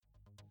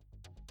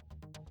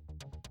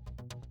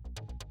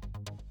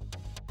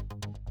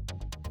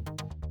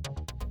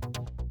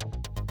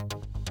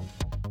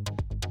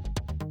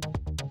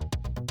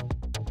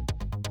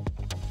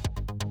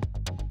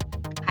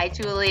Hi,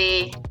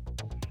 Julie.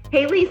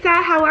 Hey, Lisa,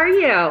 how are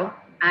you?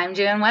 I'm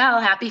doing well.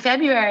 Happy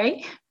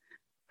February.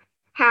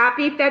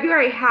 Happy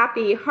February,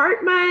 happy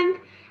Heart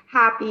Month,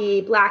 happy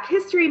Black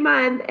History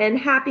Month, and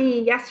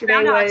happy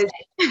yesterday Groundhog's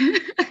was Day.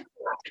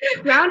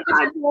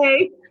 Groundhog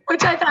Day.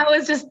 Which I thought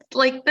was just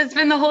like, that's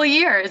been the whole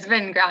year. It's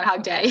been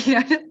Groundhog Day.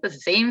 The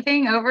same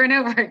thing over and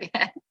over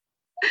again.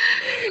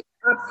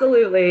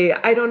 Absolutely.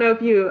 I don't know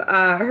if you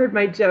heard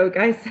my joke.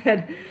 I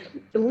said,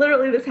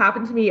 literally, this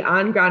happened to me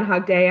on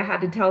Groundhog Day. I had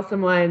to tell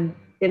someone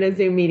in a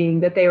Zoom meeting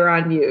that they were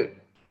on mute.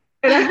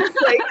 And I was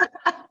like,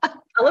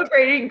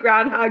 celebrating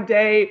Groundhog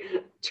Day,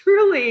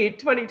 truly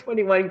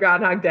 2021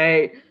 Groundhog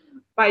Day,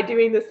 by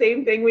doing the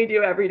same thing we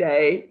do every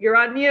day. You're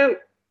on mute.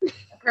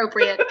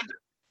 Appropriate.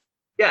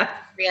 Yes.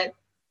 Appropriate.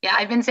 Yeah,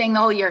 I've been saying the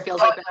whole year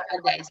feels like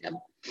Groundhog Day. So.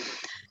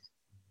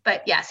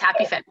 But yes,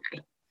 happy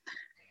February.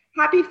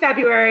 Happy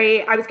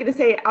February. I was going to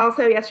say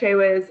also yesterday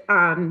was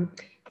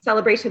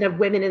celebration of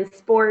women in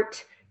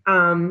sport.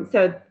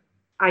 So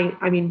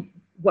I mean,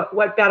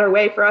 what better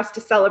way for us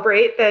to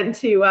celebrate than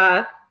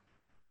to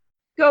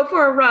go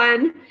for a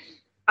run,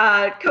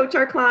 coach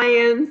our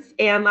clients,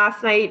 and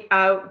last night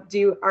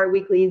do our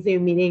weekly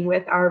Zoom meeting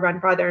with our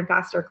Run Farther and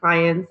Faster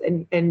clients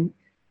and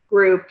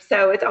group.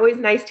 So it's always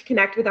nice to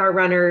connect with our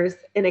runners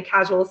in a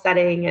casual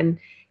setting. And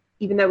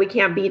even though we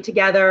can't be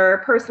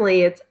together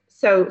personally, it's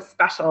so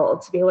special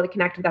to be able to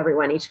connect with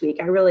everyone each week.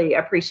 I really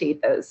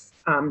appreciate those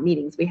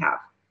meetings we have.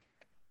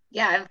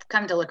 Yeah, I've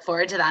come to look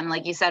forward to them.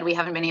 Like you said, we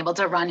haven't been able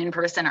to run in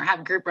person or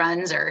have group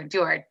runs or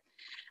do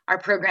our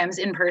programs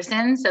in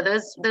person. So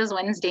those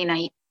Wednesday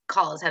night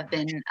calls have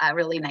been a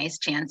really nice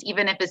chance,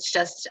 even if it's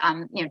just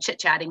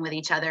chit-chatting with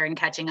each other and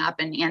catching up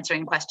and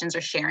answering questions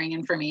or sharing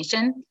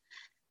information.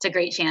 It's a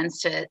great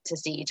chance to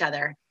see each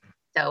other.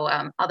 So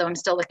although I'm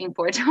still looking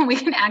forward to when we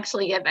can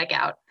actually get back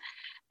out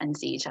and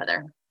see each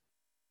other.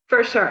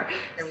 For sure.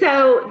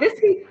 So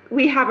this week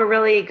we have a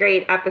really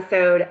great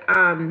episode.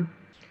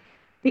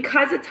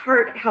 Because it's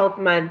Heart Health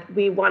Month,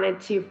 we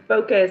wanted to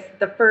focus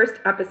the first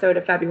episode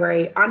of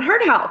February on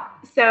heart health.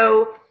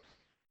 So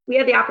we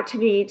had the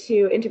opportunity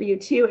to interview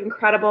two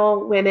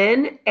incredible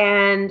women.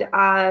 And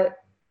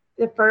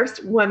the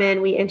first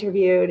woman we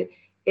interviewed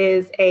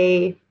is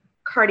a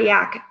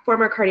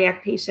former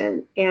cardiac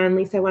patient. And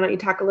Lisa, why don't you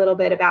talk a little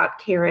bit about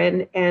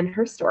Karen and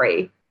her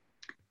story?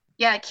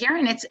 Yeah,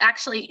 Karen, it's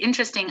actually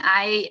interesting.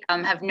 I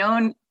have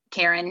known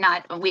Karen,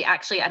 I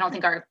don't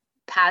think our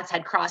paths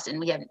had crossed and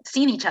we haven't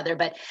seen each other,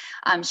 but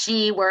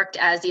she worked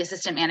as the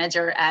assistant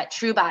manager at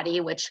True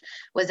Body, which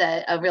was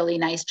a really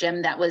nice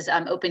gym that was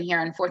open here.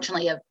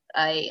 Unfortunately,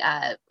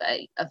 a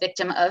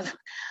victim of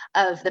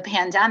the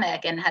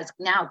pandemic and has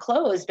now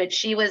closed, but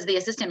she was the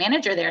assistant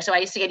manager there. So I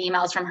used to get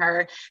emails from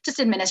her, just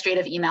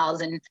administrative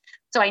emails. And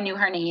so I knew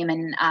her name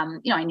and,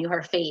 I knew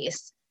her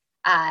face.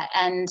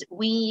 And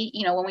we,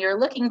 when we were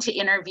looking to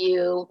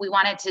interview, we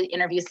wanted to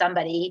interview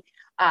somebody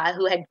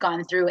who had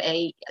gone through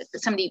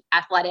somebody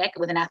athletic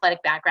with an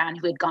athletic background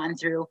who had gone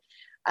through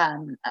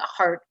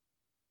heart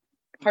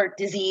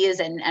disease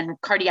and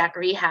cardiac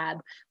rehab.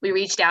 We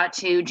reached out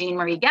to Jean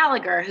Marie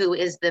Gallagher, who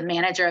is the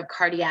manager of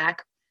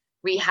cardiac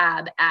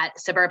rehab at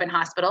Suburban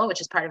Hospital,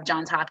 which is part of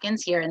Johns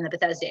Hopkins here in the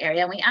Bethesda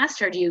area. And we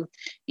asked her,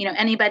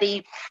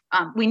 anybody,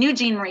 we knew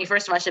Jean Marie,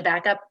 first of all, should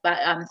back up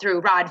through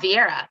Rod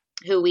Vieira,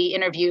 who we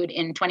interviewed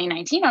in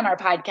 2019 on our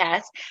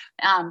podcast.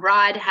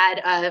 Rod had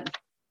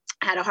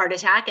a heart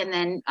attack and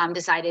then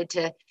decided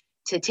to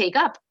take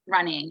up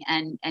running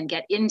and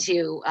get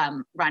into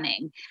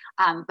running.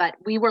 But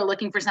we were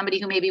looking for somebody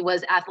who maybe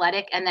was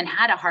athletic and then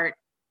had a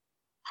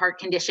heart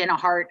condition, a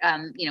heart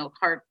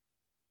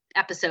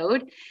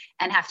episode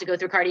and have to go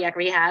through cardiac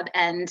rehab.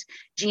 And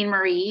Jean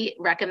Marie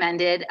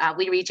recommended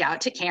we reach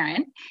out to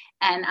Karen.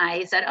 And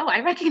I said,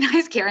 I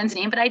recognize Karen's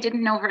name, but I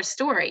didn't know her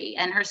story.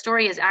 And her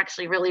story is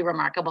actually really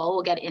remarkable.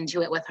 We'll get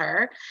into it with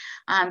her.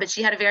 But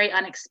she had a very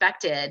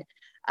unexpected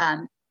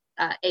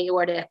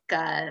aortic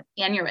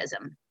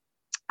aneurysm,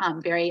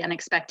 very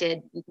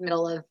unexpected,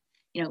 middle of,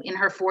 in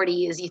her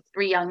 40s,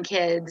 3 young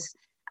kids,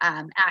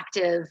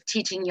 active,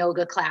 teaching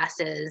yoga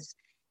classes,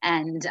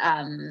 and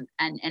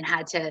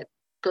had to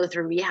go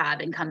through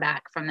rehab and come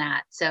back from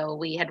that. So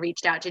we had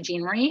reached out to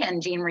Jean Marie,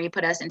 and Jean Marie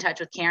put us in touch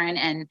with Karen.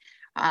 And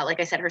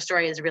like I said, her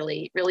story is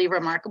really, really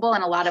remarkable,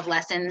 and a lot of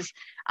lessons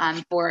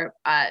for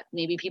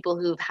maybe people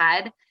who've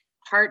had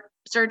heart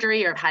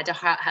surgery or had to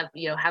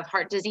have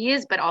heart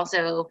disease, but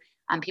also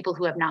people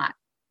who have not.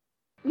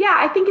 Yeah,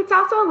 I think it's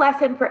also a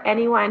lesson for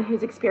anyone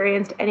who's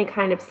experienced any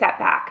kind of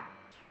setback.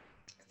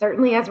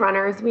 Certainly as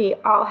runners, we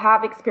all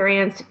have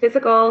experienced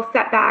physical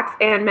setbacks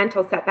and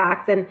mental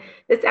setbacks, and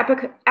this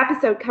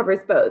episode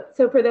covers both.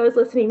 So for those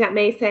listening that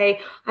may say,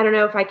 I don't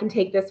know if I can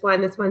take this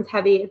one's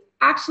heavy, it's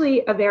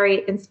actually a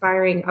very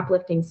inspiring,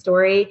 uplifting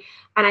story.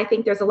 And I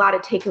think there's a lot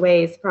of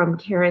takeaways from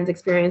Karen's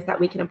experience that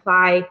we can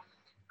apply,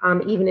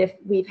 even if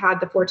we've had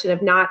the fortune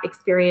of not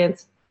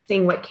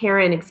experiencing what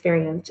Karen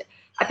experienced.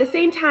 At the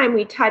same time,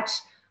 we touch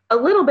a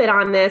little bit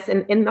on this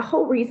and the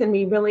whole reason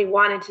we really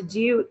wanted to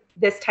do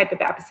this type of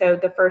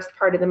episode, the first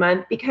part of the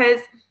month,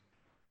 because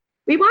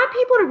we want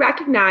people to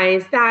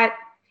recognize that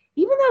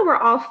even though we're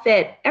all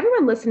fit,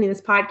 everyone listening to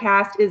this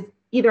podcast is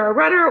either a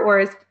runner or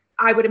is,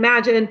 I would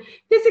imagine,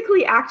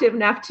 physically active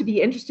enough to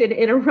be interested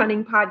in a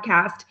running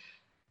podcast.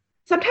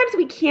 Sometimes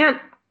we can't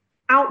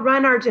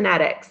outrun our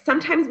genetics.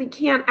 Sometimes we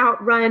can't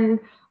outrun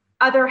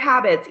other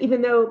habits,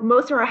 even though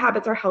most of our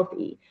habits are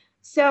healthy.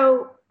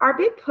 So our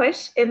big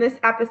push in this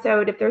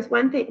episode, if there's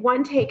one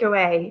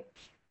takeaway,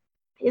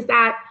 is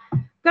that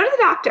go to the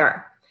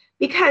doctor,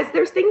 because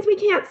there's things we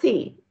can't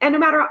see. And no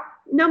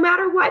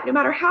matter what, no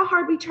matter how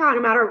hard we try,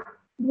 no matter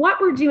what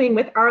we're doing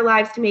with our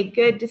lives to make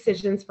good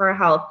decisions for our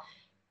health,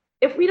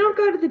 if we don't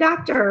go to the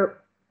doctor,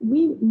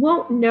 we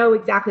won't know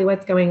exactly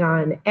what's going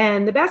on.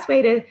 And the best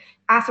way to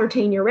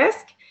ascertain your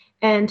risk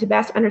and to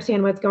best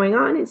understand what's going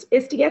on is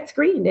to get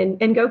screened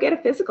and go get a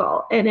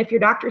physical. And if your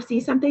doctor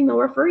sees something, they'll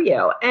refer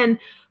you. And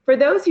for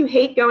those who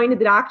hate going to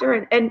the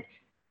doctor, and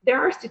there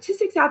are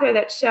statistics out there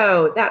that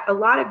show that a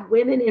lot of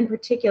women in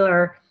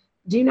particular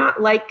do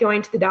not like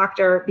going to the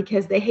doctor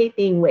because they hate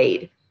being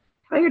weighed.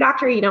 Tell your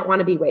doctor you don't want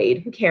to be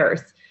weighed. Who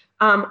cares?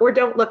 Or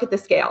don't look at the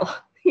scale,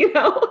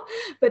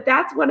 But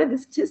that's one of the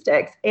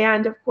statistics.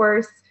 And of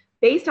course,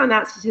 based on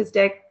that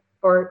statistic,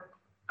 or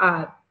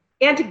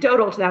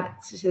anecdotal to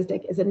that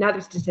statistic, is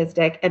another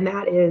statistic, and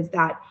that is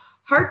that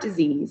heart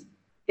disease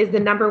is the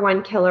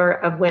 #1 killer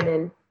of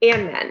women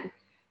and men.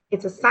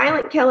 It's a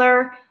silent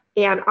killer,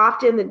 and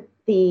often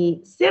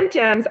the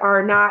symptoms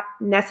are not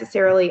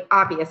necessarily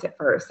obvious at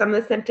first. Some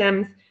of the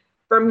symptoms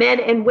for men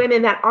and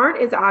women that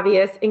aren't as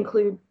obvious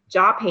include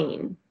jaw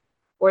pain,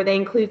 or they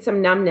include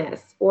some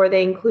numbness, or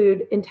they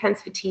include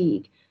intense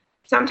fatigue.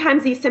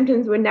 Sometimes these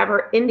symptoms would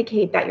never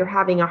indicate that you're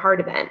having a heart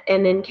event.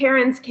 And in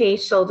Karen's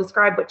case, she'll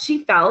describe what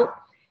she felt.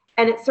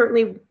 And it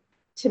certainly,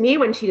 to me,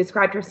 when she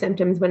described her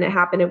symptoms when it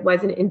happened, it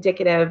wasn't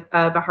indicative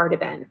of a heart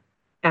event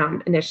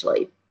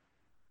initially.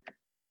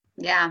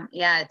 Yeah.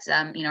 It's,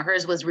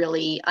 hers was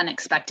really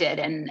unexpected,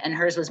 and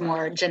hers was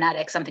more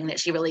genetic, something that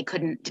she really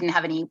didn't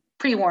have any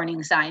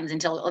pre-warning signs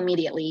until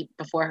immediately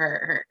before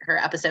her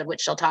episode,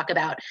 which she'll talk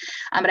about.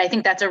 But I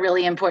think that's a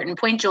really important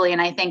point, Julie.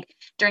 And I think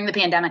during the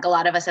pandemic, a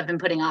lot of us have been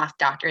putting off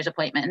doctor's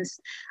appointments.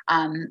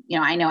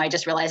 I know I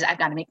just realized I've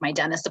got to make my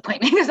dentist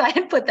appointment because I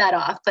had put that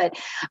off, but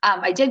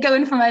I did go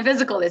in for my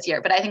physical this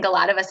year. But I think a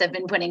lot of us have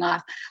been putting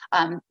off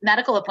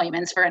medical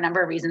appointments for a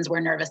number of reasons. We're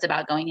nervous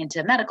about going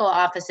into medical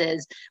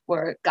offices.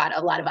 We've got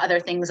a lot of other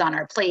things on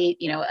our plate,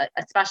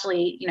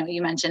 especially,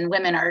 you mentioned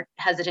women are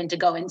hesitant to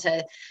go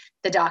into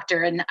the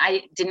doctor. And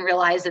I didn't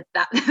realize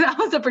that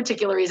was a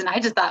particular reason.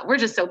 I just thought we're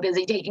just so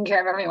busy taking care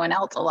of everyone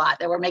else a lot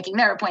that we're making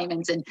their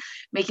appointments and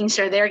making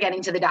sure they're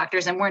getting to the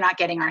doctors, and we're not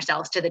getting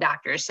ourselves to the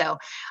doctors. So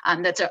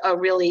that's a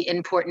really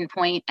important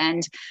point.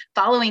 And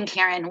following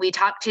Karen, we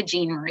talked to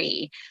Jean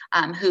Marie,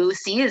 who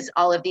sees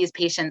all of these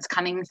patients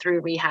coming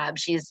through rehab.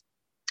 She's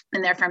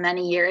been there for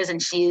many years,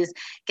 and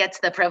gets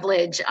the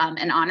privilege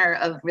and honor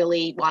of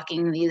really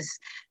walking these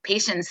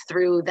patients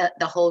through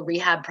the whole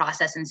rehab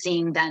process and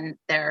seeing then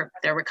their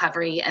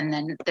recovery and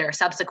then their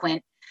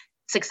subsequent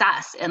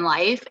success in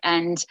life.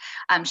 And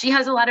she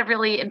has a lot of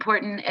really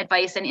important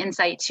advice and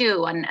insight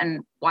too,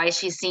 and why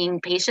she's seeing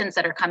patients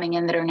that are coming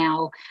in that are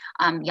now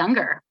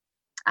younger.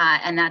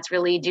 And that's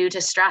really due to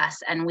stress.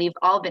 And we've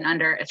all been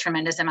under a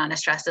tremendous amount of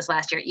stress this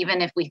last year,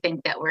 even if we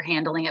think that we're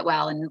handling it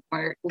well and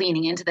we're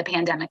leaning into the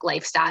pandemic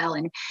lifestyle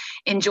and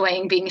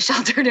enjoying being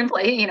sheltered in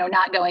place,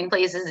 not going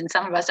places. And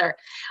some of us are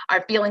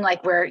feeling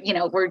like we're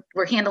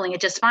handling it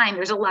just fine.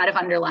 There's a lot of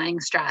underlying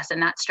stress,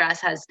 and that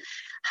stress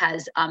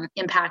has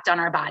impact on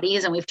our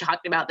bodies. And we've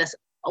talked about this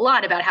a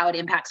lot, about how it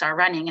impacts our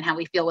running and how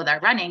we feel with our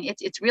running.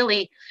 It's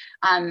really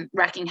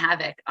wreaking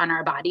havoc on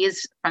our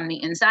bodies from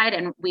the inside,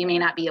 and we may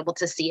not be able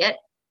to see it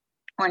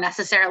or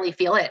necessarily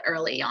feel it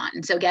early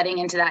on. So getting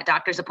into that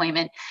doctor's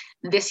appointment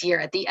this year,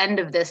 at the end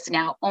of this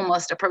now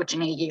almost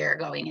approaching a year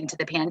going into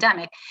the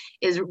pandemic,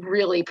 is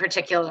really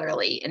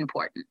particularly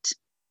important.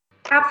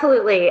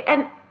 Absolutely.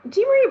 And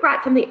Jean Marie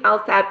brought something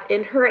else up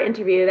in her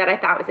interview that I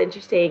thought was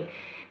interesting.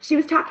 She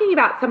was talking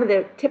about some of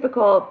the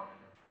typical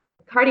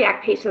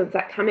cardiac patients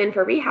that come in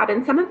for rehab,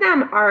 and some of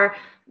them are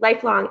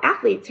lifelong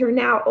athletes who are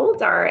now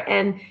older.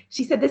 And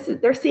she said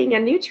they're seeing a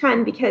new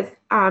trend because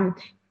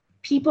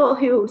people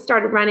who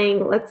started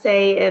running, let's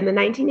say in the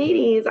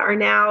 1980s, are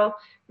now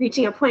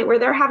reaching a point where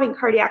they're having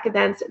cardiac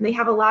events, and they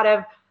have a lot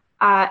of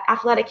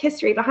athletic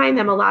history behind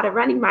them, a lot of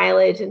running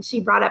mileage. And she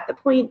brought up the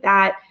point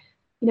that,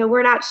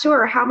 we're not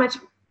sure how much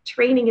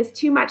training is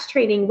too much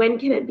training. When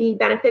can it be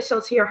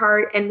beneficial to your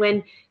heart, and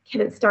when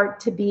can it start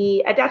to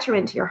be a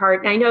detriment to your heart?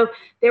 And I know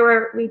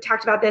we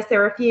talked about this, there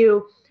were a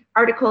few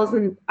articles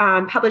and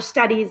published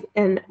studies,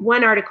 and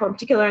one article in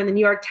particular in the New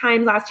York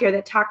Times last year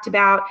that talked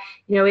about,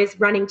 is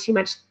running too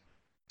much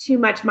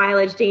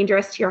mileage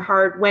dangerous to your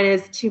heart? When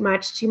is too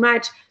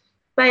much?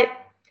 But,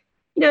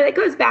 it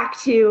goes back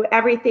to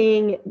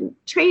everything,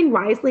 train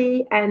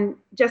wisely. And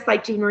just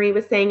like Jean Marie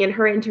was saying in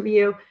her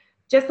interview,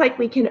 just like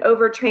we can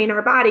overtrain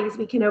our bodies,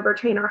 we can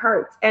overtrain our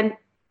hearts. And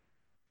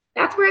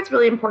that's where it's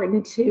really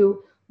important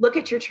to look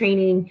at your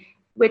training,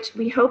 which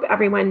we hope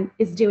everyone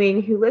is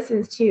doing who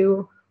listens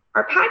to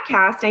our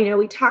podcast. I know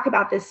we talk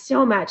about this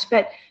so much,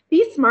 but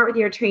be smart with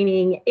your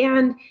training.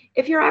 And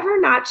if you're ever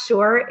not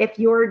sure if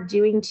you're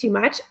doing too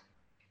much,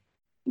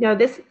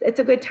 it's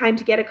a good time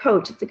to get a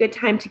coach. It's a good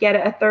time to get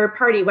a third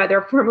party,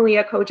 whether formally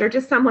a coach or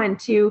just someone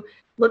to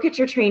look at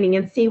your training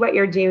and see what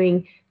you're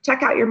doing,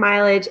 check out your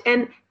mileage,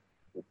 and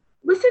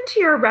listen to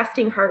your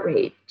resting heart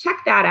rate.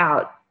 Check that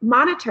out.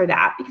 Monitor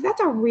that, because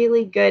that's a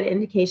really good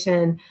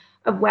indication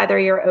of whether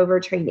you're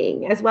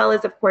overtraining, as well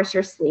as, of course,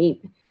 your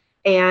sleep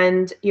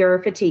and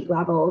your fatigue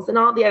levels and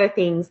all the other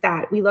things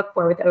that we look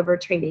for with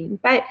overtraining.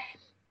 But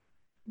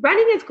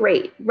running is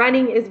great.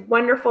 Running is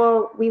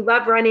wonderful. We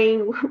love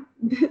running.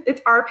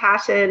 It's our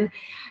passion.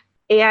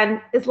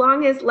 And as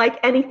long as, like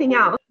anything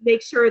else,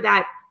 make sure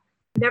that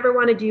you never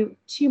want to do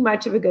too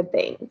much of a good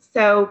thing.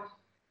 So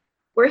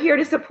we're here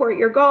to support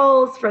your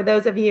goals. For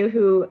those of you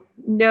who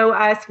know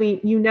us,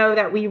 you know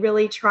that we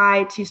really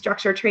try to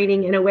structure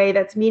training in a way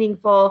that's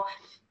meaningful.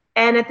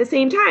 And at the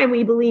same time,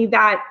 we believe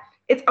that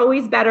it's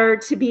always better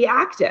to be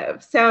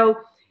active. So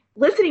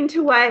listening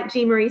to what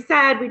Jean Marie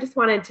said, we just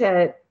wanted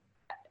to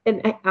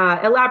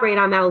elaborate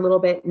on that a little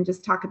bit and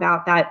just talk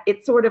about that.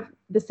 It's sort of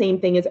the same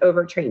thing as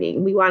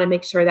overtraining. We want to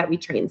make sure that we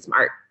train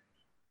smart.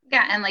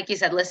 Yeah. And like you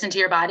said, listen to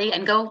your body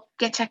and go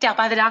get checked out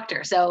by the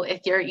doctor. So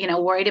if you're,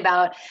 worried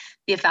about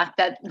the effect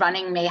that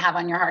running may have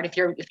on your heart, if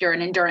you're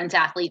an endurance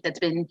athlete that's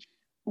been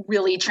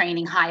really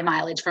training high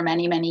mileage for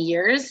many, many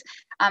years,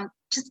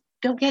 just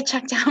go get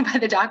checked out by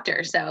the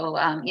doctor. So,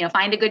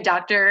 find a good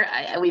doctor.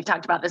 We've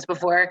talked about this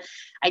before.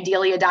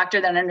 Ideally, a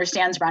doctor that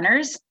understands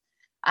runners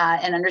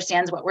and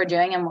understands what we're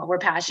doing and what we're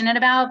passionate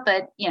about.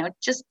 But,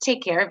 just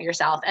take care of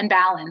yourself, and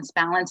balance.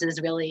 Balance is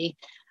really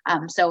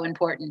so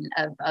important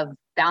of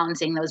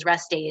balancing those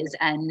rest days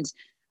and,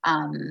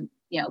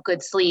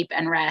 good sleep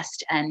and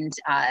rest and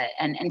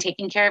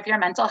taking care of your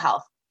mental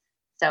health.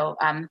 So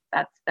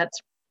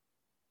that's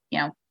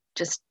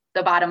just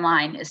the bottom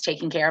line is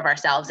taking care of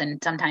ourselves.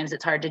 And sometimes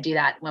it's hard to do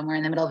that when we're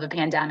in the middle of a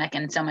pandemic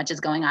and so much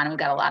is going on and we've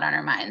got a lot on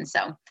our minds.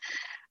 So,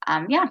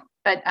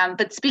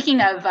 But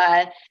speaking of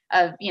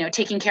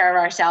taking care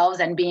of ourselves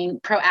and being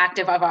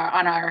proactive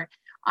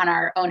on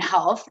our own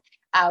health,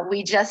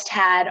 we just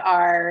had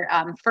our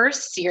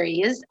first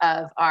series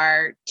of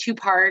our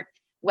 2-part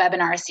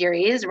webinar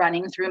series,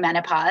 Running Through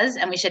Menopause,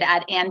 and we should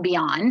add and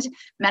beyond.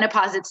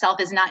 Menopause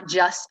itself is not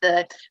just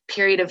the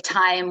period of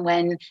time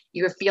when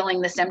you're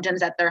feeling the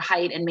symptoms at their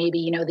height and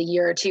maybe the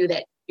year or two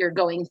that you're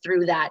going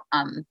through that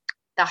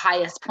the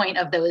highest point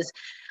of those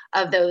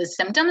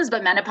symptoms,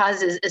 but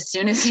menopause is as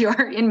soon as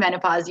you're in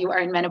menopause, you are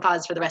in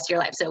menopause for the rest of your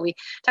life. So we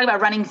talk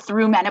about running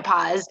through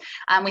menopause.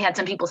 We had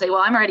some people say,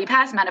 well, I'm already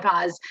past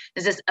menopause.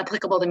 Is this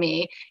applicable to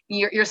me?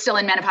 You're still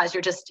in menopause.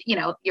 You're just,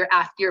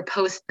 you're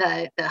post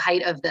the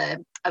height of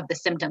the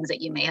symptoms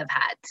that you may have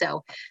had.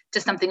 So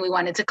just something we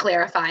wanted to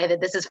clarify,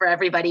 that this is for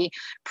everybody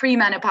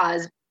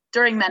pre-menopause,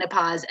 during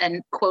menopause,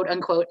 and quote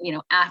unquote,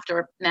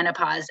 after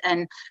menopause.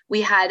 And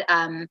we had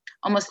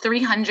almost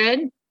 300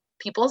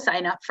 people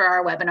sign up for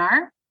our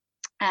webinar.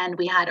 And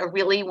we had a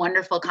really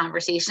wonderful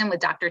conversation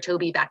with Dr.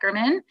 Toby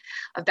Beckerman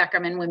of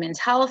Beckerman Women's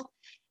Health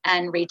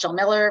and Rachel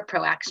Miller,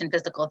 ProAction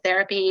Physical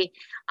Therapy.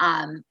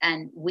 And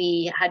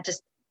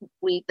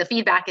the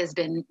feedback has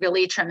been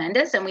really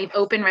tremendous, and we've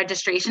opened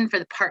registration for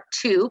the part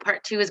 2.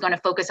 Part 2 is going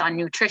to focus on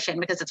nutrition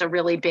because it's a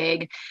really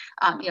big,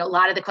 a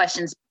lot of the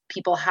questions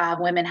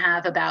women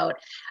have about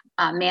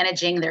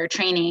managing their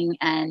training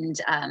and,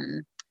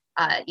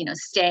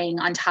 staying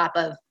on top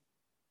of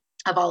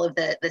all of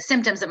the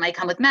symptoms that might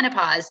come with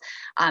menopause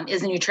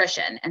is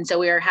nutrition. And so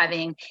we are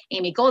having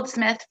Amy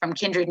Goldsmith from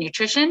Kindred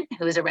Nutrition,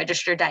 who is a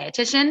registered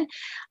dietitian,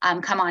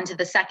 come on to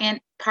the second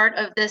part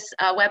of this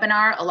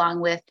webinar,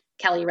 along with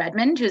Kelly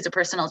Redmond, who's a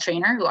personal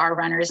trainer who our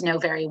runners know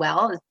very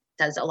well,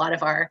 does a lot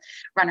of our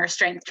runner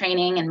strength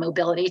training and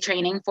mobility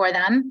training for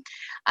them.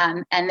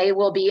 And they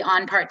will be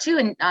on part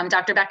 2. And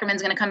Dr.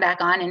 Beckerman's going to come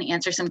back on and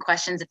answer some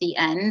questions at the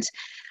end.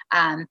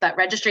 But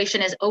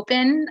registration is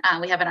open.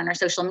 We have it on our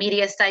social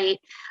media site.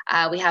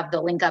 We have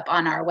the link up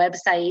on our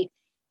website,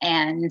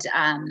 and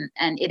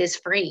it is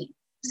free.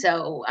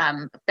 So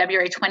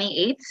February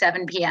 28th,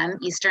 7 p.m.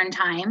 Eastern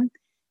time,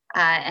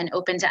 and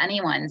open to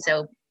anyone.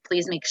 So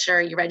please make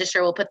sure you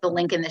register. We'll put the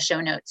link in the show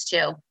notes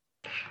too.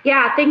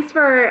 Yeah, thanks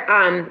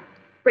for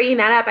bringing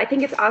that up. I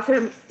think it's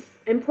also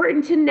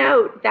important to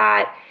note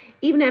that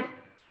even if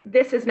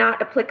this is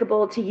not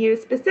applicable to you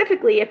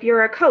specifically, if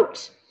you're a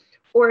coach,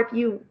 or if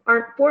you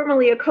aren't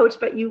formally a coach,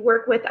 but you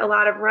work with a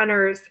lot of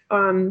runners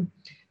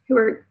who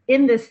are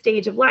in this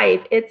stage of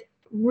life, it's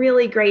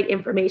really great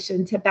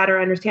information to better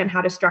understand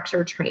how to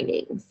structure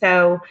training.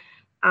 So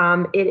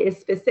it is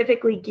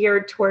specifically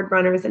geared toward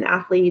runners and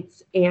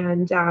athletes.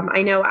 And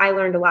I know I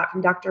learned a lot from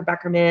Dr.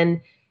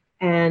 Beckerman,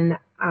 and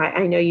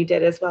I know you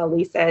did as well,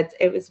 Lisa.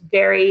 It was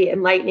very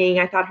enlightening.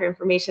 I thought her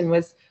information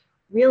was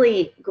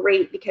really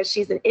great because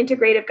she's an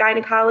integrative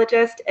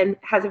gynecologist and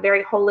has a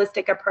very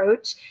holistic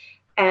approach.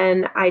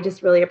 And I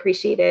just really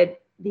appreciated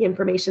the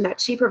information that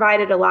she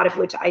provided, a lot of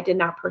which I did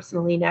not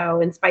personally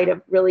know. In spite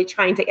of really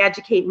trying to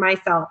educate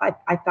myself,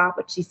 I thought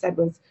what she said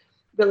was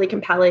really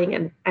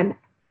compelling. And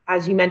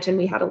as you mentioned,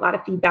 we had a lot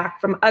of feedback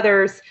from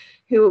others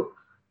who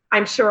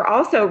I'm sure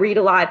also read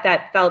a lot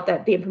that felt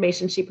that the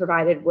information she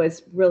provided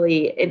was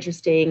really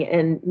interesting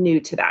and new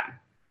to them.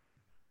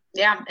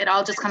 Yeah, it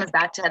all just comes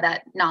back to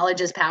that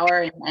knowledge is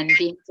power, and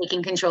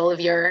taking control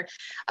of your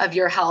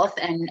health,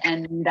 and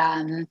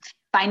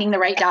finding the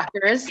right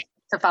doctors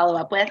to follow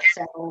up with.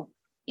 So,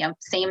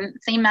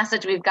 same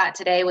message we've got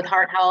today with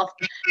heart health,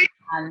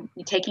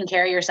 taking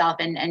care of yourself,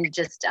 and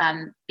just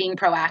being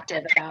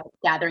proactive about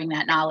gathering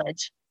that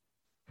knowledge.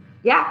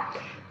 Yeah.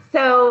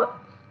 So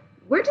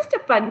we're just a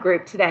fun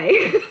group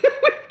today.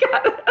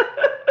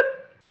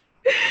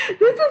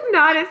 This is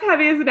not as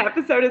heavy as an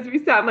episode as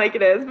we sound like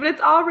it is, but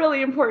it's all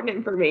really important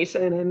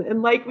information.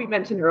 And like we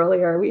mentioned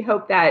earlier, we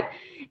hope that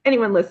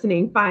anyone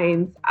listening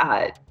finds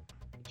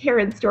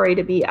Karen's story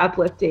to be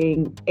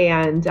uplifting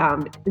and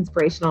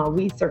inspirational.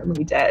 We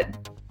certainly did.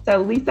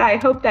 So Lisa, I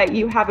hope that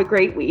you have a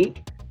great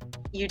week.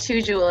 You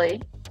too,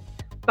 Julie.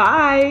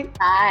 Bye.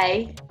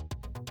 Bye.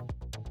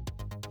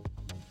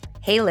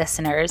 Hey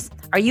listeners,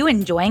 are you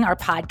enjoying our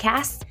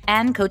podcasts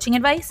and coaching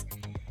advice?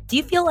 Do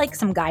you feel like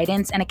some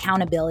guidance and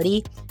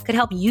accountability could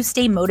help you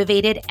stay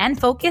motivated and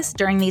focused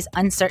during these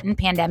uncertain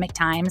pandemic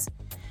times?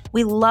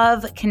 We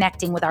love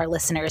connecting with our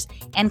listeners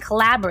and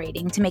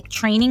collaborating to make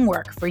training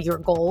work for your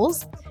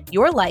goals,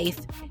 your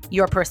life,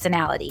 your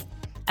personality.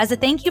 As a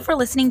thank you for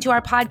listening to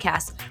our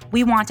podcast,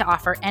 we want to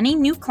offer any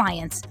new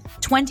clients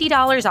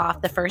 $20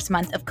 off the first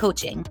month of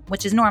coaching,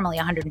 which is normally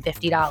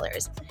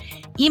 $150.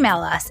 Email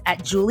us at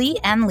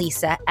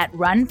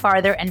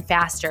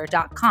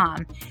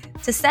julieandlisa@runfartherandfaster.com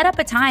to set up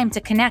a time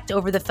to connect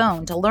over the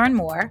phone to learn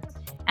more,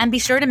 and be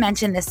sure to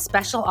mention this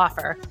special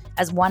offer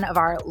as one of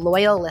our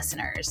loyal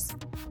listeners.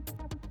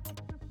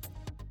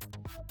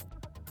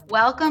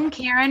 Welcome,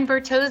 Karen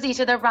Bertozzi,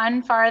 to the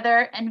Run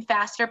Farther and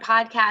Faster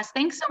podcast.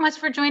 Thanks so much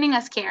for joining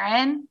us,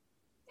 Karen.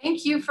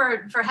 Thank you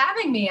for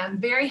having me. I'm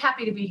very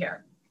happy to be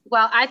here.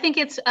 Well, I think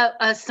it's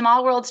a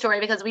small world story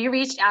because we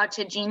reached out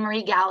to Jean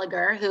Marie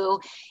Gallagher, who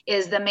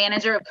is the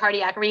manager of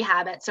cardiac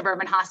rehab at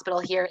Suburban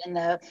Hospital here in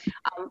the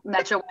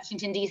Metro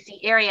Washington, D.C.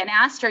 area, and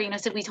asked her,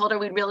 so we told her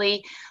we'd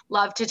really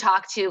love to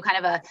talk to kind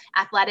of a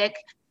athletic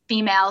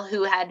female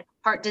who had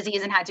heart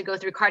disease and had to go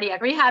through cardiac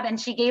rehab.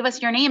 And she gave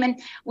us your name, and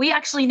we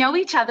actually know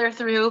each other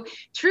through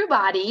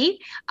TrueBody,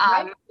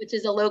 which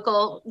is a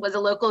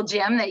local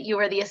gym that you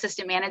were the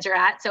assistant manager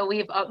at. So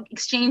we've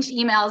exchanged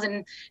emails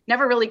and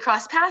never really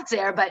crossed paths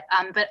there. But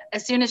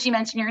as soon as she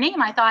mentioned your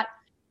name, I thought,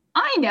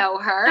 I know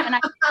her. And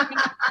I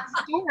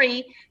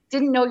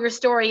didn't know your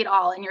story at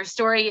all. And your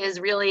story is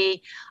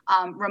really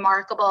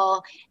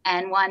remarkable,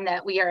 and one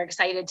that we are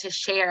excited to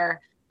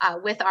share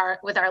with our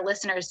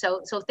listeners.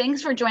 So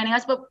thanks for joining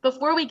us. But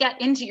before we get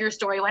into your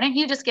story, why don't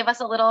you just give us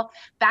a little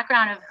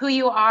background of who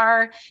you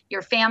are,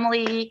 your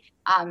family,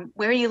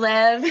 where you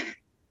live?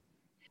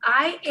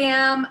 I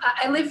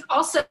live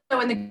also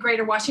in the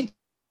greater Washington,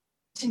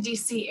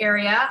 D.C.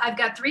 area. I've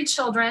got 3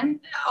 children,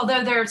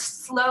 although they're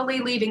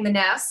slowly leaving the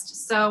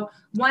nest. So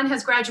one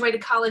has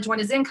graduated college, one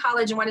is in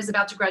college, and one is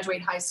about to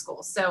graduate high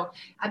school. So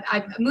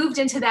I've moved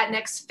into that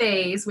next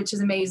phase, which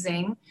is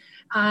amazing.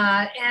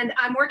 And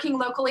I'm working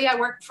locally. I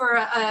work for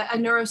a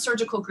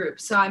neurosurgical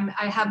group. So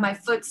I have my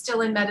foot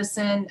still in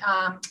medicine,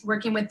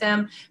 working with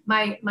them.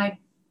 My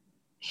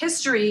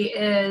history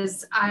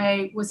is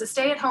I was a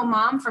stay-at-home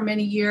mom for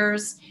many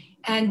years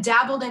and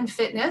dabbled in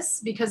fitness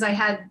because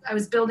I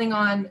was building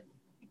on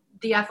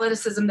the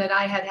athleticism that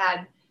I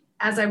had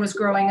as I was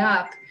growing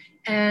up.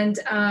 And,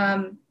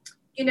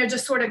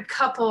 just sort of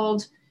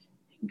coupled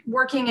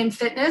working in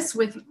fitness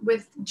with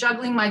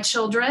juggling my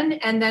children.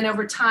 And then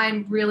over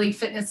time, really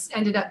fitness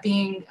ended up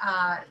being,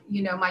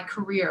 my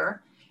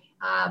career.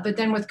 But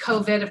then with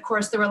COVID, of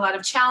course, there were a lot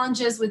of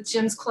challenges with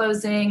gyms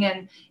closing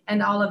and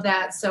all of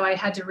that. So I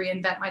had to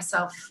reinvent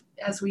myself,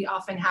 as we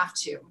often have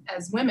to,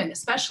 as women,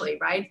 especially,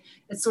 right?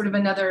 It's sort of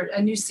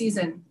a new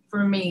season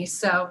for me.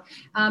 So,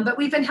 but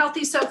we've been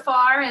healthy so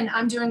far, and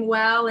I'm doing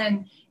well.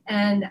 And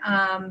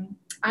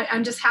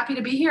I'm just happy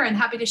to be here and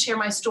happy to share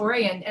my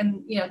story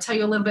and tell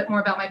you a little bit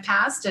more about my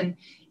past and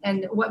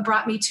what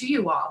brought me to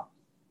you all.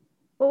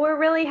 Well, we're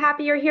really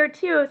happy you're here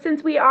too.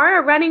 Since we are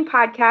a running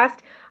podcast,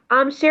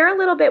 share a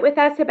little bit with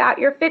us about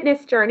your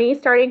fitness journey,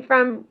 starting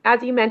from,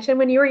 as you mentioned,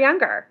 when you were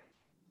younger.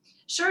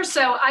 Sure.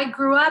 So I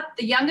grew up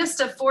the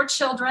youngest of 4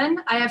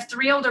 children. I have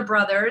 3 older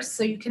brothers,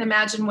 so you can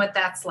imagine what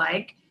that's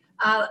like.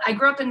 I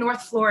grew up in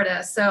North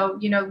Florida, so,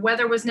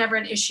 weather was never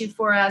an issue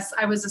for us.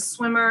 I was a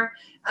swimmer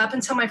up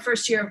until my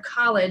first year of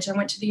college. I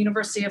went to the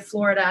University of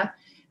Florida.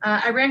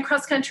 I ran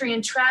cross country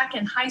and track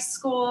in high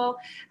school.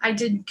 I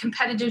did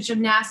competitive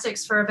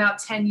gymnastics for about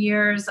 10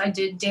 years. I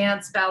did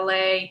dance,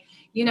 ballet,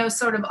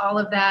 sort of all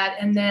of that.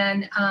 And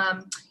then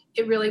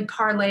it really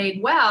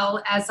parlayed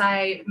well as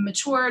I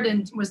matured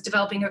and was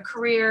developing a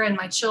career and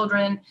my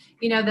children,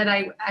 that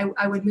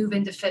I would move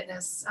into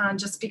fitness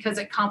just because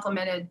it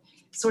complemented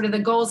sort of the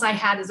goals I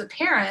had as a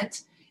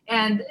parent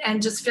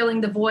and just filling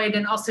the void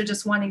and also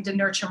just wanting to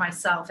nurture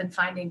myself and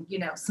finding,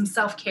 some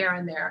self-care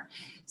in there.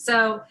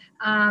 So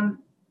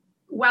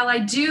while I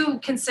do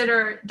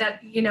consider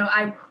that,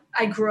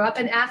 I grew up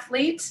an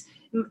athlete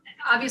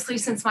obviously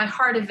since my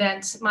heart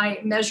event, my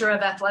measure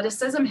of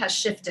athleticism has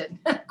shifted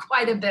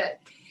quite a bit.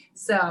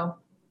 So.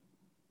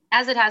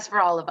 As it has for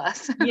all of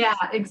us. Yeah,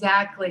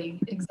 exactly.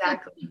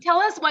 Tell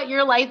us what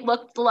your life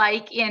looked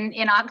like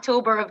in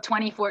October of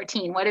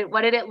 2014. What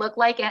did it look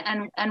like,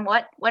 and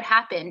what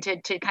happened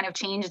to kind of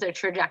change the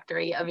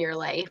trajectory of your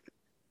life?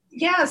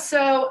 Yeah,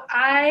 so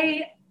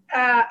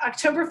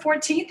October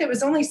 14th, it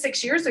was only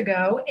 6 years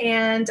ago,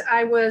 and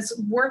I was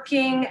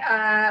working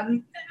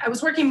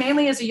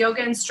mainly as a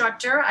yoga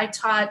instructor. I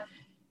taught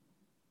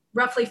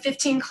roughly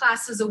 15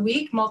 classes a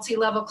week,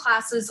 multi-level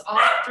classes all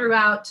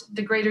throughout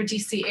the greater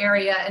DC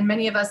area. And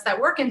many of us that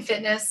work in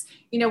fitness,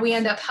 we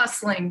end up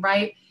hustling,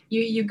 right?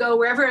 You go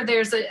wherever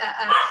there's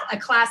a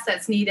class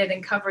that's needed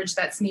and coverage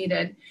that's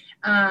needed.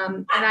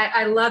 And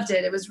I loved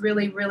it. It was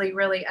really, really,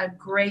 really a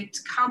great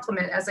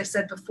compliment, as I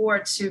said before,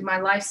 to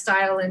my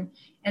lifestyle and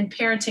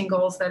parenting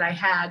goals that I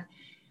had.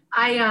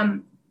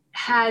 I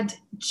had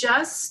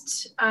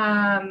just,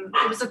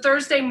 it was a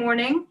Thursday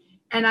morning,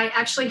 and I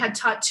actually had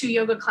taught 2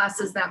 yoga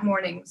classes that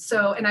morning.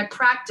 And I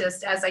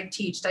practiced as I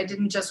teached. I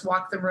didn't just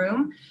walk the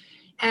room.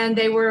 And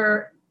they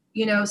were,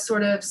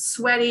 sort of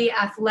sweaty,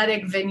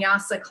 athletic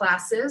vinyasa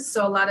classes.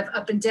 So a lot of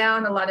up and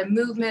down, a lot of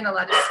movement, a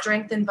lot of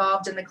strength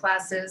involved in the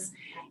classes.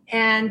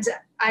 And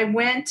I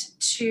went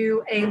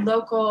to a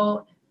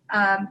local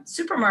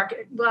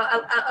supermarket,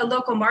 a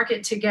local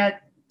market to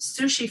get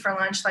sushi for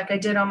lunch, like I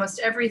did almost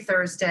every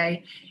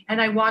Thursday.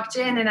 And I walked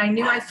in and I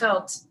knew I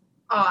felt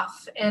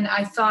off. And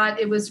I thought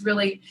it was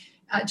really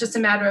just a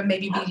matter of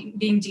maybe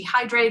being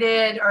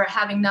dehydrated or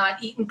having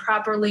not eaten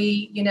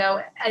properly,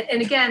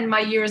 and again,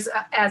 my years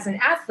as an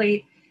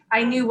athlete,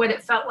 I knew what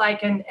it felt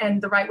like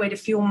and the right way to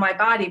fuel my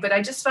body. But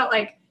I just felt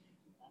like,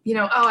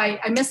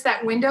 I missed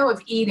that window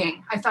of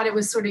eating. I thought it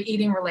was sort of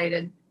eating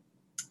related.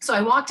 So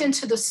I walked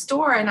into the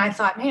store and I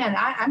thought, man,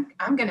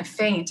 I'm going to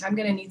faint. I'm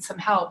going to need some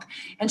help.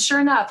 And sure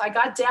enough, I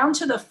got down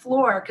to the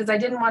floor because I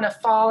didn't want to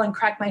fall and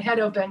crack my head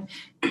open.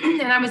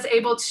 And I was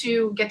able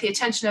to get the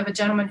attention of a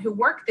gentleman who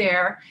worked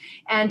there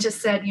and just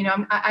said,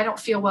 I don't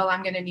feel well.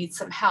 I'm going to need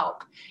some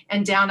help.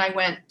 And down I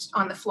went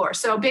on the floor.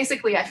 So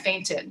basically I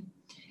fainted.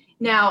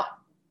 Now,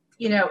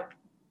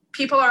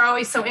 people are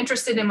always so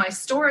interested in my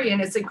story, and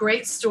it's a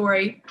great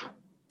story.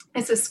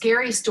 It's a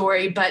scary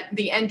story, but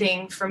the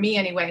ending, for me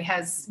anyway,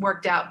 has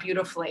worked out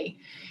beautifully.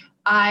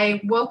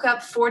 I woke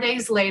up 4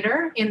 days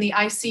later in the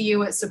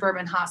ICU at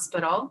Suburban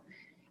Hospital.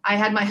 I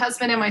had my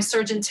husband and my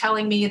surgeon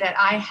telling me that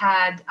I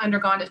had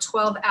undergone a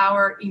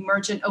 12-hour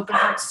emergent open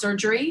heart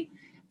surgery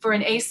for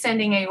an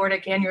ascending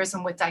aortic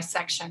aneurysm with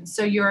dissection.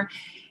 So your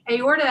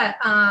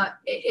aorta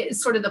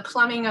is sort of the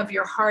plumbing of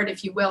your heart,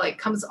 if you will. It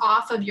comes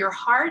off of your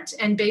heart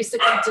and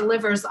basically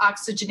delivers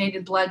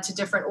oxygenated blood to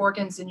different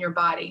organs in your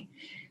body.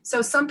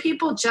 So some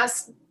people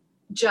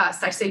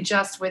I say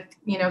just with,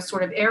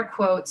 sort of air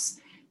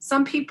quotes,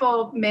 some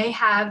people may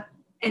have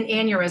an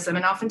aneurysm,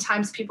 and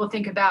oftentimes people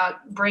think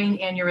about brain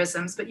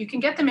aneurysms, but you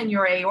can get them in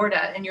your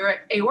aorta, and your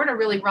aorta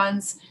really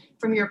runs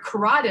from your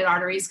carotid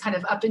arteries kind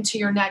of up into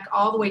your neck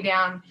all the way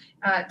down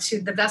to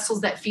the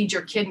vessels that feed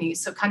your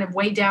kidneys, so kind of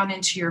way down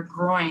into your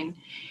groin.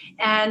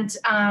 And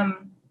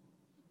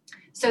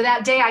so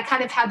that day I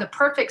kind of had the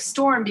perfect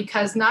storm,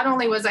 because not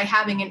only was I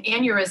having an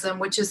aneurysm,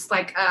 which is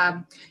like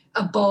a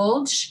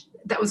bulge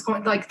that was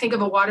going, like, think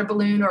of a water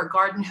balloon or a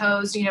garden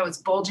hose, it's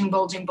bulging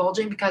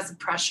because of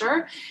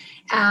pressure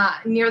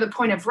near the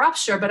point of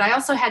rupture, but I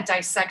also had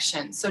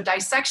dissection. So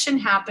dissection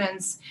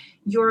happens,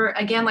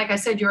 again, like I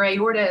said, your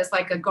aorta is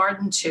like a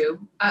garden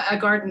tube, a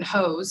garden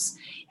hose,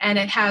 and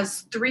it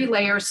has 3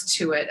 layers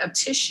to it of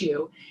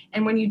tissue.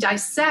 And when you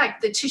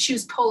dissect, the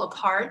tissues pull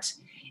apart.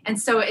 And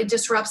so it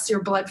disrupts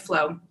your blood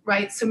flow,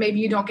 right? So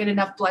maybe you don't get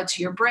enough blood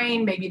to your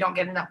brain, maybe you don't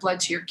get enough blood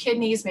to your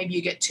kidneys, maybe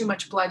you get too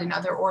much blood in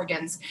other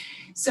organs.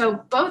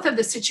 So both of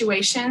the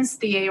situations,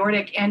 the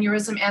aortic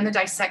aneurysm and the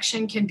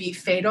dissection, can be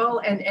fatal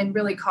and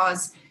really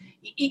cause,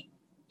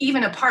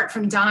 even apart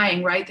from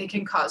dying, right? They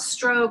can cause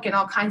stroke and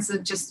all kinds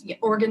of just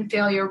organ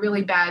failure,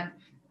 really bad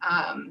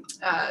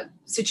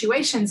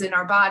situations in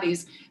our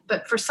bodies.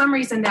 But for some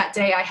reason that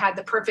day I had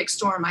the perfect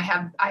storm. I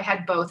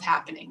had both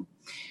happening.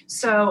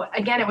 So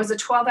again, it was a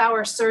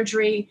 12-hour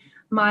surgery.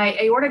 My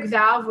aortic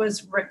valve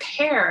was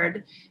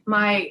repaired.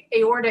 My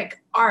aortic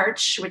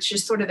arch, which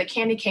is sort of the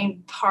candy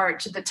cane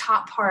part, the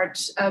top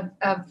part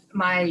of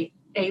my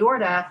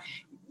aorta,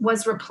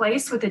 was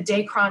replaced with a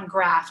Dacron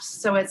graft.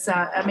 So it's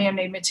a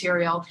man-made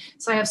material.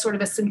 So I have sort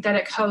of a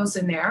synthetic hose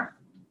in there.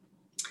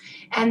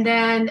 And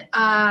then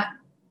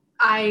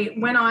I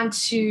went on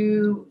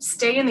to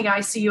stay in the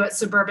ICU at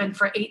Suburban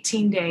for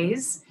 18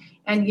 days.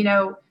 And,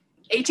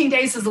 18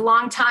 days is a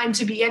long time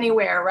to be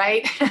anywhere,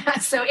 right?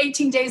 So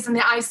 18 days in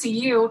the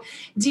ICU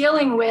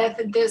dealing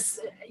with this,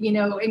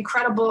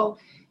 incredible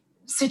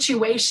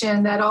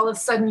situation that all of a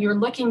sudden you're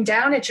looking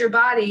down at your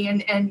body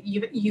and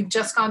you've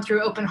just gone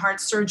through open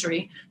heart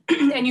surgery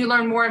and you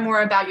learn more and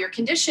more about your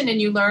condition, and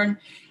you learn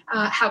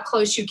how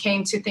close you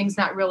came to things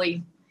not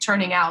really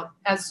turning out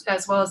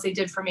as well as they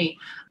did for me.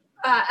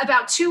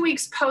 About 2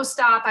 weeks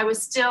post-op, I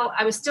was still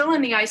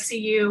in the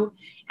ICU,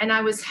 and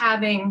I was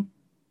having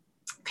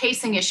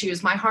pacing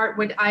issues. My heart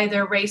would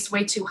either race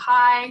way too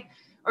high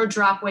or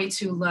drop way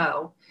too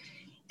low.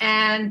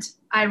 And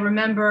I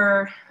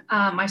remember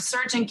my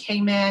surgeon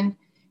came in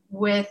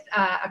with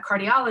a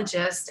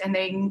cardiologist, and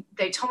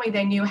they told me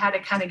they knew how to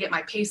kind of get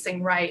my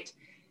pacing right.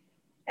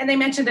 And they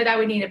mentioned that I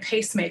would need a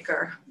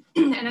pacemaker.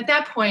 And at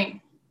that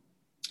point,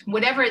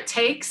 whatever it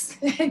takes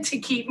to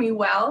keep me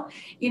well,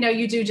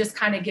 you do just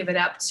kind of give it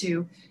up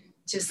to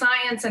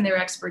science and their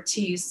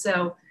expertise.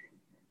 So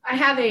I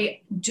have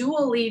a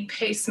dual lead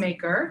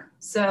pacemaker.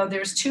 So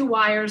there's 2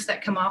 wires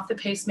that come off the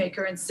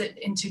pacemaker and sit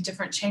into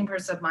different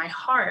chambers of my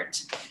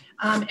heart.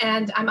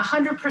 And I'm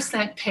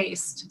 100%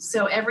 paced.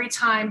 So every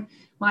time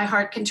my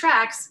heart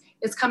contracts,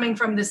 it's coming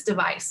from this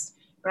device,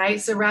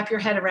 right? So wrap your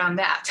head around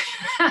that.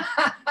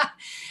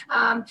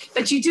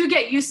 But you do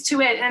get used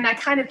to it. And I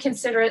kind of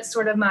consider it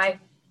sort of my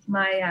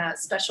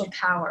special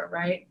power,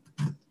 right?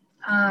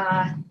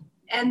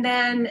 And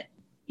then,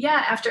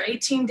 after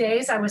 18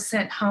 days, I was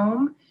sent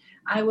home.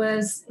 I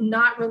was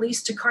not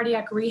released to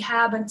cardiac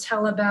rehab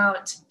until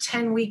about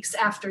 10 weeks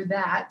after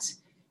that,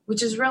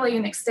 which is really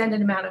an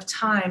extended amount of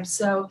time.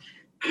 So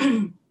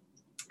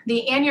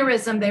the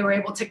aneurysm they were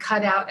able to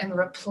cut out and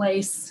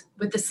replace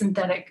with the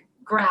synthetic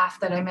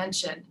graft that I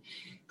mentioned.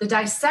 The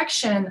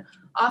dissection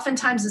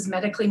oftentimes is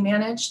medically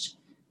managed.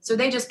 So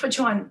they just put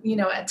you on,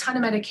 a ton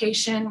of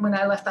medication. When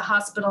I left the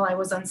hospital, I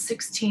was on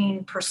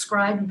 16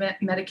 prescribed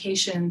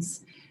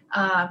medications.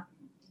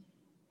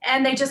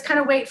 And they just kind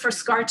of wait for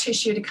scar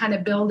tissue to kind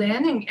of build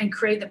in and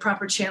create the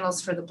proper channels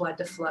for the blood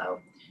to flow.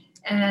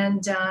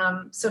 And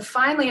so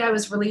finally I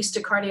was released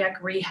to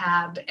cardiac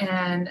rehab.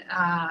 And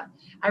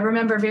I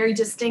remember very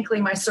distinctly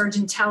my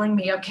surgeon telling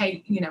me,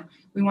 okay,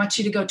 we want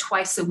you to go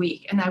twice a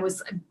week. And I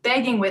was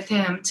begging with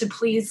him to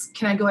please,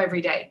 can I go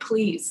every day?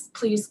 Please,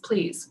 please,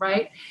 please,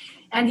 right?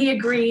 And he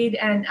agreed,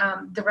 and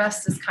the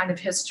rest is kind of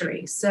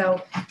history.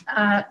 So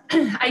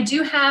I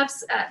do have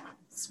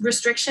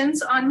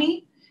restrictions on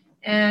me.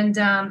 And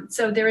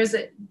so there is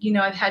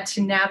I've had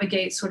to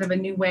navigate sort of a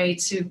new way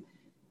to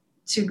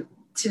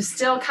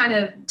still kind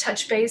of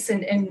touch base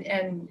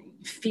and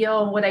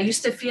feel what I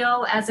used to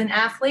feel as an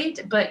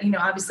athlete. But,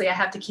 obviously I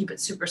have to keep it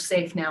super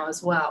safe now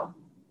as well.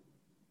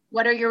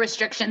 What are your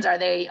restrictions? Are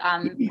they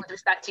with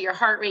respect to your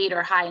heart rate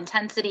or high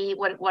intensity?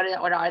 What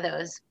are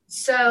those?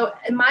 So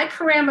my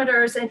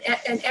parameters,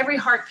 and every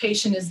heart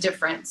patient is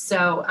different.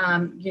 So,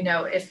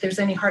 if there's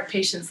any heart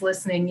patients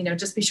listening,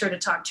 just be sure to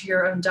talk to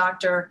your own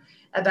doctor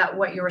about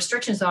what your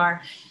restrictions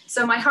are.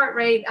 So my heart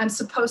rate, I'm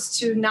supposed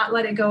to not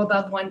let it go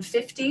above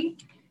 150.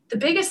 The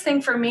biggest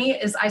thing for me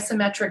is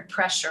isometric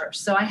pressure.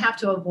 So I have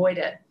to avoid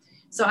it.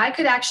 So I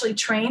could actually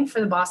train for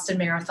the Boston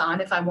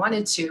Marathon if I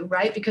wanted to,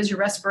 right? Because your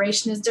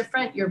respiration is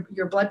different,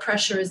 your blood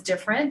pressure is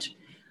different,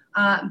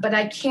 but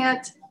I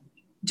can't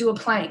do a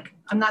plank.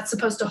 I'm not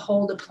supposed to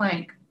hold a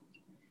plank.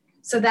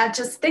 So that,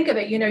 just think of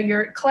it,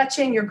 you're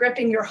clutching, you're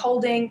gripping, you're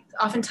holding.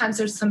 Oftentimes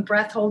there's some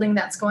breath holding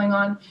that's going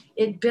on.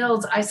 It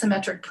builds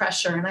isometric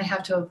pressure, and I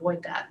have to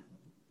avoid that.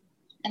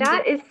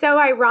 That is so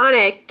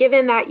ironic,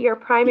 given that your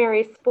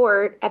primary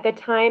sport at the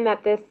time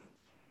that this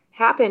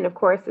happened, of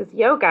course, is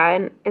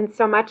yoga, and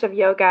so much of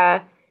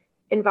yoga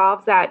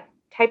involves that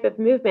type of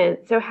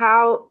movement. So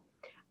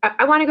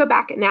I want to go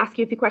back and ask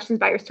you a few questions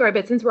about your story,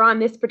 but since we're on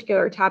this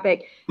particular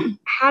topic,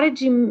 how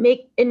did you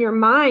make in your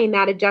mind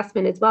that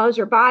adjustment as well as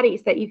your body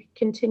so that you could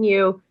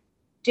continue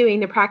doing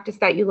the practice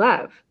that you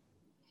love?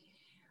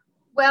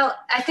 Well,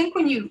 I think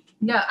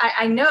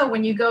I know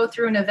when you go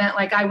through an event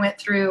like I went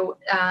through,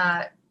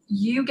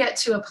 you get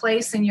to a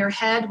place in your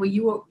head where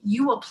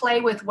you will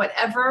play with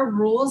whatever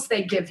rules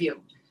they give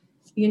you.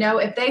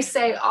 If they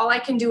say all I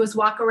can do is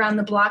walk around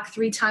the block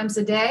 3 times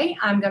a day,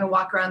 I'm going to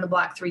walk around the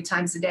block 3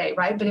 times a day,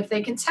 right? But if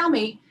they can tell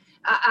me,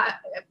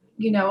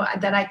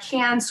 that I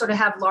can sort of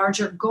have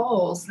larger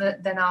goals,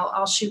 then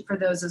I'll shoot for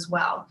those as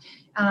well.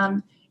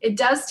 It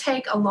does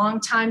take a long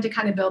time to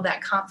kind of build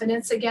that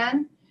confidence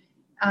again.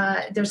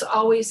 There's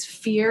always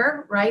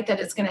fear, right, that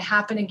it's going to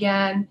happen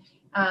again.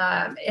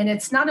 And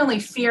it's not only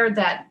fear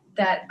that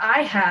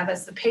I have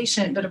as the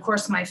patient, but of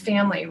course my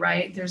family,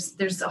 right?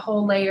 There's a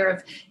whole layer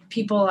of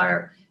people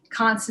are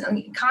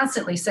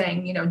constantly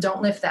saying,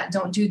 don't lift that,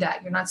 don't do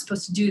that. You're not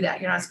supposed to do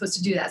that. You're not supposed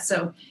to do that.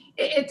 So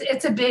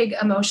it's a big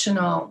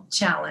emotional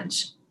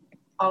challenge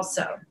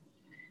also.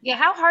 Yeah.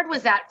 How hard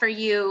was that for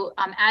you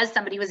as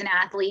somebody who was an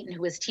athlete and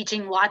who was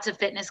teaching lots of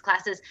fitness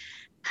classes?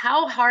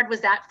 How hard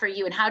was that for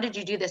you? And how did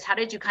you do this? How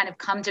did you kind of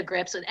come to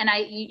grips with, and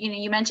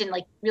you mentioned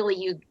like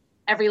really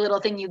every little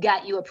thing you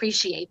get, you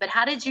appreciate, but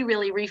how did you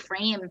really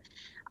reframe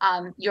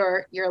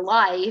your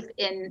life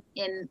in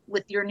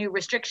with your new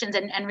restrictions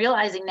and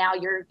realizing now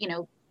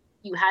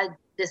you had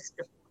this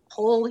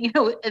whole,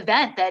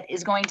 event that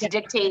is going to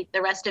dictate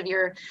the rest of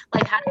your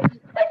life?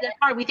 That's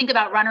hard. We think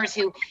about runners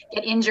who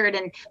get injured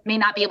and may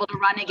not be able to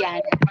run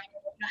again.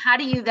 How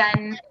do you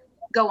then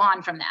go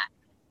on from that?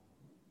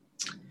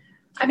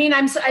 I mean,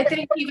 I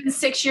think even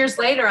 6 years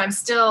later, I'm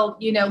still,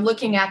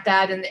 looking at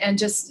that and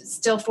just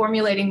still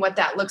formulating what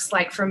that looks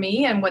like for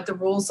me and what the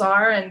rules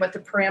are and what the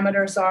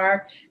parameters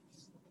are.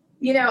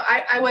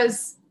 I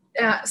was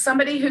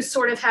somebody who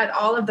sort of had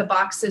all of the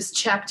boxes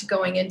checked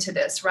going into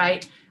this,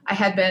 right? I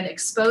had been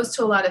exposed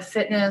to a lot of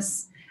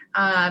fitness.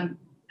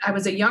 I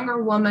was a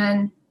younger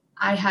woman.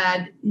 I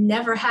had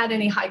never had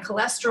any high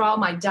cholesterol.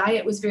 My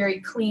diet was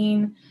very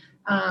clean.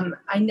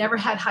 I never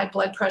had high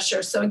blood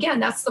pressure. So again,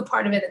 that's the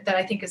part of it that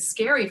I think is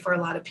scary for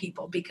a lot of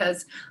people,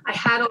 because I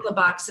had all the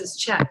boxes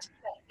checked.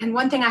 And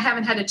one thing I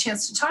haven't had a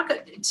chance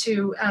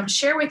to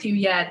share with you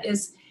yet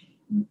is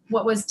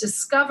what was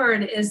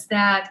discovered is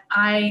that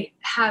I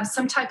have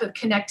some type of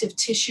connective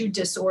tissue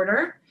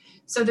disorder.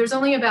 So there's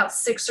only about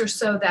 6 or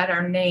so that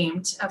are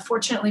named.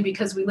 Fortunately,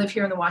 because we live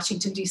here in the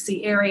Washington,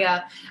 D.C.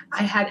 area,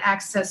 I had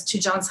access to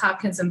Johns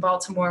Hopkins in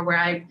Baltimore, where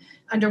I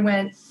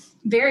underwent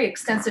very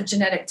extensive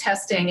genetic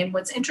testing. And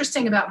what's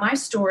interesting about my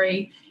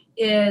story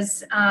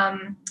is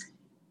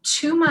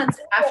 2 months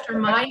after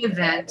my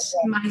event,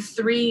 my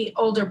 3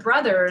 older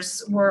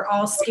brothers were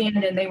all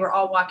scanned, and they were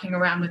all walking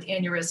around with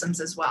aneurysms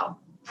as well.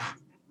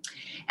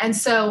 And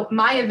so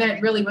my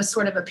event really was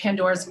sort of a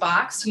Pandora's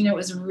box. It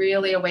was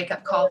really a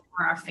wake-up call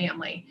for our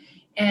family.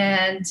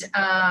 And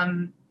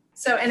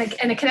so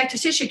a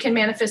connective tissue can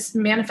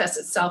manifest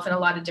itself in a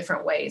lot of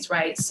different ways,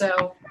 right?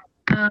 So,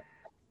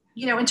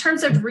 in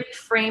terms of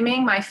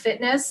reframing my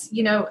fitness,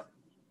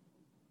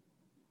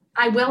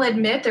 I will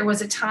admit there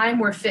was a time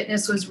where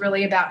fitness was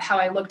really about how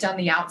I looked on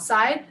the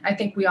outside. I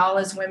think we all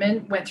as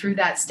women went through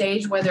that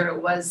stage, whether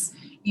it was,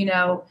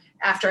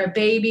 after a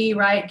baby,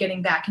 right,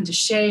 getting back into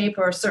shape,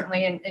 or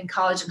certainly in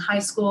college and high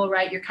school,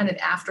 right, you're kind of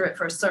after it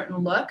for a certain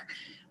look.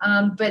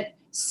 But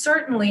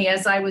certainly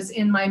as I was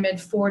in my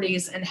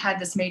mid-40s and had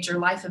this major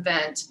life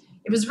event,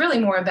 it was really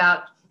more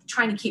about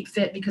trying to keep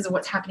fit because of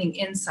what's happening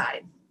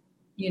inside,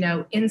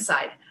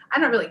 inside. I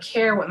don't really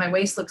care what my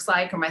waist looks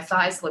like or my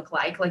thighs look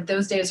like. Like,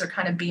 those days are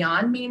kind of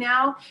beyond me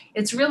now.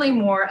 It's really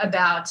more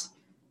about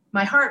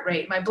my heart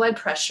rate, my blood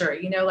pressure,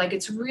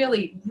 it's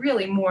really,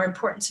 really more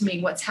important to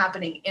me what's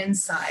happening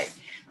inside.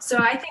 So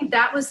I think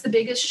that was the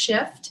biggest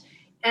shift.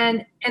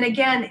 And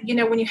again,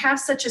 when you have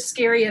such a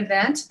scary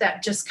event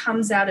that just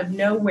comes out of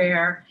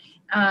nowhere,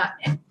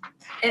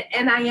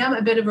 and I am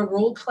a bit of a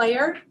rule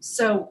player.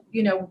 So,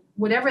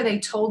 whatever they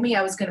told me,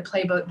 I was going to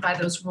play by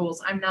those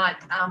rules. I'm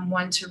not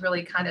one to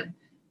really kind of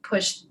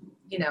push,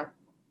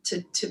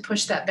 to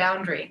push that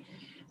boundary.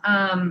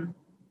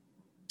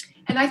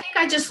 And I think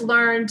I just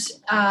learned,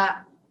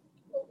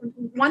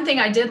 one thing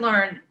I did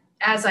learn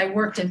as I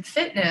worked in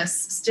fitness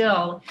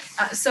still.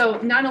 So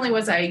not only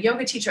was I a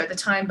yoga teacher at the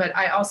time, but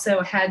I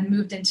also had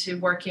moved into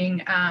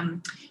working,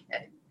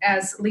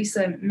 as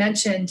Lisa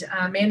mentioned,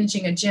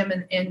 managing a gym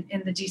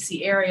in the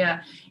DC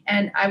area.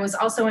 And I was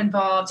also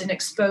involved and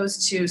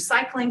exposed to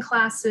cycling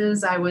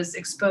classes. I was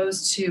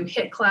exposed to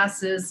HIIT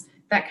classes,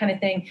 that kind of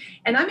thing.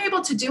 And I'm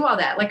able to do all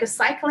that. Like a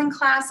cycling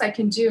class, I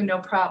can do no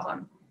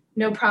problem.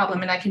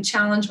 And I can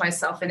challenge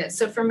myself in it.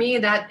 So for me,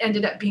 that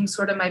ended up being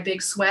sort of my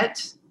big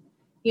sweat,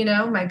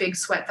 my big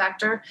sweat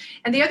factor.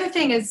 And the other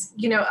thing is,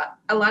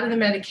 a lot of the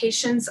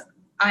medications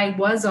I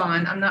was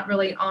on, I'm not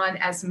really on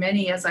as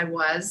many as I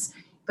was,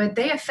 but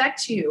they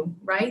affect you,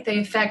 right?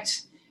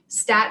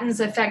 Statins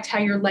affect how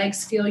your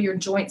legs feel, your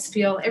joints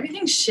feel,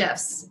 everything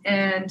shifts.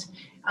 And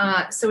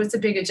so it's a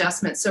big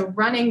adjustment. So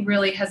running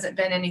really hasn't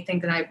been anything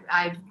that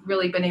I've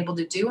really been able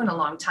to do in a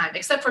long time,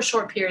 except for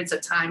short periods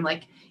of time,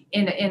 like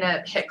in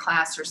a HIIT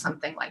class or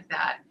something like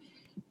that.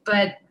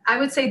 But I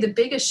would say the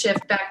biggest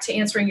shift, back to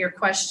answering your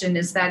question,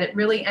 is that it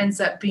really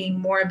ends up being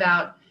more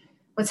about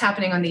what's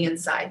happening on the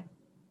inside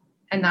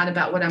and not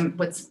about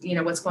what's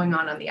going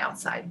on the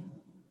outside.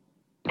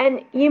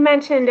 And you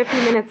mentioned a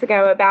few minutes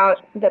ago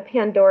about the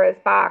Pandora's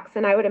box,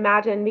 and I would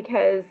imagine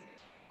because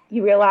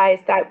you realize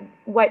that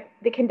what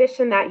the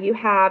condition that you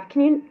have,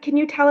 can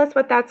you tell us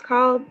what that's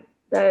called?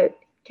 The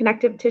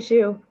connective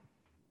tissue?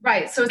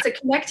 Right. So it's a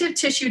connective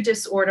tissue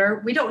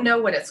disorder. We don't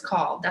know what it's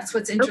called. That's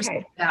what's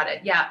interesting about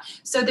it. Yeah.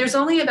 So there's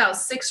only about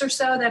 6 or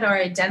so that are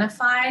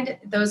identified.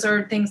 Those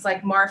are things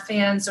like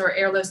Marfan's or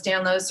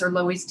Ehlers-Danlos or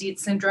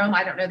Loeys-Dietz syndrome.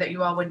 I don't know that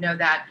you all would know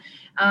that.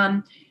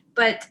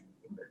 But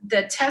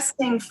the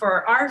testing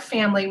for our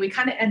family, we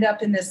kind of end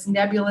up in this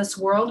nebulous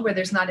world where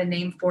there's not a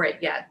name for it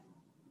yet.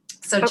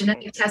 So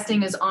genetic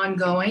testing is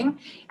ongoing,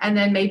 and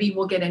then maybe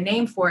we'll get a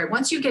name for it.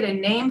 Once you get a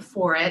name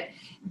for it,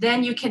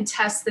 then you can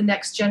test the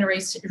next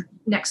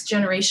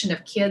generation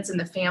of kids in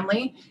the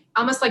family,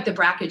 almost like the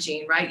BRCA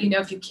gene, right?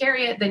 If you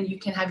carry it, then you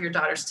can have your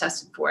daughters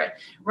tested for it.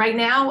 Right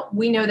now,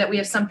 we know that we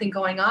have something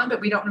going on, but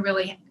we don't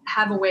really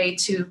have a way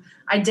to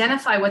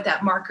identify what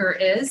that marker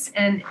is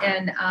and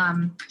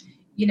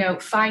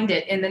find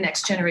it in the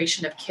next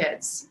generation of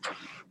kids.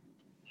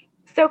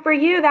 So for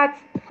you, that's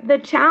the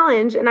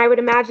challenge. And I would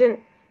imagine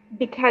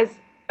because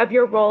of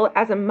your role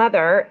as a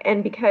mother,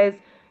 and because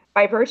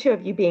by virtue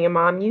of you being a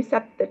mom, you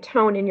set the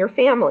tone in your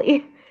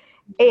family.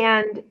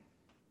 And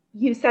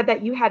you said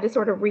that you had to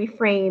sort of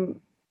reframe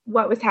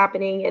what was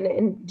happening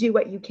and do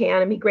what you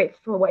can and be grateful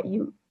for what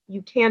you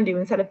can do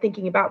instead of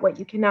thinking about what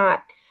you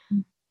cannot.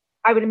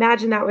 I would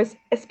imagine that was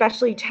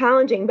especially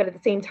challenging, but at the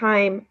same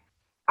time,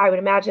 I would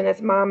imagine as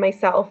a mom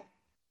myself,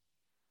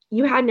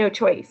 you had no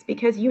choice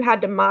because you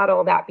had to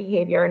model that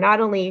behavior, not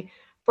only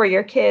for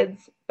your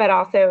kids, but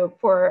also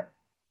for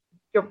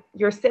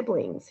your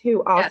siblings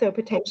who also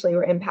potentially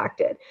were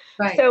impacted.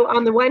 Right. So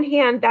on the one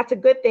hand, that's a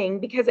good thing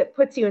because it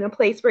puts you in a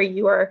place where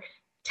you are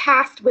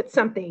tasked with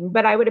something.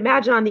 But I would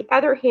imagine on the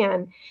other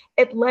hand,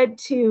 it led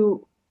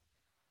to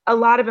a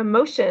lot of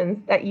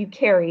emotions that you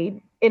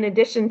carried in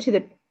addition to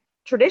the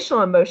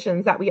traditional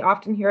emotions that we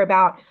often hear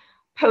about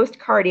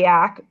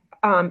post-cardiac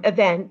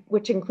event,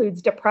 which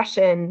includes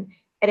depression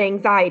and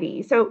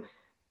anxiety. So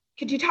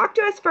could you talk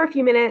to us for a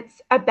few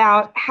minutes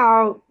about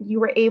how you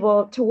were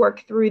able to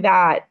work through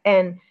that?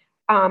 And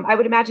I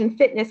would imagine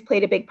fitness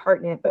played a big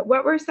part in it, but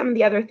what were some of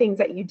the other things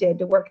that you did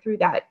to work through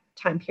that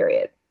time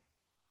period?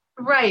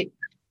 Right.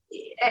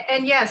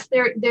 And yes,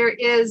 there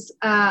is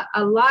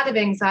a lot of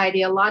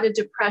anxiety, a lot of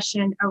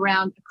depression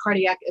around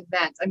cardiac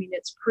events. I mean,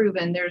 it's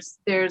proven. There's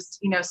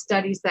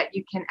studies that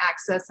you can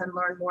access and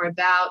learn more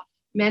about.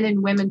 Men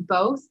and women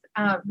both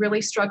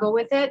really struggle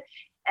with it.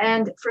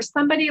 And for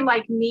somebody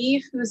like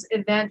me, whose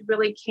event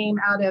really came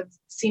out of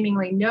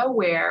seemingly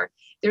nowhere,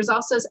 there's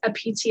also a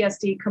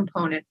PTSD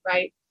component,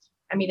 right?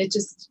 I mean, it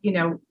just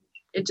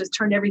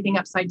turned everything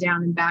upside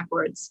down and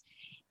backwards.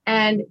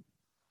 And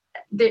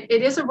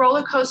it is a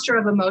roller coaster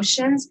of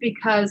emotions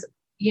because,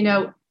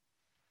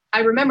 I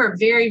remember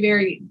very,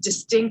 very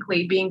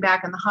distinctly being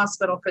back in the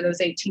hospital for those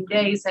 18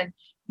 days. And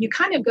you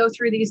kind of go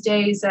through these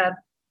days of,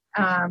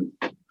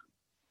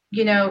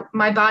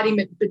 my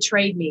body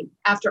betrayed me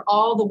after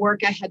all the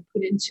work I had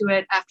put into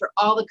it, after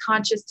all the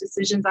conscious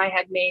decisions I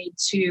had made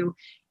to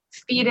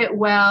feed it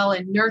well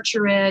and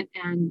nurture it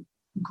and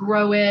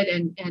grow it.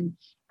 And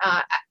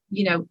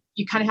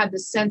you kind of have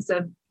this sense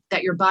of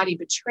that your body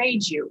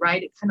betrayed you,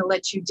 right? It kind of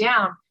lets you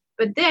down.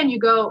 But then you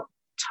go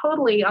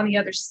totally on the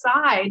other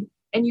side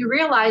and you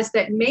realize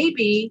that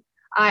maybe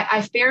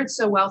I fared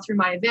so well through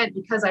my event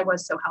because I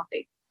was so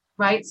healthy,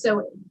 right?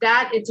 So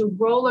that it's a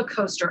roller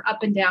coaster,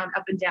 up and down,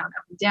 up and down,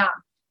 up and down.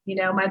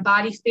 My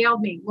body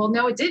failed me. Well,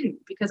 no, it didn't,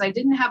 because I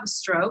didn't have a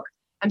stroke.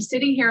 I'm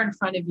sitting here in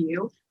front of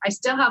you. I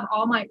still have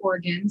all my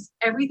organs.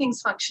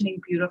 Everything's functioning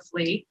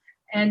beautifully.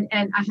 And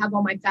I have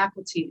all my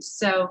faculties.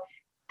 So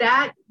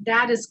that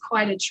is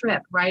quite a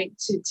trip, right?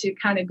 To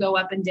kind of go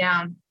up and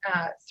down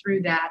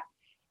through that.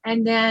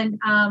 And then,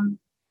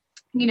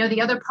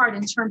 the other part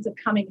in terms of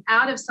coming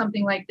out of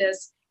something like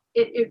this,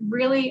 it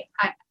really,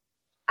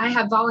 I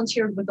have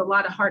volunteered with a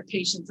lot of heart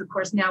patients. Of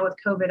course, now with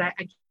COVID, I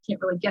can't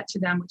really get to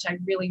them, which I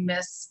really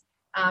miss,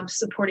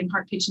 supporting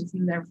heart patients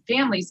and their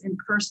families in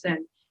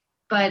person.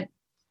 But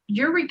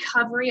your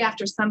recovery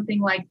after something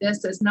like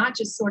this is not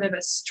just sort of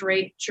a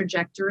straight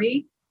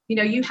trajectory.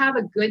 You have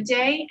a good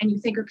day and you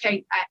think,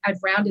 okay, I've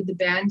rounded the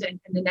bend and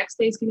the next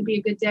day is going to be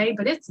a good day,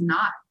 but it's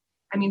not.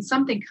 I mean,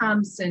 something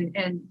comes and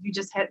you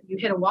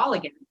hit a wall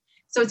again.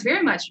 So it's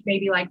very much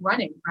maybe like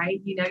running,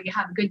 right? You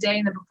have a good day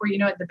and then before you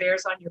know it, the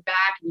bear's on your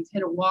back and you've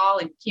hit a wall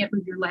and you can't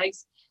move your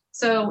legs.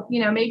 So,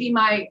 maybe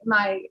my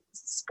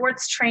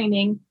sports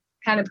training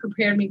kind of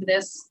prepared me for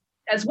this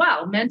as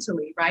well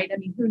mentally, right? I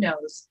mean, who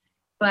knows?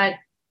 But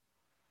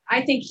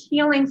I think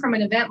healing from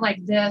an event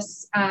like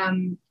this,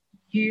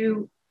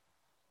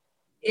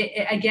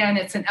 again,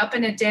 it's an up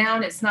and a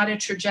down. It's not a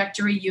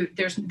trajectory.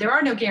 There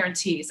are no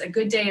guarantees. A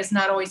good day is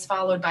not always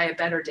followed by a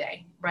better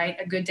day, right?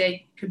 A good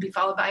day could be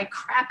followed by a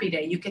crappy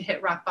day. You could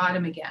hit rock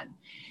bottom again.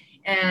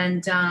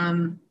 And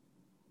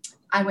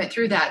I went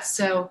through that.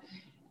 So,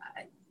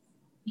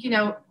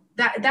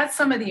 that's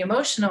some of the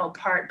emotional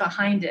part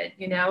behind it,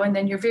 and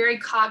then you're very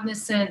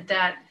cognizant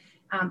that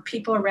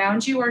people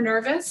around you are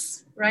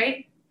nervous,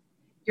 right?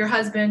 Your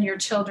husband, your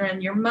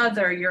children, your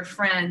mother, your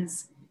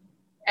friends,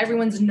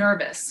 everyone's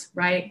nervous,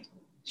 right?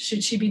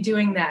 Should she be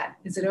doing that?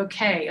 Is it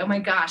okay? Oh my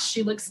gosh,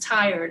 she looks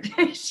tired.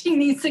 She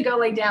needs to go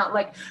lay down.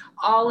 Like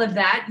all of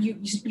that,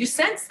 you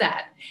sense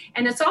that.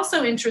 And it's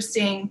also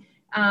interesting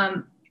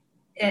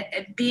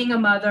being a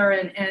mother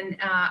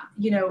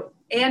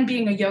and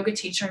being a yoga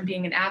teacher and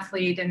being an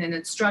athlete and an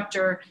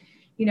instructor.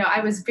 I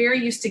was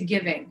very used to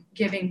giving.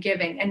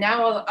 And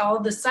now all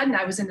of a sudden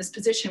I was in this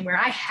position where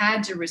I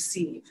had to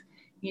receive.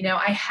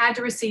 I had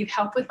to receive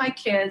help with my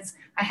kids.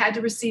 I had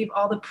to receive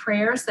all the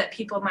prayers that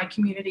people in my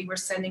community were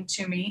sending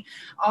to me,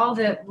 all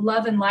the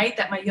love and light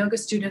that my yoga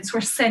students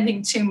were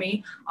sending to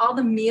me, all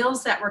the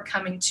meals that were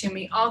coming to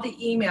me, all the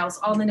emails,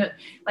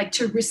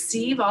 to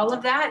receive all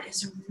of that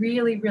is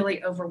really,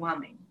 really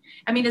overwhelming.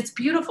 I mean, it's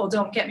beautiful.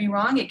 Don't get me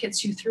wrong. It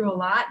gets you through a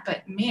lot,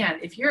 but man,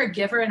 if you're a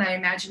giver, and I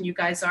imagine you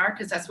guys are,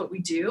 because that's what we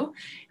do.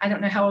 I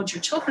don't know how old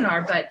your children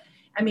are, but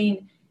I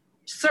mean,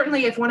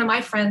 certainly if one of my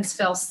friends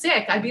fell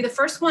sick, I'd be the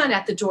first one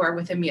at the door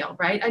with a meal,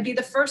 right? I'd be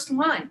the first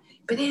one,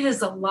 but it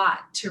is a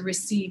lot to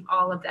receive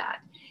all of that.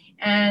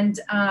 And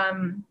I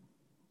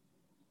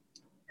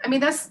mean,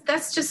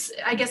 that's just,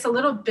 I guess, a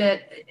little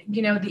bit,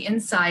 the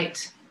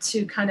insight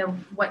to kind of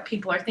what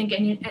people are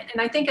thinking. And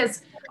I think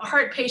as a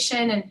heart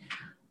patient, and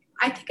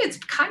I think it's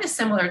kind of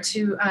similar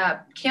to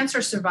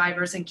cancer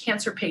survivors and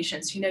cancer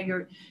patients,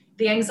 the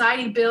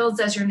anxiety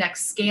builds as your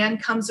next scan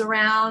comes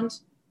around.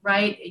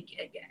 right?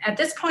 At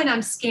this point,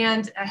 I'm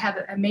scanned. I have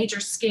a major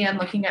scan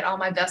looking at all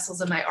my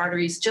vessels and my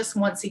arteries just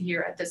once a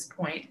year at this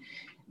point.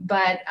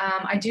 But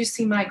I do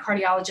see my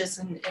cardiologist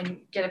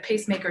and get a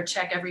pacemaker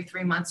check every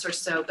 3 months or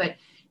so. But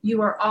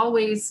you are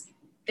always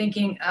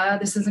thinking,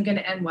 this isn't going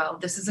to end well.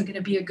 This isn't going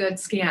to be a good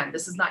scan.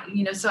 This is not,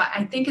 so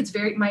I think it's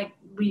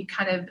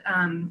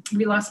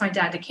we lost my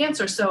dad to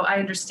cancer. So I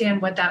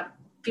understand what that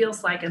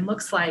feels like and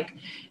looks like.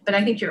 But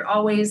I think you're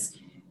always,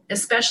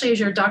 especially as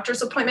your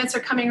doctor's appointments are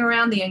coming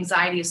around, the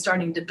anxiety is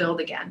starting to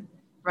build again,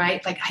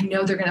 right? Like, I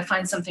know they're going to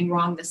find something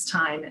wrong this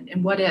time.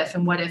 And what if,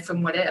 and what if,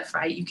 and what if,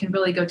 right? You can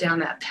really go down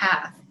that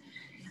path.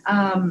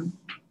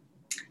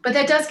 But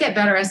that does get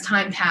better as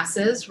time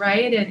passes,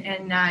 right?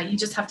 And you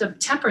just have to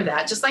temper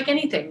that, just like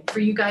anything for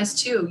you guys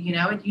too, you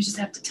just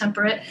have to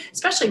temper it,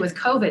 especially with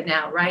COVID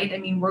now, right? I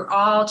mean, we're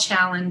all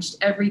challenged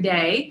every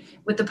day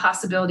with the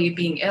possibility of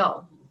being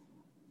ill.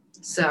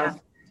 So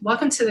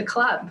welcome to the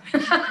club.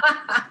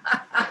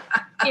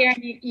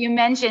 Karen, you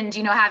mentioned,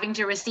 having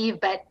to receive,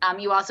 but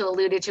you also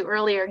alluded to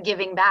earlier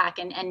giving back,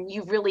 and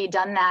you've really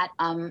done that,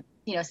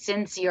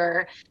 since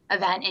your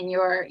event and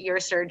your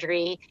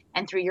surgery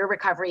and through your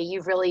recovery.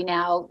 You've really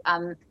now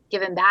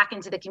given back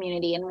into the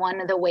community. And one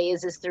of the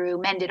ways is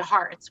through Mended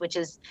Hearts, which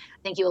is,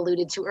 I think you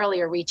alluded to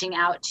earlier, reaching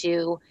out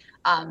to,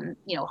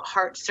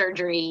 heart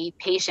surgery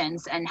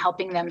patients and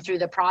helping them through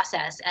the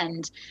process,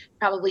 and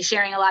probably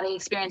sharing a lot of the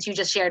experience you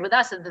just shared with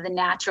us of the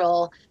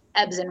natural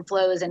ebbs and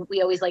flows. And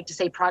we always like to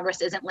say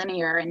progress isn't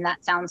linear. And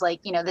that sounds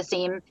like, the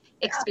same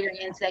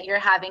experience that you're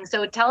having.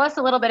 So tell us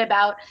a little bit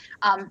about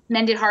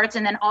Mended Hearts,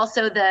 and then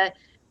also the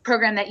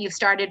program that you've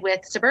started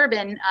with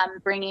Suburban,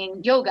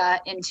 bringing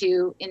yoga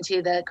into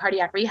the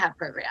cardiac rehab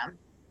program.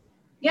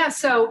 Yeah.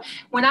 So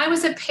when I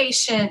was a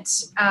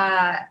patient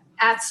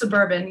at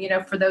Suburban,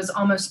 for those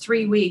almost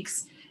 3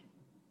 weeks,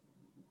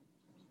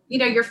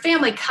 your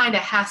family kind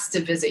of has to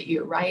visit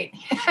you, right?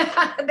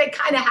 They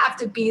kind of have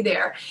to be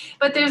there.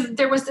 But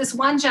there was this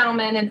one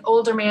gentleman, an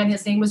older man,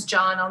 his name was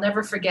John. I'll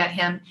never forget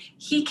him.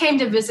 He came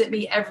to visit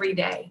me every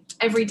day.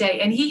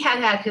 And he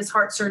had his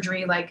heart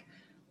surgery, like,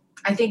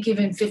 I think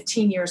even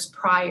 15 years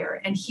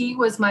prior. And he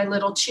was my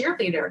little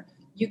cheerleader.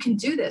 You can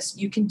do this.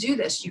 You can do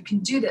this. You can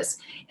do this.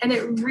 And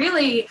it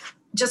really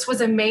just was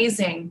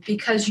amazing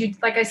because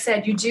like I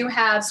said, you do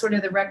have sort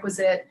of the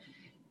requisite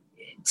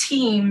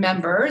team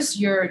members,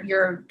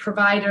 your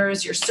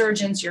providers, your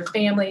surgeons, your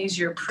families,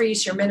 your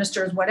priests, your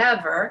ministers,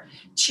 whatever,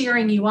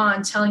 cheering you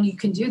on, telling you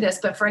can do this.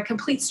 But for a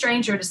complete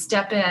stranger to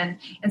step in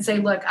and say,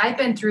 look, I've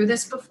been through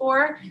this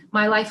before.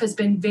 My life has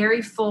been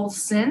very full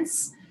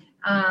since.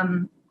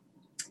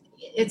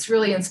 It's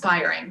really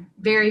inspiring,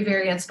 very,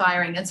 very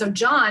inspiring. And so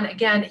John,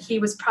 again, he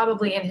was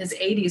probably in his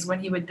 80s when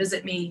he would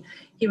visit me.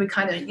 He would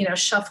kind of,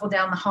 shuffle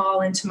down the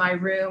hall into my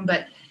room,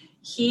 but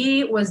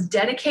he was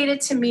dedicated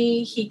to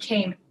me. He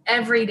came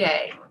every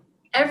day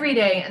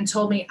and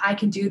told me, I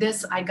can do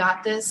this. I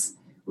got this.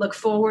 Look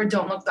forward,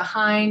 don't look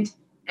behind,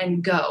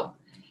 and go.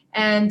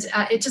 And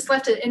it just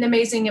left an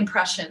amazing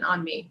impression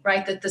on me,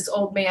 right? That this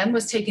old man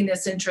was taking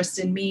this interest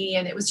in me,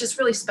 and it was just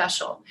really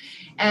special.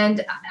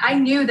 And I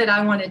knew that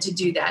I wanted to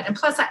do that. And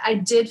plus I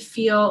did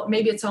feel,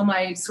 maybe it's all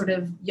my sort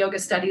of yoga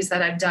studies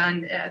that I've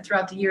done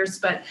throughout the years,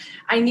 but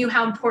I knew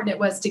how important it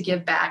was to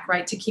give back,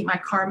 right? To keep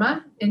my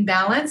karma in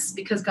balance,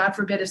 because God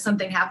forbid if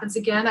something happens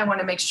again, I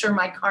want to make sure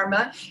my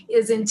karma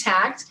is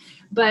intact.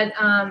 But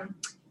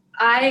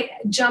I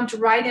jumped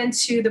right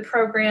into the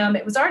program.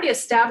 It was already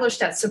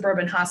established at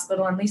Suburban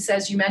Hospital. And Lisa,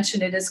 as you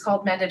mentioned, it is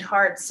called Mended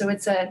Hearts. So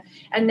it's a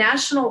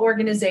national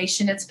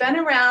organization. It's been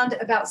around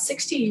about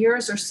 60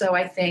 years or so,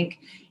 I think.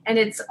 And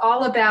it's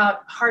all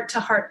about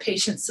heart-to-heart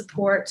patient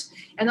support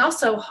and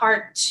also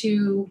heart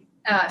to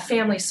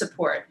family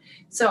support.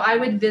 So I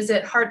would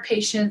visit heart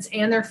patients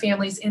and their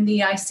families in the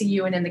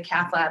ICU and in the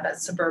cath lab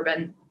at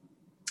Suburban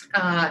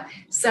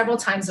several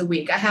times a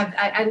week.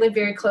 I live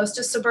very close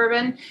to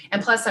Suburban,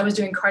 and plus I was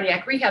doing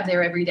cardiac rehab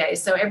there every day.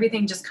 So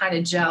everything just kind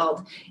of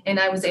gelled, and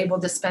I was able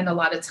to spend a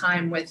lot of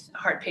time with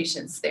heart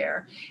patients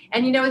there.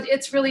 And,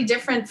 it's really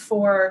different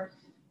for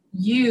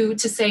you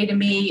to say to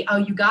me, oh,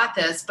 you got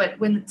this. But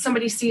when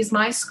somebody sees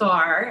my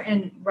scar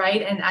and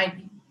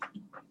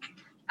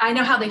I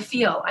know how they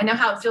feel. I know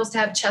how it feels to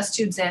have chest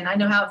tubes in. I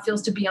know how it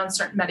feels to be on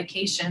certain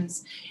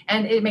medications,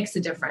 and it makes a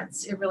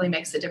difference. It really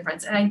makes a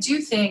difference. And I do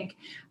think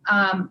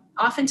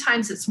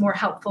oftentimes it's more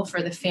helpful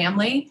for the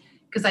family,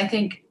 because I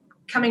think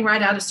coming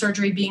right out of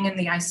surgery, being in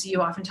the ICU,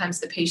 oftentimes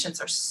the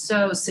patients are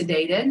so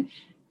sedated,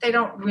 they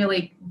don't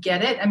really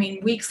get it. I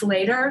mean, weeks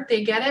later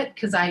they get it,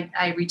 because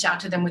I reach out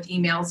to them with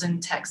emails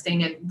and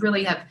texting, and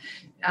really have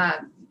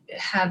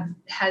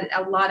had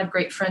a lot of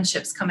great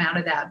friendships come out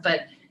of that.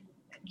 But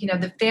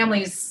the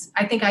families,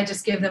 I think I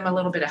just give them a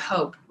little bit of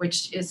hope,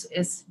 which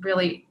is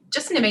really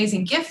just an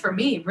amazing gift for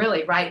me,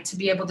 really, right? To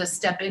be able to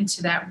step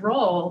into that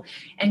role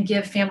and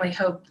give families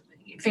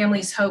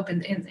hope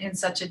in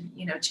such a,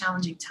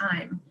 challenging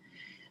time.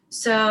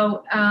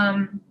 So,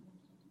 and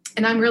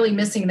I'm really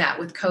missing that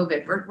with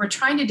COVID. We're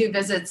trying to do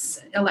visits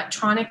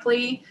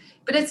electronically,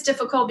 but it's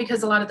difficult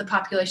because a lot of the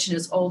population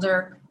is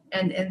older.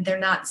 and they're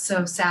not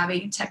so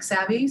tech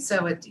savvy.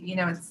 So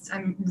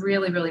I'm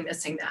really, really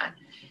missing that.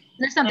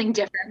 There's something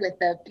different with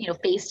the,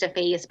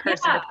 face-to-face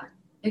person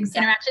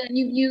exactly. interaction. And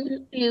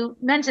you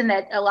mentioned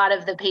that a lot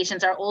of the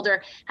patients are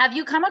older. Have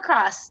you come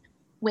across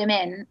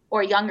women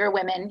or younger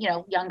women,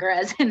 younger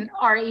as in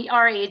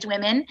our age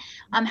women?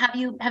 Have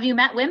you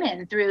met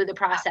women through the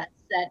process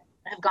that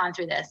have gone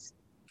through this?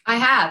 I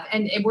have,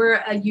 and we're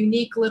a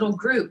unique little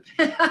group,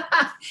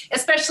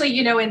 especially,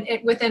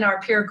 within our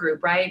peer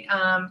group, right?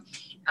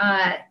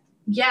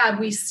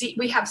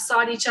 We have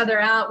sought each other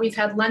out. We've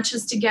had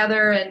lunches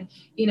together and,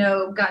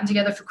 gotten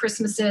together for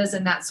Christmases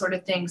and that sort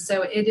of thing.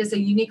 So it is a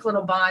unique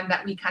little bond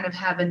that we kind of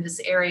have in this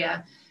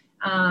area.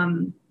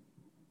 And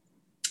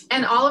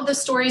all of the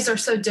stories are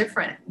so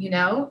different,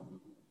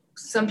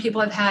 Some people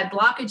have had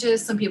blockages,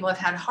 some people have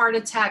had heart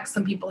attacks,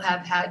 some people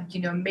have had,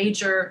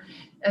 major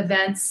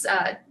events.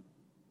 I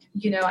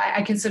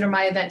consider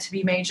my event to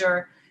be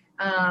major.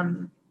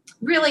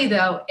 Really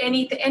though,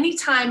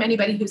 anytime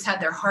anybody who's had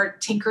their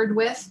heart tinkered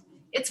with,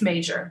 it's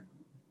major.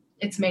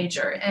 It's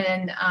major.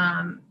 And,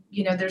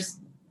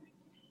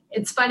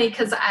 it's funny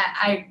because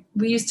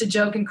we used to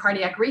joke in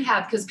cardiac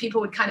rehab because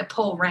people would kind of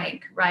pull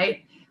rank,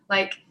 right?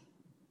 Like,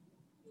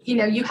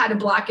 you had a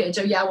blockage.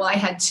 Oh yeah, well, I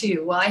had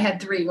 2. Well, I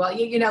had 3. Well,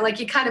 you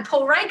kind of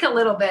pull rank a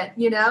little bit,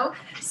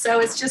 So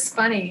it's just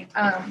funny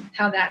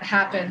how that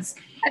happens.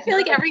 I feel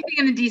like everything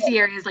in the DC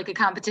area is like a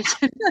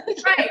competition.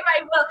 Right.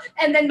 Well,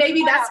 and then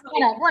maybe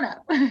one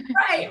up.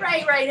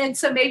 Right. And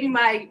so maybe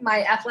my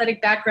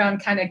athletic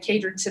background kind of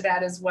catered to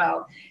that as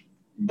well.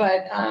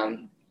 But,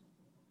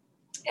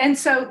 and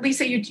so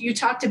Lisa, you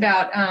talked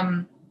about,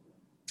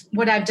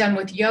 what I've done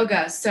with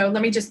yoga. So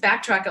let me just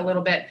backtrack a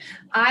little bit.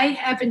 I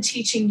have been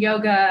teaching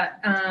yoga,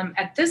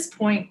 at this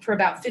point for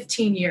about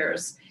 15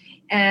 years.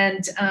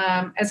 And,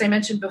 as I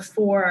mentioned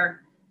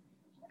before,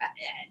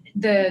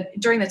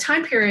 during the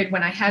time period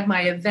when I had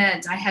my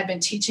event, I had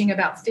been teaching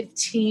about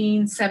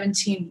 15,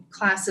 17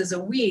 classes a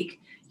week,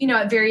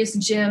 at various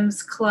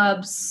gyms,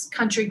 clubs,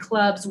 country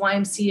clubs,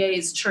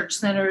 YMCAs, church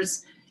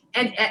centers,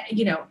 and,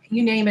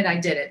 you name it, I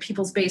did it.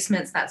 People's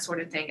basements, that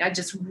sort of thing. I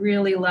just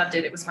really loved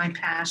it. It was my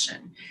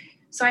passion.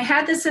 So I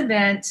had this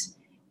event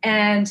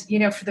and,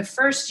 for the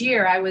first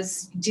year I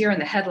was deer in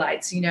the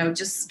headlights,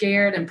 just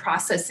scared and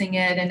processing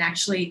it, and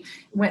actually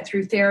went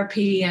through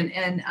therapy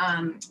and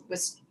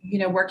was,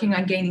 working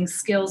on gaining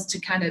skills to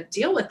kind of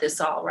deal with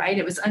this all, right?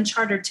 It was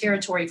uncharted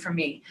territory for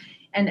me.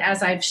 And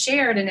as I've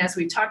shared, and as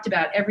we've talked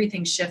about,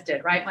 everything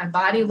shifted, right? My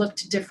body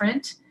looked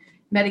different.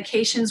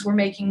 Medications were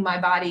making my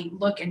body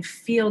look and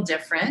feel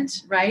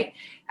different, right?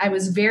 I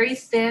was very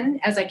thin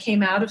as I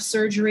came out of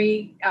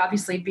surgery,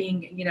 obviously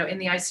being, in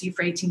the ICU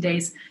for 18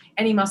 days.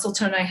 Any muscle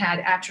tone I had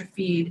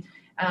atrophied.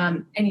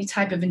 Any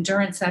type of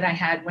endurance that I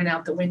had went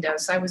out the window.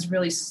 So I was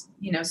really,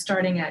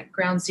 starting at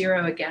ground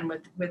zero again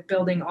with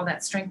building all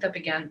that strength up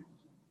again.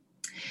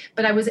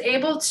 But I was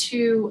able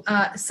to,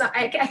 I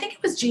think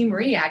it was Jean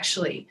Marie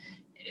actually,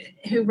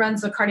 who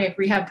runs the cardiac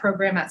rehab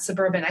program at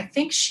Suburban. I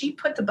think she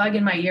put the bug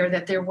in my ear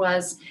that there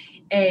was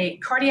a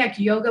cardiac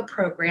yoga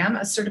program,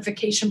 a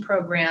certification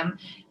program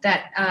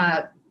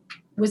that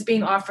was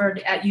being offered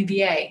at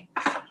UVA.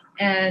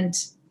 And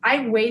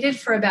I waited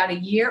for about a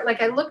year.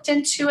 Like I looked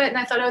into it and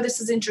I thought, oh,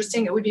 this is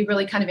interesting. It would be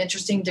really kind of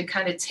interesting to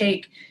kind of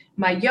take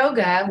my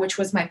yoga, which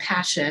was my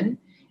passion,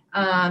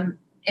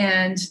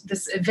 and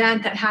this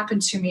event that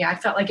happened to me. I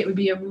felt like it would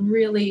be a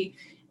really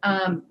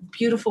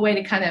beautiful way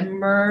to kind of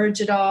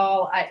merge it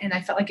all. And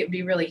I felt like it would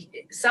be really,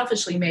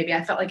 selfishly maybe,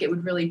 I felt like it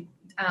would really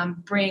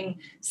bring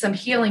some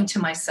healing to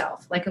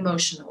myself, like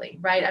emotionally,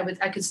 right?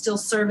 I could still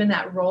serve in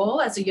that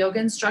role as a yoga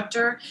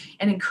instructor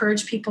and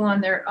encourage people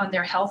on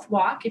their health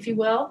walk, if you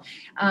will,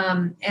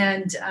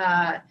 and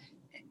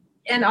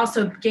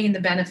also gain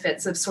the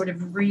benefits of sort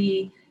of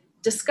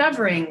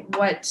rediscovering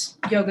what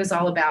yoga is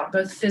all about,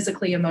 both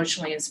physically,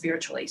 emotionally, and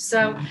spiritually.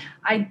 So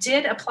I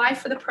did apply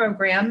for the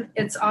program.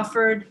 It's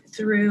offered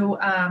through,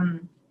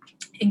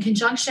 in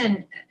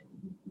conjunction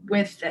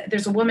with,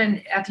 there's a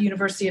woman at the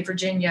University of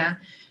Virginia.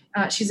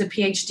 She's a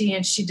PhD,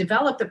 and she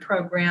developed the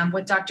program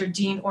with Dr.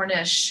 Dean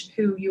Ornish,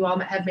 who you all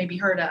have maybe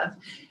heard of.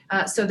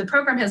 So the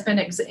program has been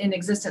in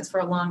existence for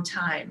a long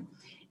time.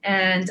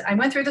 And I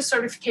went through the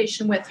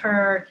certification with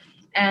her,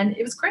 and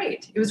it was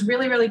great. It was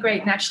really, really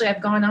great. And actually,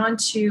 I've gone on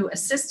to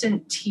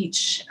assistant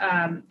teach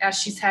as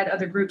she's had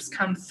other groups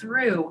come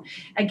through.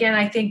 Again,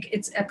 I think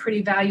it's a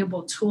pretty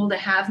valuable tool to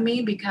have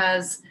me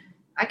because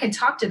I can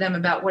talk to them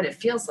about what it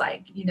feels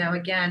like.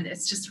 Again,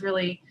 it's just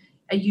really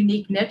a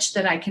unique niche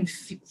that I can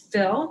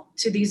fill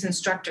to these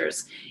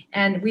instructors.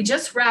 And we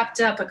just wrapped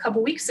up a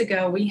couple weeks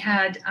ago. We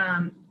had,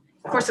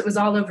 of course, it was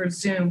all over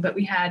Zoom, but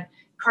we had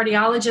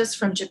cardiologists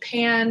from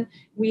Japan.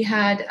 We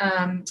had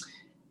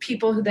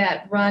people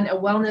that run a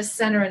wellness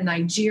center in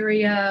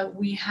Nigeria.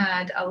 We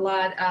had a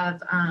lot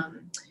of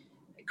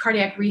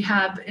cardiac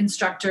rehab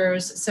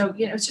instructors. So,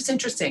 it's just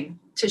interesting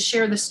to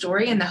share the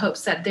story in the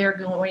hopes that they're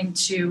going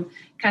to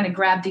kind of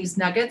grab these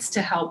nuggets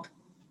to help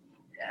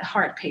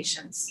heart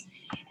patients.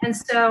 And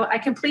so I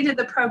completed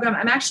the program.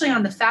 I'm actually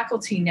on the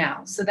faculty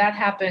now. So that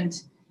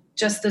happened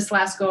just this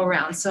last go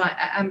around. So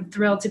I'm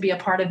thrilled to be a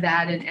part of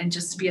that and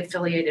just to be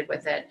affiliated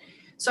with it.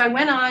 So I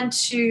went on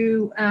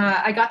to,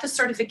 I got the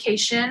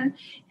certification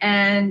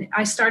and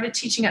I started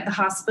teaching at the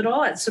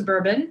hospital at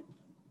Suburban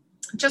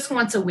just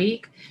once a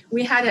week.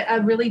 We had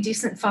a really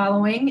decent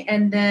following,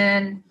 and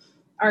then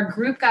our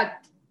group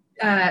got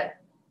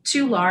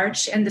too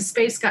large and the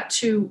space got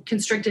too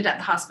constricted at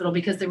the hospital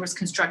because there was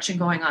construction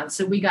going on.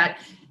 So we got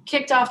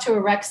kicked off to a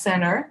rec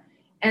center,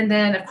 and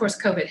then of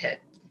course COVID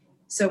hit.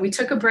 So we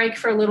took a break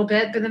for a little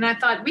bit, but then I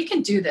thought, we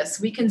can do this.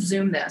 We can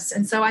Zoom this.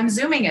 And so I'm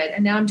Zooming it.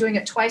 And now I'm doing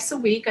it twice a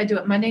week. I do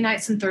it Monday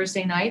nights and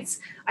Thursday nights.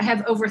 I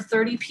have over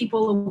 30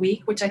 people a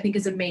week, which I think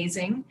is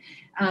amazing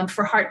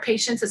for heart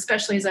patients,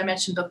 especially as I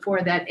mentioned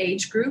before, that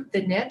age group,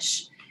 the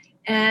niche.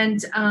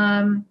 And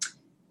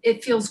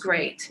it feels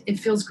great. It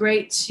feels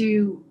great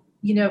to,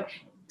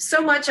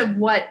 so much of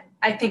what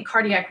I think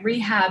cardiac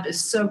rehab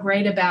is so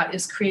great about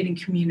is creating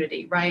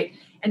community, right?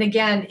 And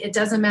again, it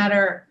doesn't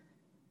matter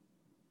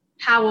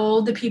how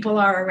old the people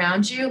are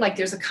around you, like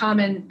there's a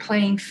common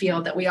playing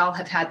field that we all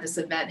have had this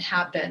event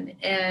happen.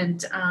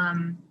 And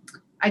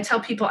I've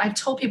told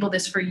people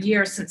this for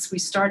years since we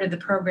started the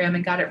program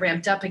and got it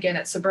ramped up again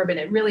at Suburban.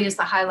 It really is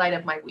the highlight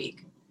of my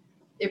week.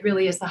 It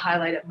really is the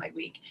highlight of my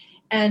week.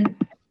 And,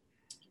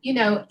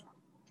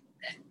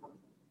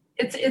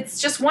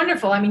 it's just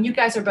wonderful. I mean, you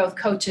guys are both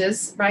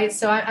coaches, right?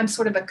 So I'm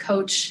sort of a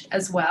coach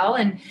as well.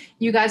 And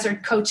you guys are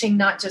coaching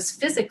not just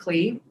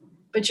physically,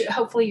 but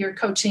hopefully you're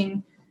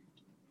coaching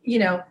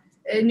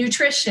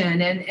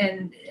nutrition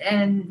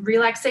and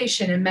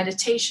relaxation and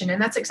meditation. And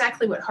that's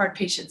exactly what heart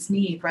patients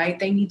need, right?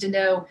 They need to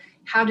know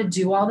how to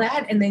do all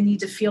that, and they need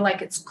to feel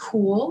like it's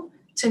cool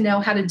to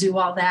know how to do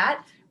all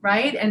that,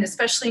 right? And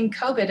especially in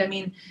COVID, I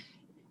mean,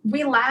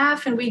 we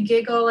laugh and we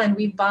giggle and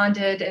we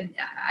bonded. And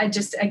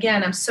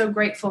I'm so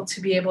grateful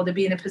to be able to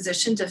be in a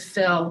position to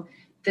fill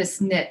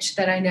this niche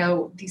that I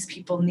know these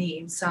people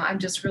need. So I'm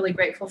just really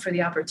grateful for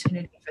the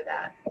opportunity for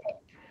that.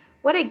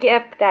 What a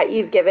gift that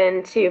you've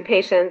given to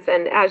patients.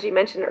 And as you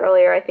mentioned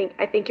earlier, I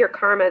think your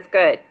karma is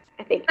good.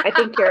 I think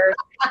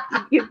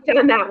you've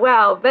done that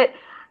well. But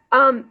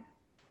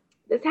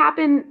this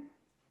happened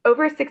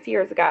over 6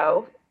 years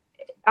ago.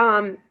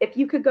 If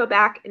you could go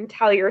back and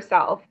tell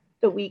yourself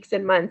the weeks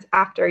and months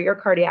after your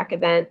cardiac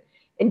event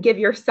and give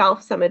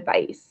yourself some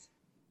advice,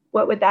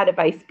 what would that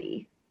advice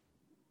be?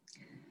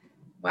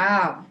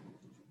 Wow.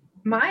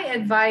 My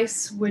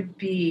advice would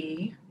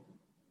be,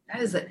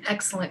 that is an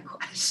excellent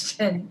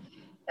question.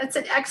 That's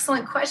an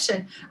excellent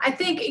question. I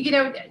think,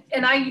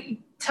 and I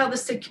tell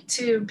this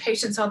to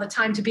patients all the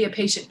time, to be a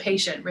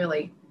patient,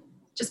 really.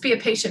 Just be a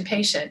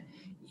patient.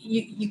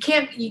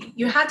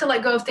 You have to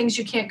let go of things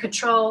you can't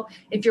control.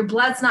 If your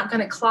blood's not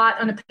going to clot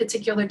on a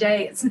particular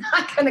day, it's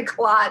not going to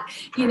clot.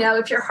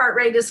 If your heart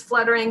rate is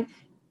fluttering,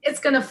 it's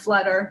going to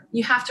flutter.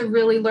 You have to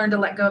really learn to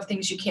let go of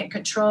things you can't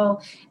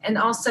control. And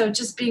also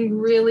just being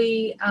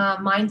really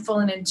mindful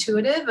and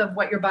intuitive of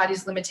what your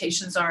body's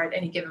limitations are at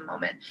any given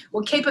moment.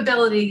 Well,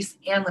 capabilities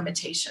and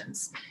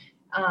limitations.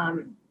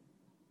 But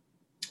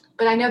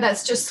I know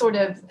that's just sort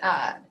of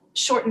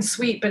short and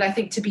sweet, but I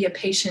think to be a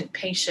patient,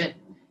 because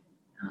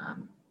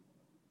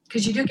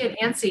you do get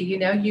antsy,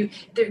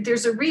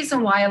 there's a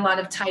reason why a lot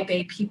of type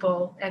A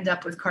people end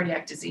up with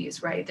cardiac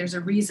disease, right? There's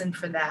a reason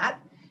for that.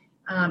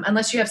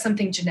 Unless you have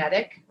something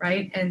genetic,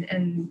 right?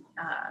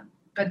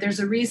 But there's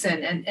a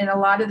reason. And a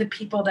lot of the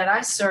people that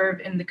I serve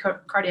in the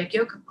cardiac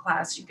yoga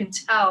class, you can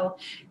tell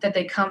that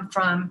they come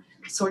from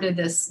sort of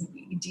this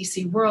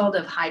DC world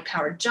of high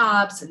powered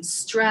jobs and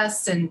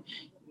stress. And,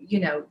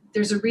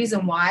 there's a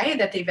reason why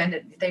that they've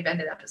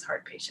ended up as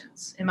heart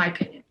patients, in my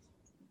opinion.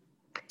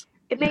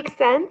 It makes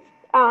sense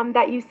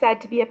that you said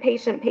to be a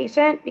patient,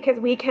 because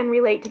we can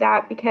relate to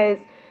that, because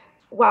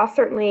while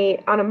certainly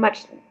on a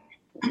much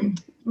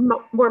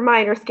more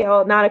minor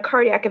scale, not a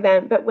cardiac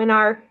event, but when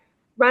our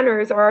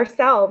runners or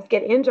ourselves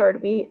get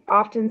injured, we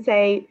often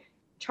say,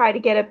 try to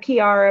get a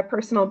PR, a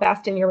personal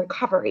best in your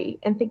recovery,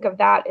 and think of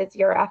that as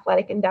your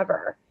athletic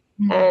endeavor.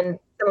 Mm-hmm. And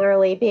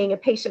similarly, being a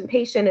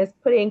patient is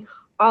putting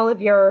all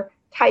of your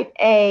type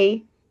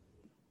A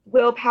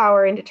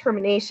willpower and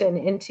determination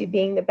into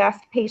being the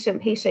best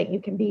patient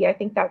you can be. I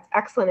think that's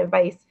excellent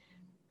advice.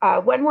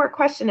 One more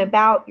question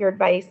about your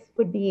advice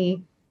would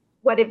be,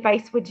 what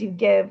advice would you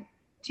give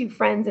to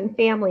friends and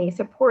family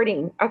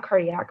supporting a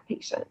cardiac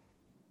patient?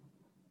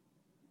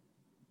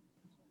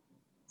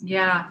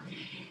 Yeah,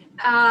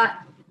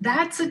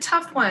 that's a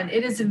tough one.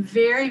 It is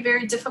very,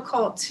 very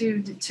difficult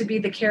to be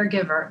the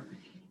caregiver.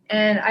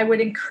 And I would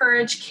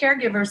encourage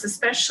caregivers,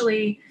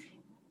 especially,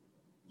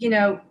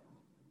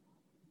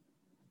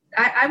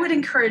 I would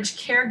encourage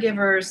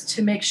caregivers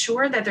to make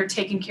sure that they're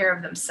taking care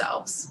of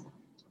themselves,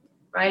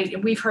 right?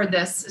 And we've heard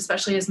this,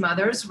 especially as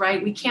mothers,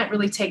 right? We can't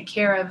really take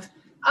care of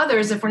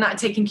others if we're not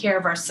taking care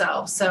of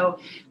ourselves. So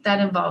that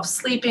involves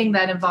sleeping,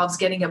 that involves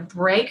getting a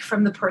break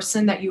from the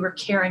person that you were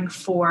caring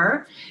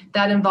for,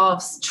 that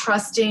involves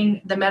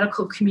trusting the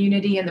medical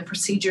community and the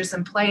procedures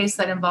in place,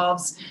 that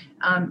involves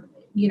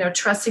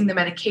trusting the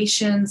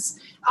medications,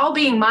 all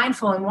being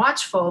mindful and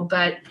watchful,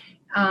 but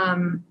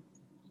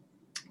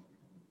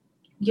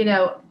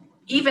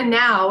even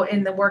now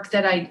in the work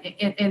that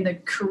in the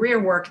career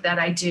work that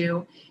I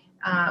do,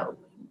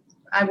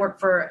 I work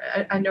for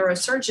a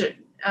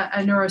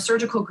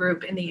neurosurgical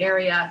group in the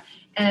area.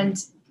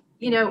 And,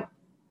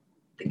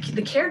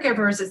 the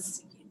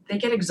caregivers, they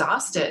get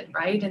exhausted,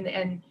 right?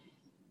 And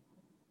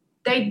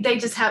they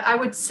just have, I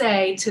would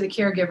say to the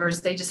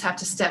caregivers, they just have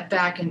to step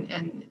back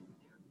and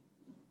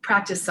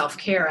practice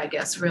self-care, I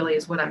guess, really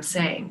is what I'm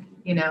saying.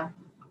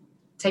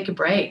 Take a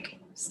break,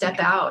 step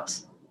out.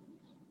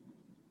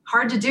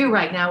 Hard to do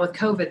right now with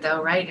COVID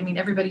though, right? I mean,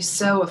 everybody's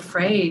so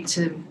afraid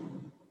to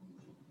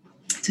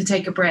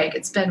take a break.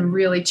 It's been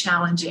really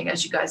challenging,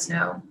 as you guys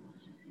know.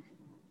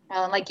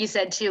 Well, and like you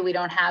said too, we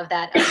don't have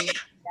that, that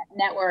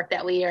network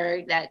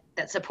that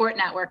support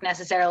network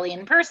necessarily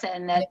in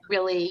person, that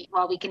really,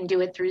 while we can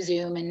do it through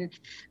Zoom and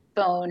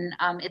phone,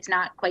 it's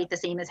not quite the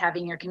same as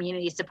having your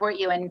community support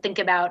you. And think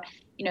about,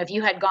 if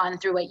you had gone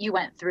through what you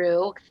went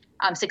through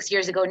 6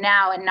 years ago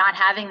now, and not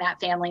having that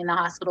family in the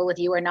hospital with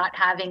you, or not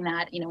having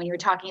that, when you were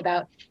talking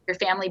about your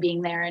family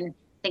being there, and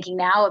thinking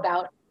now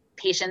about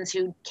patients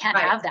who can't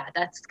have that,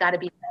 that's got to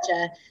be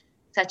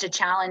such a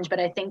challenge. But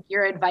I think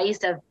your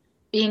advice of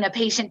being a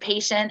patient,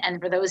 and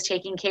for those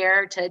taking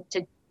care to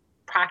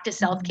practice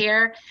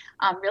self-care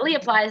really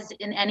applies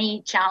in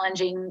any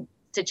challenging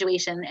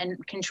situation. And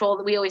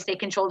we always say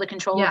control the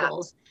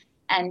controllables.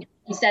 Yeah. And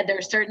you said there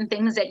are certain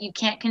things that you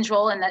can't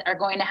control and that are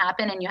going to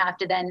happen, and you have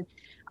to then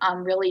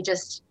really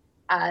just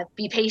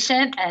be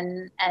patient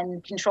and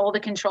control the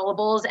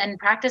controllables and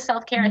practice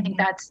self-care. I think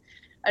that's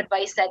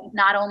advice that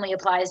not only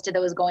applies to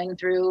those going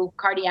through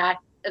cardiac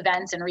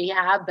events and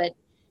rehab, but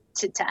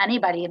to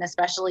anybody, and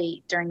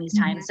especially during these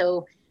times.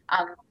 So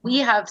we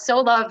have so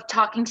loved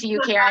talking to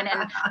you, Karen. And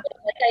like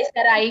I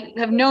said, I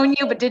have known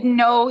you, but didn't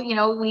know,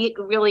 we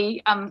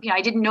really,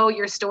 I didn't know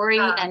your story.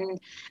 And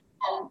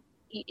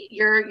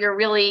you're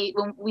really,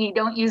 we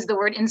don't use the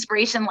word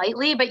inspiration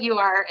lightly, but you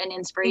are an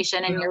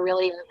inspiration, and you're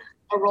really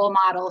a role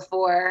model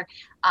for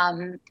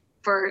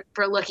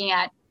looking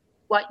at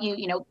what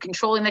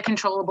controlling the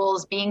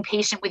controllables, being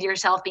patient with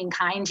yourself, being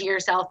kind to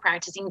yourself,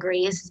 practicing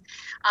grace,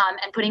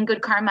 and putting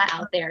good karma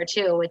out there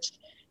too, which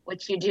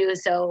you do.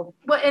 So,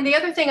 well, and the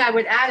other thing I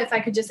would add, if I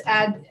could just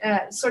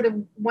add sort of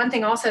one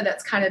thing also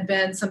that's kind of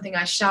been something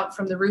I shout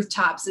from the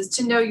rooftops, is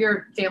to know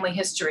your family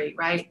history,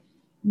 right?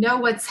 Know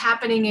what's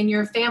happening in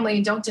your family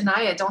and don't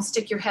deny it. Don't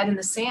stick your head in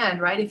the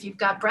sand, right? If you've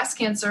got breast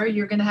cancer,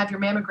 you're going to have your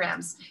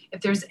mammograms.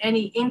 If there's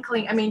any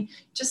inkling,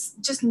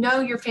 just know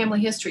your family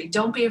history.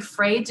 Don't be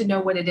afraid to know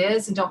what it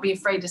is, and don't be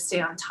afraid to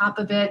stay on top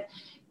of it.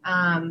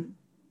 My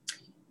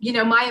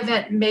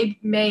event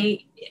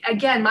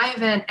my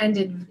event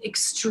ended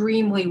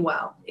extremely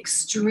well.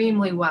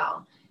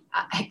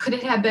 Could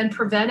it have been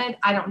prevented?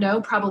 I don't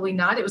know. Probably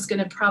not. It was going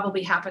to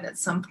probably happen at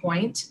some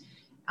point.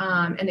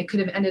 And it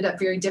could have ended up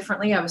very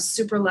differently. I was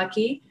super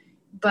lucky,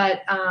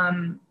 but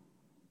I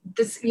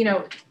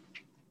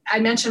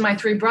mentioned my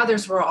 3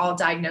 brothers were all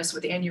diagnosed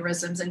with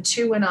aneurysms, and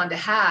 2 went on to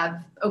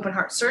have open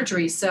heart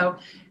surgery. So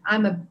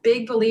I'm a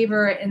big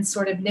believer in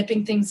sort of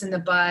nipping things in the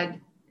bud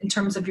in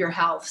terms of your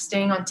health,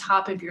 staying on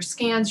top of your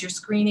scans, your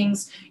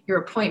screenings, your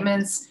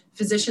appointments.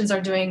 Physicians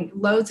are doing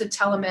loads of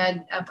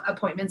telemed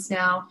appointments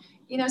now.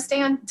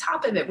 Stay on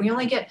top of it.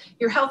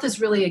 Your health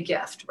is really a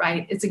gift,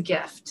 right? It's a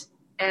gift.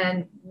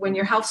 And when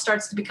your health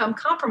starts to become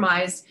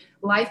compromised,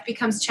 life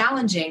becomes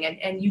challenging,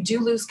 and you do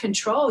lose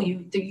control.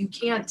 You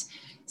can't.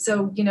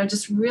 So,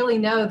 just really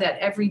know that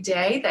every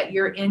day that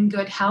you're in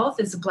good health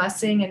is a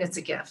blessing, and it's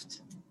a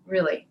gift,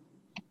 really.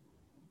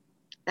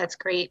 That's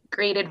great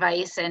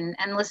advice. And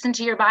listen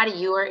to your body.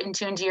 You were in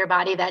tune to your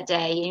body that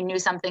day. You knew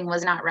something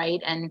was not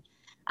right. And,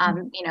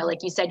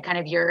 like you said, kind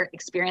of your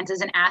experience as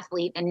an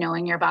athlete and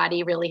knowing your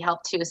body really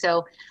helped too.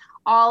 So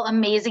all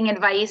amazing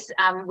advice.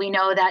 We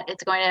know that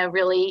it's going to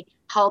really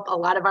help a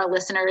lot of our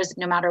listeners,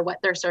 no matter what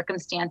their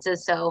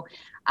circumstances. So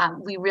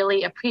we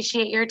really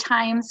appreciate your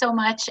time so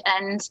much,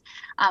 and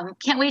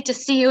can't wait to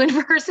see you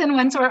in person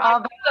once we're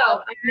all back.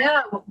 I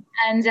know.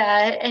 And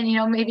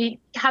maybe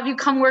have you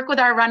come work with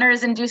our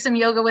runners and do some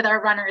yoga with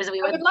our runners. I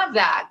would love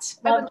that.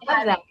 I would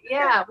love that.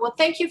 Yeah. Well,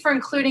 thank you for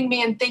including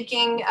me and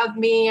thinking of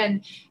me,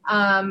 and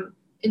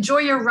enjoy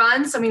your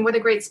runs. What a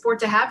great sport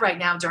to have right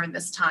now during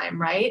this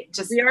time, right?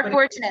 We are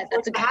fortunate.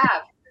 That's a good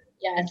have.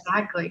 Yes.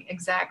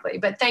 Exactly.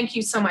 But thank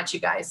you so much, you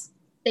guys.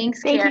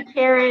 Thanks, Karen. Thank you,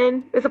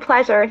 Karen. It was a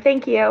pleasure.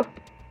 Thank you.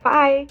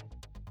 Bye.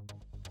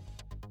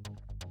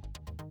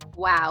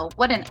 Wow,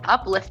 what an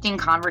uplifting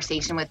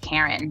conversation with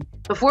Karen.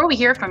 Before we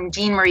hear from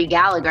Jean Marie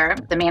Gallagher,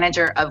 the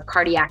manager of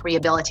cardiac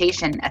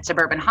rehabilitation at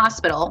Suburban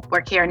Hospital, where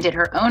Karen did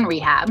her own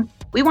rehab,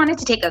 we wanted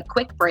to take a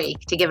quick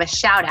break to give a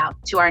shout out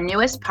to our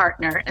newest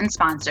partner and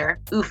sponsor,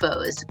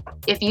 OOFOS.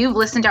 If you've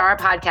listened to our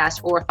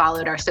podcast or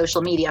followed our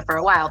social media for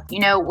a while, you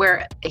know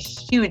we're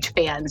huge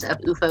fans of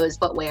OOFOS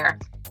footwear.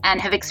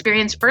 and have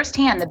experienced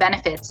firsthand the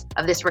benefits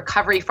of this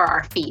recovery for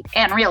our feet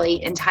and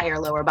really entire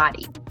lower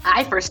body.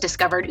 I first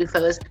discovered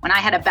OOFOS when I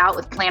had a bout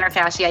with plantar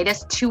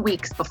fasciitis 2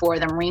 weeks before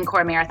the Marine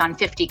Corps Marathon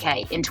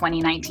 50K in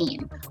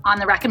 2019, on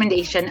the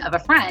recommendation of a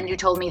friend who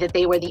told me that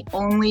they were the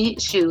only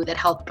shoe that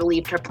helped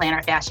relieve her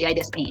plantar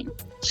fasciitis pain.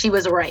 She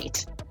was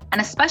right. And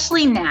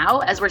especially now,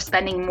 as we're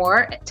spending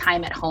more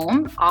time at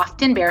home,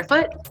 often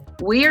barefoot,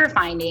 we're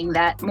finding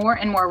that more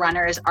and more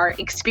runners are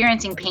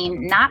experiencing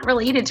pain not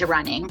related to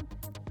running,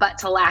 but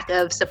to lack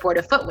of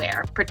supportive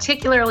footwear,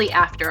 particularly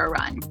after a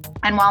run.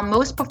 And while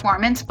most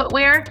performance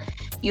footwear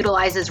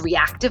utilizes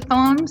reactive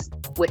foams,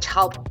 which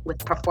help with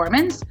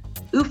performance,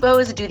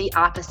 OOFOS do the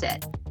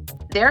opposite.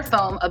 Their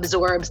foam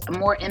absorbs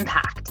more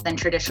impact than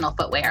traditional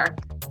footwear,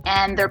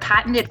 and their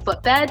patented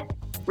footbed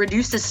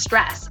reduces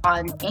stress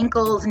on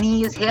ankles,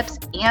 knees, hips,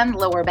 and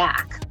lower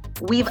back.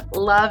 We've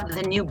loved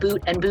the new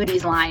boot and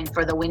booties line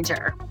for the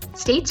winter.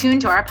 Stay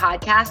tuned to our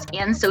podcast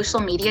and social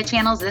media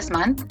channels this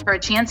month for a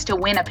chance to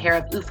win a pair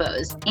of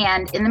OOFOS.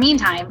 And in the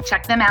meantime,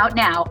 check them out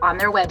now on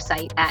their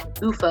website at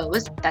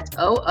OOFOS, that's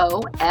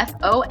OOFOS.com.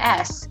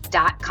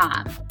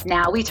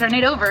 Now we turn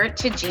it over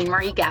to Jean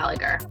Marie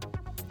Gallagher.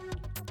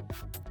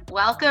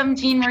 Welcome,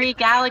 Jean Marie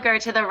Gallagher,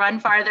 to the Run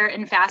Farther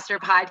and Faster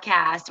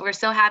podcast. We're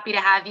so happy to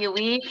have you.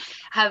 We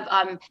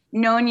have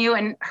known you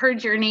and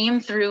heard your name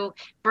for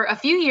a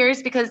few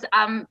years because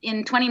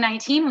in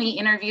 2019, we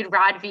interviewed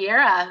Rod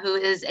Vieira, who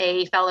is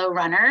a fellow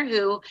runner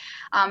who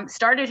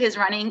started his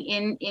running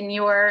in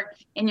your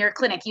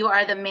clinic. You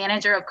are the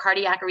manager of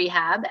cardiac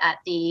rehab at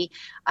the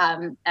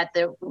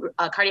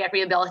Cardiac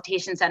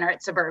Rehabilitation Center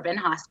at Suburban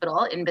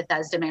Hospital in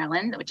Bethesda,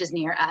 Maryland, which is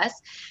near us.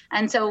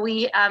 And so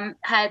we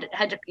had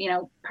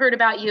heard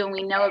about you, and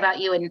we know about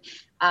you, and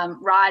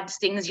Rod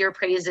sings your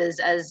praises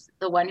as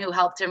the one who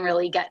helped him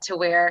really get to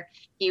where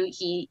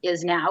he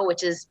is now,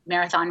 which is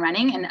marathon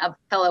running, and a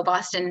fellow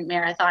Boston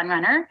Marathon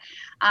runner.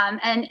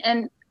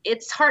 And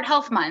it's Heart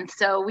Health Month,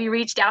 so we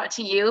reached out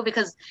to you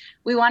because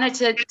we wanted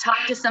to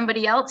talk to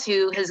somebody else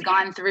who has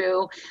gone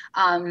through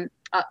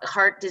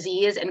heart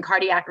disease and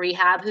cardiac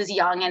rehab, who's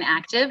young and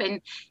active. And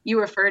you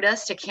referred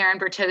us to Karen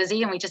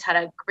Bertozzi, and we just had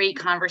a great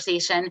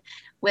conversation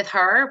with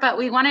her. But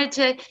we wanted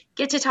to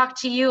get to talk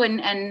to you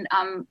and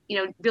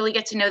really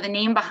get to know the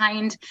name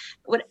behind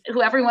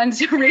who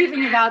everyone's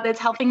raving about, that's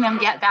helping them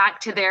get back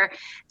to their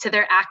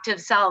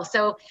active self.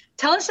 So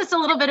tell us just a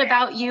little bit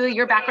about you,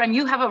 your background.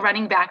 You have a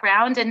running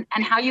background, and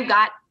how you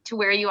got to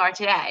where you are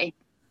today.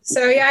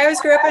 So yeah, I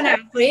always grew up an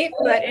athlete,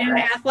 but in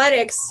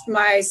athletics,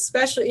 my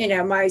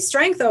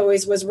strength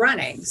always was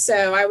running.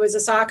 So I was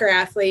a soccer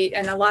athlete,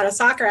 and a lot of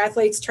soccer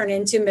athletes turn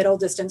into middle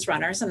distance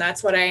runners, and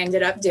that's what I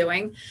ended up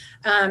doing.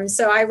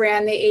 So I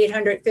ran the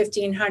 800,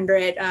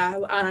 1500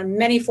 on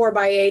many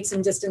 4x8s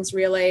and distance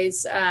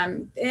relays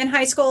in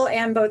high school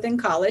and both in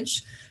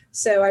college.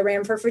 So I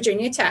ran for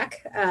Virginia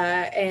Tech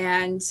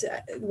and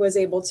was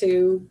able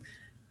to.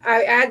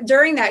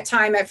 During that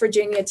time at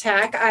Virginia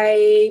Tech,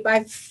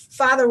 my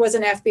father was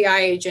an FBI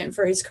agent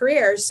for his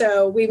career.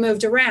 So we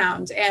moved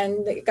around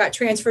and got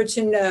transferred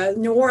to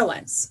New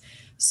Orleans.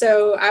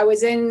 So I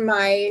was in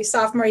my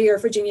sophomore year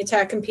at Virginia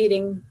Tech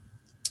competing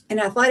in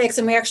athletics,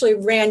 and we actually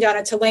ran down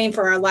at Tulane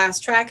for our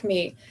last track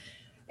meet.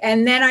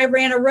 And then I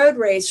ran a road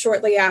race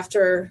shortly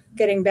after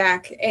getting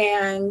back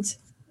and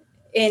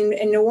in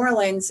New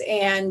Orleans,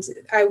 and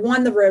I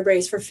won the road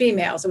race for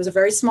females. It was a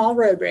very small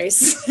road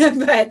race,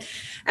 but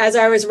as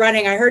I was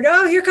running, I heard,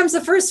 oh, here comes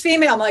the first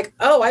female. I'm like,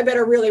 oh, I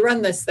better really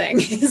run this thing.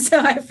 So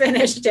I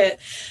finished it.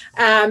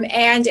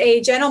 And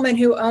a gentleman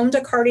who owned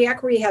a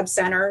cardiac rehab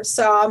center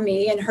saw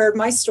me and heard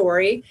my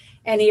story.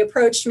 And he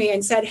approached me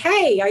and said,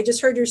 hey, I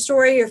just heard your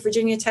story. You're a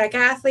Virginia Tech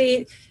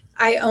athlete.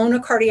 I own a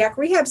cardiac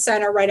rehab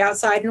center right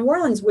outside New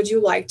Orleans. Would you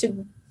like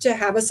to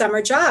have a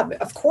summer job?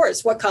 Of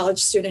course, what college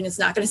student is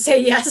not going to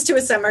say yes to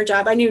a summer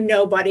job? I knew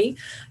nobody,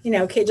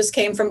 kid just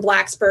came from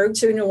Blacksburg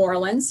to New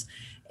Orleans,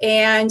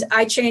 and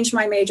I changed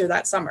my major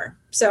that summer.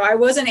 So I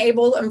wasn't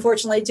able,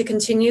 unfortunately, to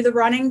continue the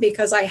running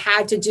because I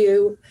had to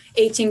do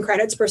 18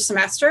 credits per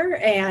semester,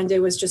 and it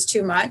was just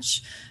too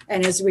much.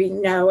 And as we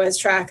know, as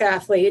track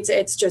athletes,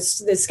 it's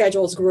just the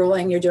schedule is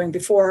grueling. You're doing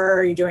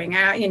before, you're doing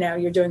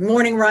you're doing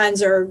morning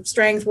runs or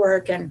strength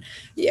work. And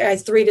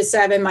at 3 to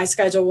 7, my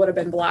schedule would have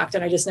been blocked,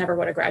 and I just never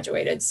would have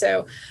graduated.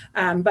 So,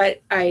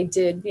 but I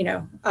did,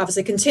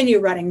 obviously continue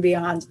running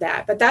beyond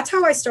that. But that's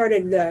how I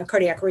started the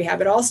cardiac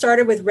rehab. It all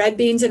started with red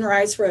beans and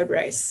rice road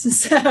race.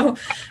 So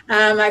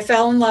I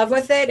fell in love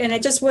with it, and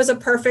it just was a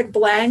perfect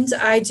blend.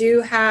 I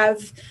do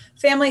have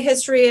family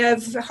history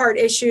of heart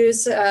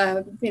issues.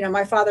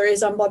 My father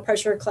is on blood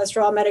pressure,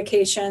 cholesterol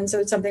medication, so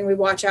it's something we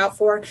watch out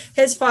for.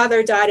 His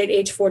father died at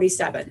age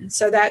 47,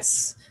 so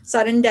that's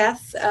sudden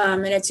death,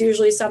 and it's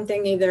usually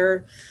something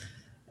either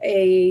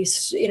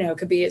it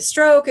could be a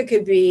stroke, it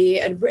could be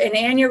an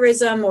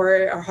aneurysm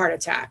or a heart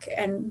attack.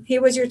 And he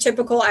was your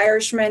typical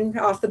Irishman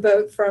off the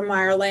boat from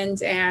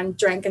Ireland and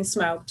drank and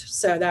smoked.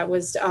 So that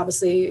was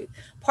obviously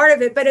part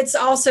of it, but it's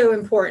also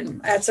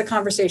important. That's a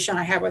conversation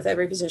I have with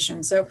every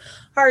physician. So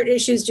heart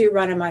issues do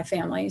run in my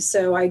family.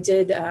 So I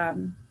did,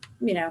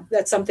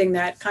 that's something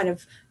that kind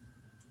of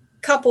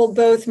coupled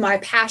both my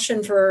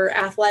passion for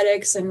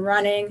athletics and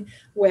running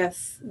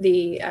with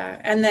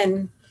and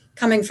then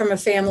coming from a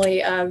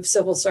family of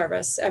civil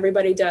service.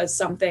 Everybody does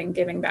something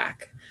giving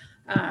back.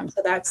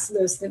 So that's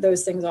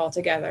those things all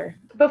together.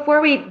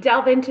 Before we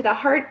delve into the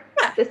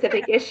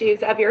heart-specific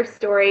issues of your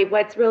story,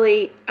 what's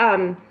really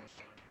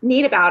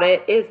neat about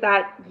it is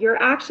that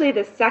you're actually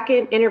the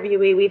second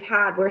interviewee we've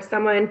had where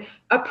someone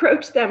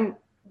approached them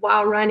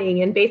while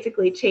running and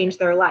basically changed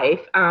their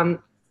life.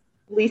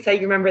 Lisa,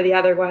 you remember the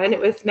other one? It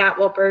was Matt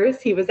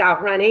Wilpers. He was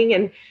out running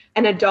and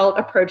an adult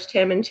approached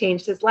him and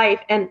changed his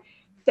life. And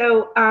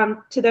so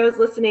to those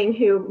listening,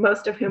 who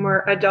most of whom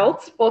are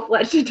adults,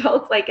 full-fledged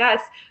adults like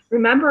us,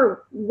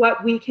 remember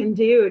what we can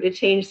do to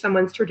change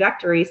someone's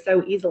trajectory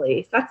so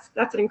easily. So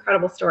that's an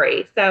incredible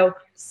story. So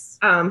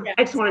I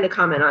just wanted to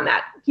comment on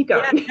that. Keep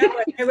going. Yeah,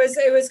 no,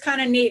 it was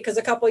kind of neat because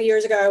a couple of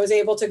years ago, I was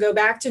able to go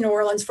back to New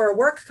Orleans for a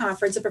work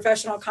conference, a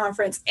professional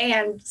conference,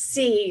 and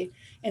say,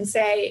 and,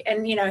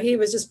 he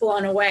was just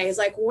blown away. He's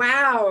like,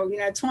 wow,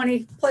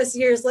 20 plus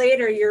years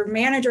later, you're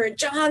manager at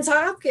Johns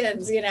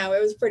Hopkins, it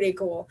was pretty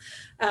cool.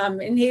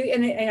 And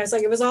I was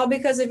like, it was all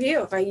because of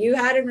you. If you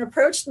hadn't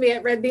approached me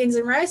at Red Beans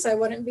and Rice, I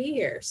wouldn't be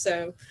here.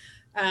 So,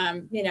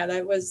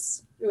 it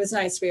was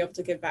nice to be able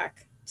to give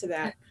back to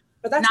that.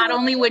 But that's not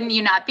only wouldn't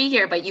you not be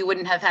here, but you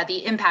wouldn't have had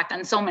the impact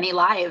on so many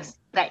lives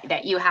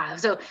that you have.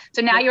 So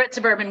now you're at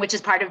Suburban, which is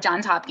part of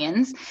Johns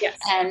Hopkins. Yes.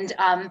 And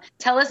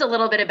tell us a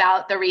little bit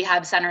about the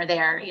rehab center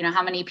there.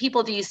 How many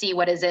people do you see?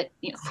 What is it?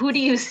 Who do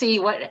you see?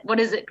 What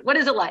is it? What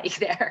is it like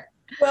there?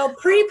 Well,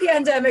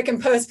 pre-pandemic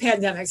and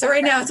post-pandemic. So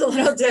right now it's a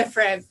little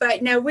different,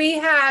 but no, we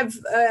have,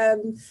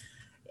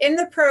 in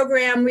the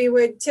program, we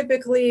would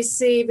typically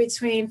see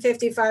between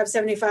 55,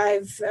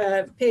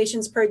 75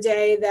 patients per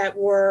day that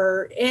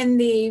were in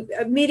the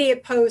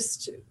immediate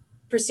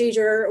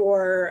post-procedure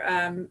or,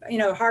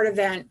 heart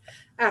event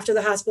after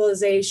the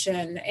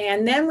hospitalization.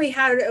 And then we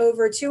had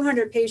over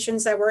 200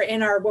 patients that were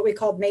in our what we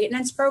called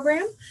maintenance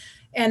program.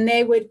 And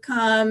they would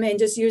come and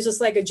just use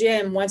us like a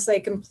gym once they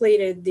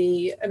completed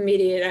the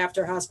immediate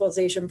after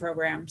hospitalization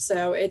program.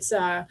 So it's,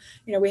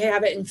 we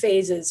have it in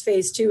phases.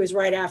 Phase 2 is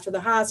right after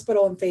the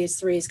hospital, and phase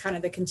 3 is kind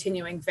of the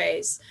continuing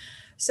phase.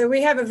 So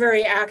we have a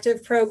very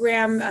active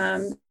program,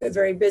 a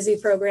very busy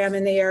program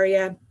in the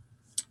area.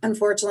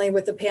 Unfortunately,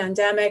 with the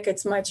pandemic,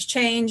 it's much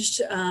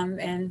changed.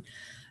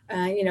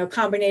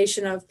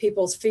 Combination of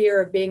people's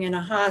fear of being in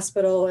a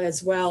hospital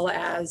as well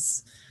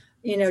as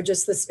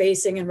just the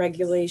spacing and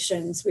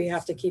regulations, we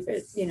have to keep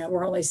it,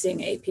 we're only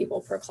seeing 8 people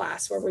per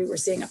class where we were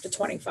seeing up to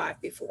 25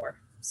 before.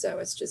 So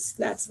it's just,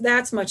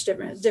 that's much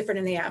different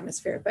in the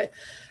atmosphere. But,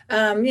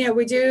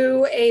 we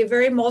do a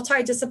very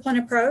multidiscipline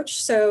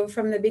approach. So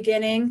from the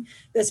beginning,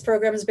 this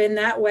program has been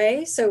that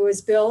way. So it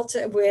was built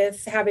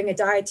with having a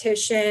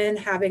dietitian,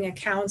 having a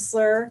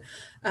counselor.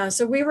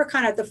 So we were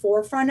kind of at the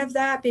forefront of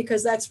that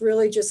because that's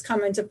really just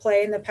come into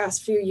play in the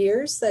past few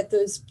years that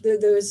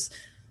those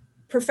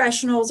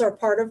professionals are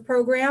part of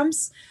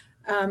programs.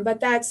 But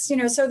that's,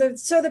 so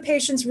the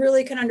patients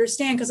really can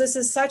understand, because this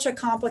is such a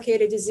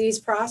complicated disease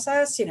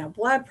process,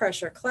 blood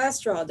pressure,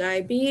 cholesterol,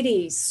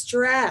 diabetes,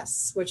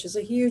 stress, which is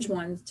a huge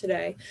one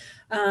today,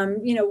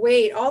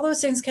 weight, all those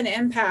things can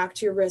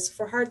impact your risk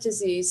for heart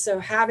disease. So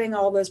having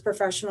all those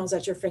professionals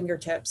at your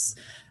fingertips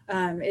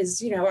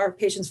is, our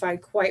patients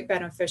find quite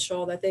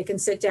beneficial, that they can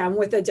sit down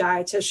with a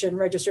dietitian,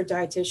 registered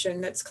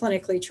dietitian that's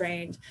clinically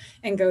trained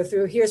and go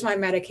through, here's my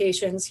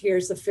medications,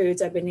 here's the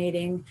foods I've been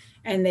eating,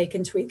 and they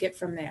can tweak it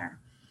from there.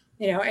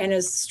 And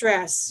as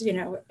stress,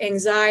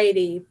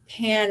 anxiety,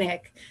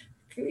 panic,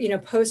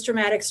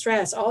 post-traumatic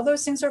stress, all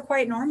those things are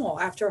quite normal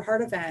after a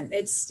heart event.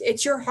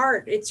 It's your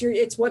heart.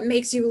 It's what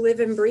makes you live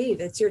and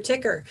breathe. It's your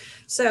ticker.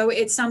 So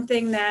it's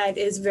something that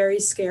is very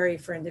scary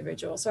for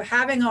individuals. So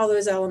having all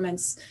those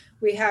elements,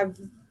 we have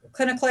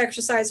clinical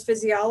exercise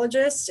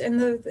physiologists in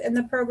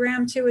the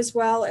program too, as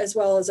well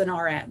as an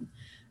RN.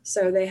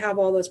 So they have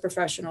all those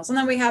professionals. And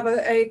then we have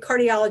a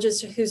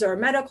cardiologist who's our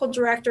medical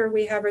director.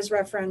 We have his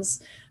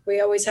reference.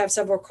 We always have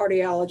several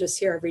cardiologists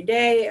here every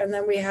day. And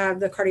then we have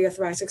the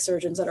cardiothoracic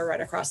surgeons that are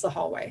right across the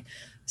hallway.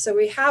 So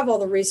we have all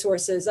the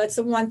resources. That's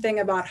the one thing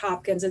about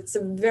Hopkins. It's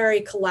a very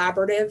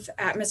collaborative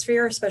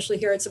atmosphere, especially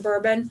here at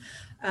Suburban.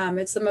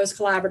 It's the most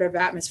collaborative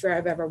atmosphere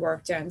I've ever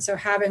worked in. So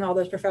having all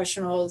those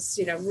professionals,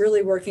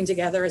 really working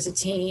together as a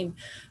team,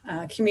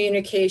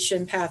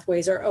 communication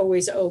pathways are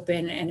always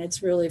open, and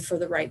it's really for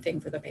the right thing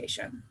for the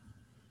patient.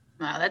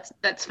 Wow,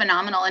 that's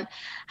phenomenal. And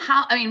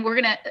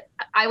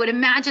I would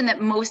imagine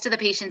that most of the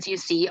patients you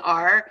see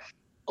are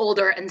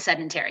older and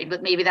sedentary,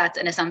 but maybe that's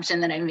an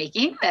assumption that I'm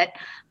making.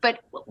 But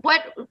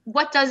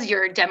what does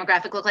your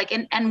demographic look like,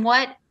 and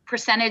what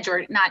percentage,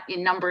 or not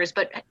in numbers,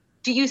 but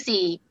do you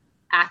see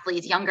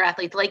athletes, younger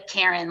athletes like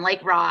Karen,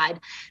 like Rod,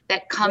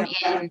 that come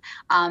in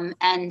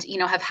and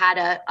have had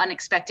a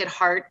unexpected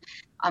heart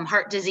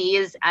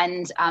disease,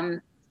 and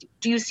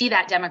do you see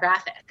that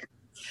demographic?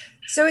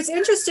 So it's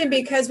interesting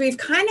because we've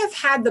kind of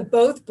had the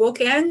both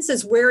bookends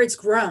is where it's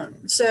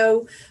grown.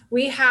 So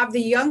we have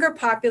the younger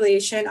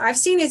population. I've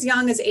seen as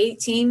young as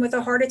 18 with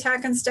a heart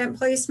attack and stent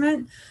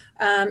placement.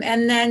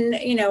 And then,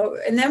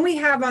 and then we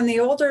have on the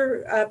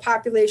older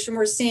population,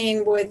 we're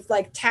seeing with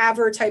like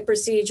TAVR type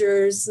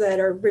procedures that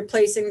are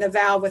replacing the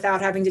valve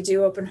without having to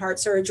do open heart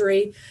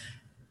surgery.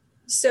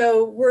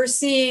 So we're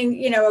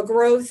seeing, a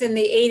growth in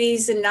the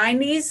 80s and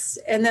 90s,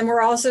 and then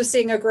we're also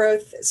seeing a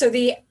growth. So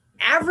the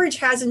average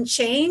hasn't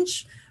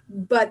changed,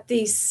 but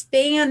the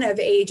span of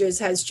ages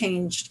has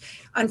changed.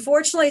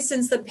 Unfortunately,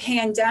 since the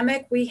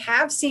pandemic, we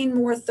have seen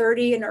more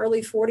 30 and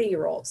early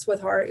 40-year-olds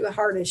with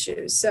heart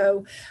issues.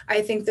 So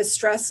I think the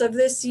stress of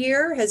this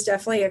year has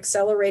definitely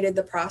accelerated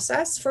the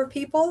process for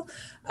people,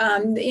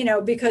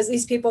 because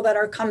these people that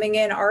are coming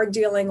in are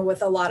dealing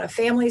with a lot of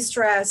family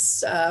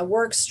stress,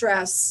 work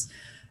stress,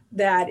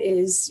 that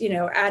is,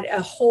 at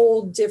a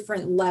whole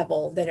different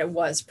level than it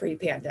was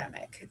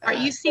pre-pandemic. Are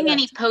you seeing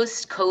any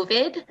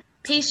post-COVID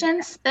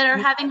patients that are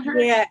having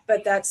heart? Yeah,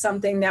 but that's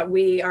something that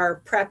we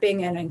are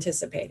prepping and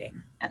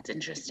anticipating. That's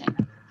interesting.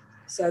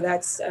 So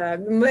that's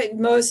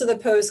most of the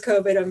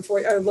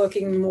post-COVID are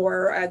looking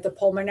more at the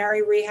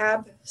pulmonary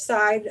rehab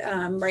side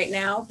right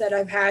now that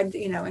I've had,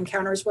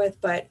 encounters with.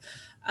 But,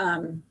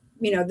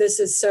 this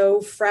is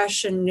so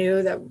fresh and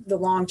new that the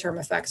long-term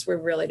effects we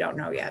really don't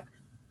know yet.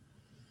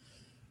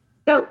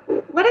 So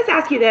let us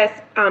ask you this,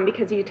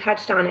 because you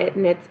touched on it,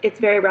 and it's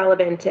very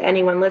relevant to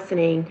anyone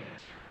listening.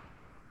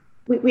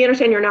 We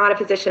understand you're not a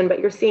physician, but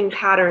you're seeing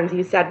patterns,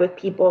 you said, with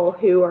people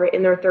who are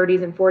in their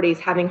 30s and 40s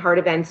having heart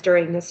events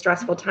during this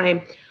stressful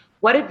time.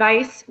 What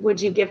advice would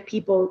you give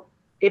people,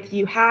 if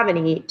you have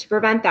any, to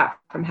prevent that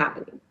from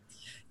happening?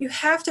 You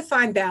have to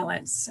find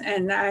balance.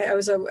 And I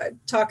was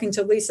talking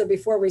to Lisa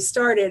before we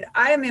started.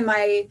 I'm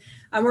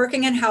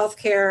working in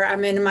healthcare.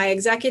 I'm in my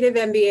executive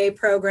MBA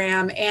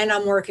program, and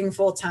I'm working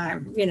full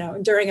time,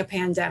 during a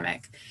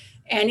pandemic.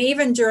 And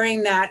even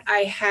during that,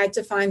 I had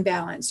to find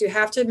balance. You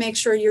have to make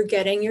sure you're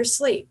getting your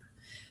sleep.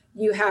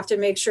 You have to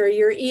make sure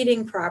you're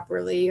eating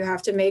properly. You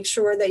have to make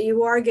sure that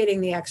you are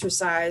getting the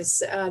exercise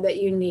that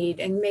you need,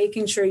 and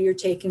making sure you're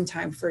taking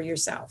time for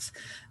yourself.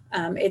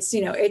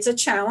 It's a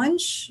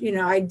challenge.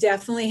 I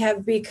definitely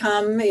have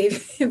become a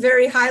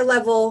very high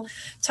level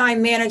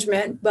time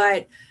management,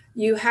 but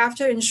you have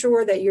to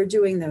ensure that you're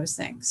doing those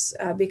things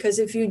because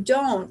if you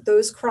don't,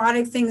 those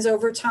chronic things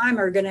over time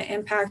are going to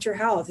impact your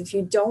health. If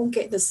you don't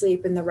get the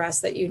sleep and the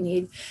rest that you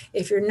need,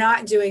 if you're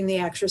not doing the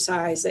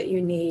exercise that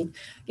you need,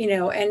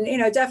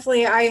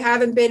 definitely I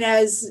haven't been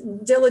as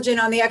diligent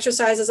on the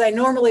exercise as I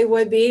normally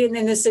would be in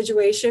this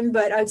situation,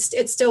 but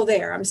it's still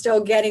there. I'm still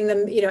getting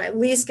them, at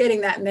least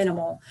getting that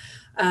minimal.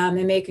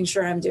 And making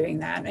sure I'm doing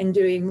that and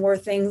doing more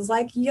things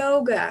like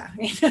yoga,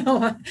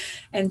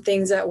 and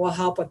things that will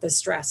help with the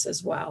stress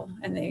as well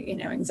and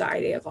the,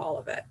 anxiety of all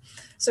of it.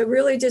 So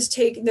really just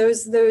take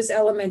those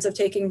elements of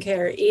taking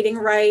care, eating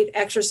right,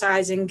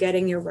 exercising,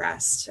 getting your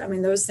rest. I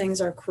mean, those things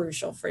are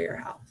crucial for your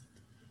health.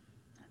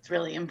 That's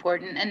really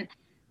important. And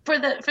for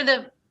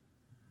the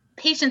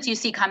patients you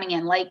see coming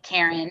in, like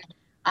Karen,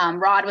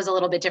 Rod was a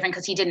little bit different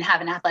because he didn't have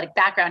an athletic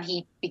background.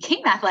 He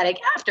became athletic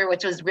after,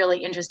 which was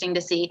really interesting to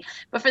see.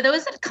 But for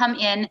those that come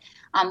in,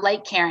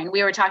 like Karen,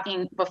 we were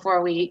talking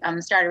before we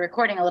started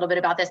recording a little bit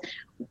about this.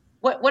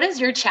 What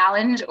is your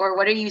challenge, or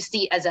what do you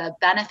see as a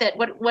benefit?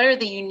 What are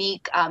the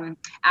unique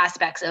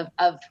aspects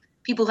of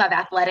people who have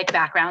athletic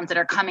backgrounds that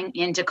are coming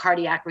into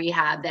cardiac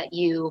rehab that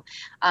you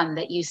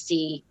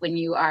see when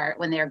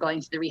they are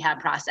going through the rehab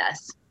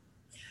process?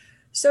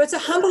 So it's a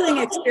humbling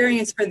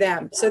experience for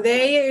them. So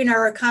they,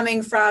 are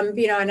coming from,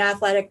 an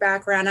athletic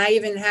background. I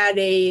even had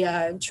a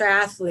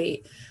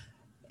triathlete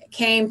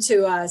came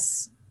to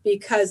us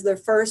because their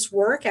first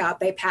workout,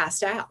 they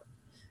passed out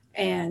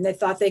and they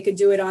thought they could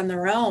do it on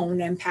their own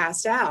and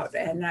passed out.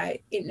 And I,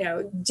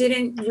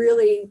 didn't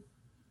really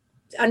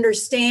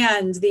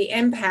understand the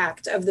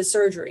impact of the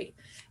surgery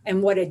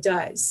and what it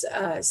does.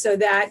 So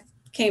that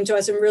came to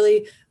us and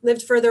really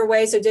lived further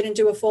away, so didn't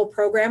do a full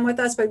program with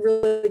us, but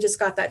really just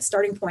got that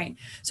starting point.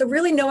 So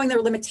really knowing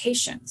their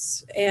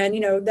limitations and,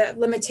 that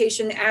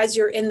limitation as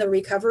you're in the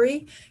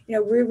recovery, we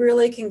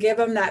really can give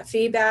them that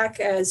feedback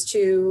as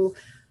to,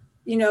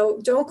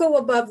 don't go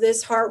above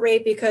this heart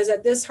rate, because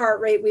at this heart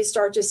rate, we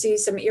start to see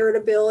some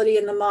irritability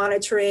in the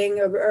monitoring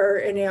or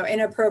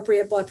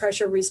inappropriate blood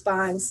pressure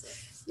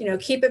response.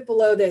 Keep it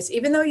below this.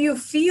 Even though you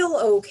feel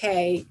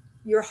okay,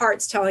 your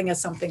heart's telling us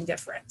something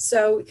different.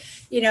 So,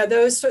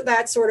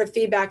 that sort of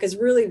feedback is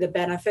really the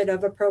benefit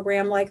of a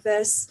program like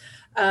this.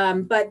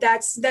 But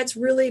that's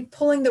really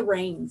pulling the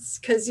reins,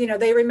 because,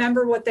 they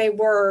remember what they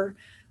were,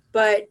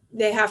 but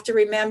they have to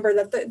remember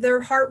that their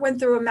heart went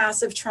through a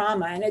massive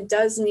trauma, and it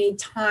does need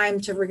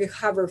time to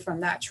recover from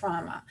that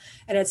trauma.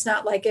 And it's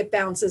not like it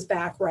bounces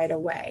back right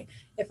away.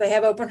 If they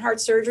have open heart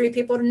surgery,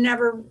 people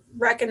never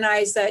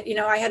recognize that,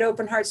 I had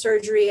open heart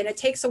surgery, and it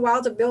takes a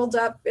while to build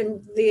up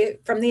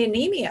from the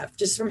anemia,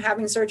 just from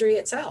having surgery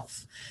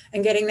itself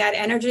and getting that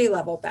energy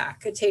level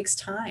back. It takes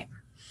time.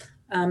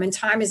 And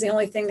time is the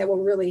only thing that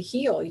will really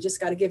heal. You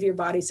just got to give your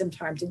body some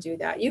time to do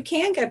that. You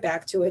can get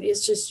back to it.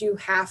 It's just, you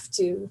have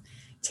to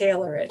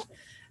tailor it.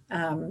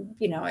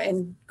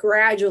 and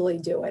gradually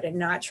do it and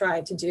not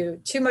try to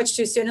do too much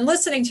too soon, and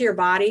listening to your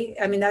body.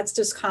 I mean, that's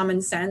just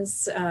common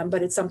sense,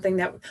 but it's something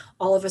that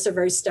all of us are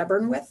very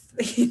stubborn with,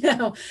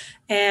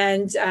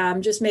 and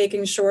just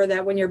making sure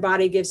that when your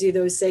body gives you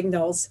those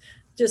signals,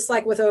 just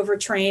like with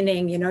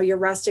overtraining, your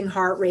resting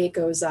heart rate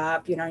goes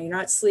up, you're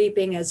not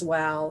sleeping as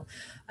well.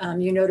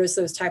 You notice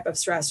those type of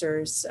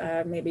stressors,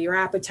 maybe your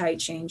appetite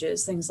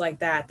changes, things like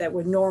that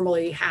would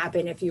normally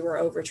happen if you were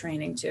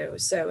overtraining too.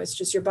 So it's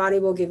just your body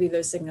will give you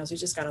those signals. You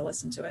just got to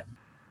listen to it.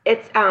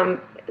 It's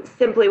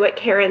simply what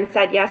Karen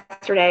said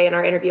yesterday in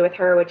our interview with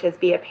her, which is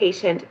be a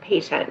patient.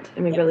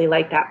 And we really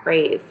like that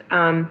phrase.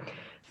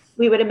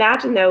 We would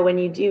imagine, though, when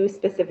you do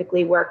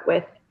specifically work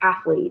with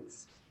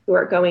athletes who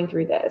are going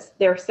through this,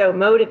 they're so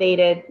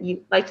motivated.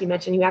 Like you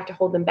mentioned, you have to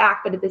hold them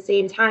back. But at the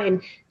same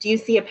time, do you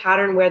see a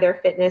pattern where their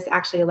fitness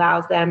actually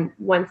allows them,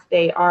 once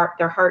their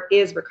heart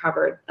is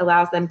recovered,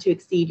 allows them to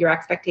exceed your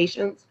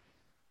expectations?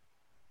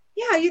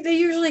 Yeah, they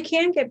usually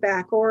can get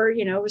back, or,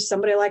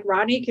 somebody like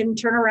Rodney can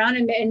turn around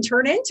and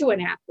turn into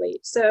an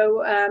athlete.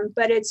 So,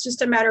 but it's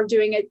just a matter of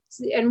doing it.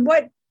 And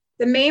what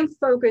the main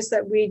focus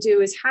that we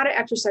do is how to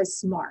exercise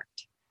smart.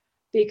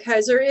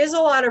 Because there is a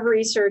lot of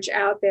research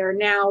out there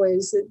now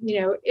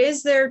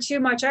is there too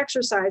much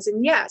exercise?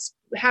 And yes,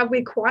 have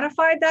we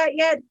quantified that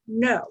yet?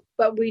 No,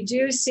 but we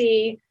do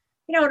see,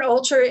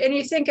 and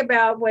you think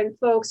about when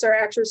folks are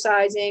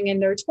exercising in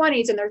their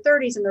 20s and their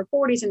 30s and their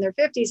 40s and their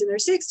 50s and their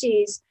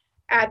 60s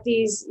at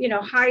these,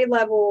 higher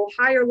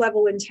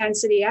level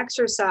intensity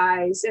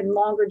exercise and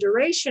longer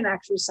duration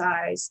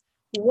exercise,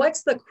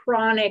 what's the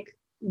chronic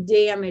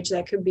damage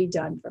that could be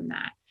done from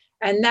that?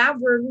 And that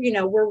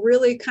we're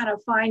really kind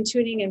of fine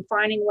tuning and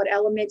finding what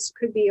elements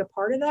could be a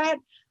part of that.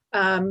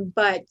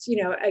 But,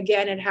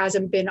 again, it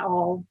hasn't been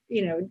all,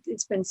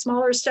 it's been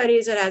smaller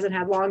studies. It hasn't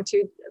had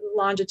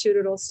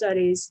longitudinal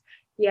studies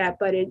yet,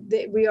 but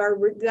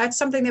that's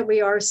something that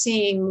we are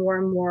seeing more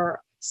and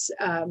more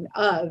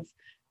of.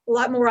 A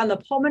lot more on the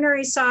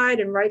pulmonary side,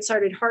 and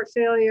right-sided heart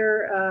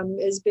failure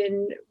has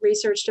been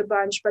researched a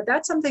bunch, but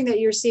that's something that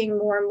you're seeing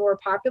more and more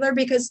popular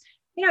because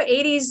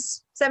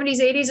 80s, 70s,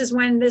 80s is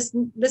when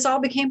this all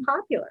became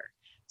popular.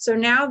 So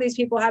now these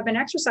people have been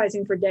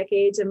exercising for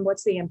decades, and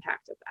what's the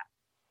impact of that?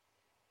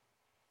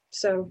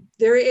 So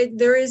there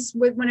is,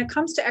 when it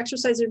comes to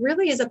exercise, it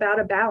really is about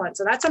a balance.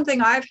 And that's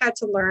something I've had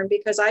to learn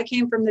because I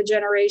came from the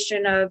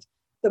generation of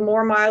the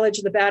more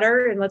mileage, the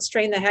better, and let's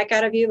train the heck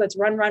out of you. Let's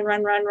run.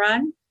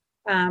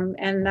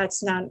 And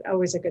that's not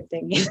always a good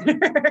thing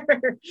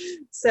either.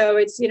 So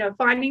it's,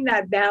 finding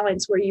that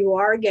balance where you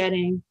are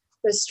getting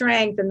the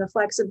strength and the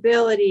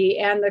flexibility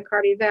and the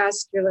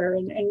cardiovascular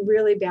and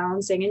really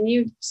balancing. And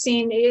you've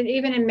seen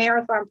even in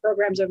marathon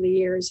programs over the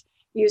years,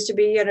 used to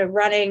be,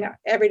 running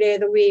every day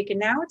of the week. And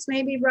now it's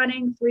maybe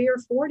running 3 or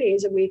 4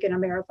 days a week in a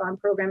marathon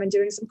program and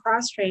doing some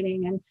cross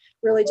training and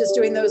really just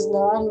doing those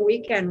long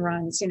weekend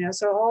runs,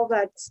 so all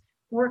that's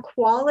more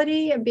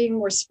quality and being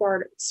more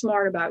smart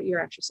about your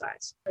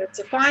exercise. It's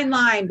a fine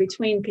line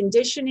between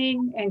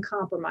conditioning and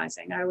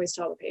compromising. I always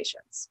tell the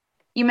patients.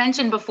 You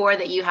mentioned before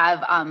that you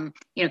have,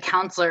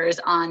 counselors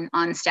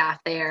on staff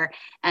there.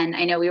 And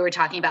I know we were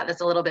talking about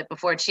this a little bit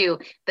before too,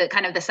 the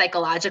kind of the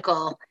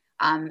psychological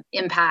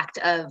impact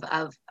of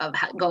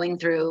going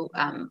through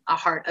a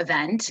heart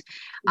event.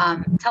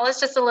 Tell us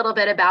just a little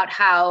bit about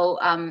how,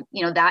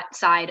 that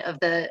side of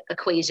the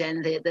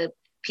equation, the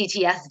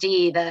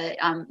PTSD,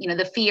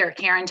 the fear.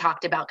 Karen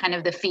talked about kind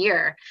of the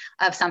fear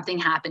of something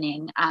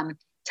happening.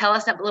 Tell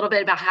us a little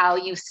bit about how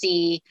you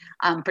see,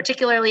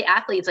 particularly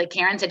athletes. Like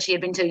Karen said, she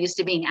had been so used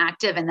to being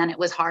active, and then it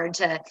was hard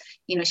to,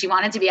 she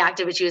wanted to be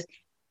active, but she was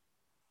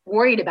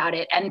worried about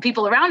it, and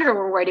people around her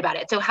were worried about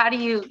it. So how do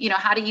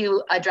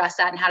you address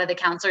that, and how do the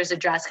counselors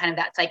address kind of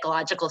that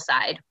psychological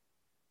side?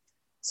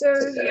 So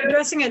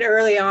addressing it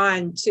early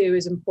on too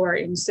is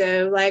important.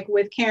 So like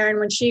with Karen,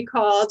 when she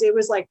called, it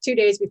was like 2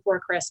 days before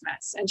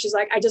Christmas. And she's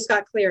like, I just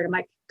got cleared. I'm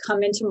like,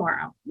 come in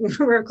tomorrow.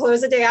 We're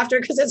closed the day after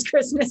because it's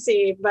Christmas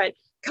Eve, but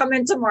come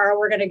in tomorrow.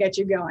 We're going to get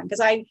you going.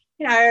 Because I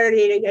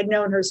already had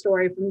known her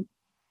story from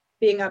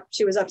being up.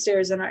 She was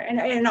upstairs in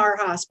our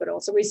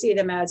hospital. So we see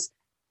them as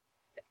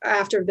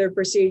after their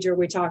procedure,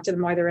 we talk to them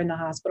while they're in the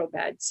hospital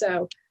bed.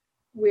 So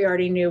we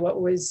already knew what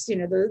was,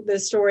 the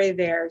story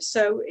there.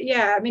 So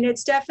yeah, I mean,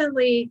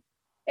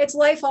 it's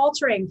life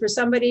altering for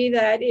somebody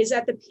that is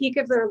at the peak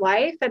of their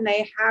life and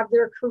they have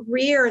their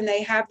career and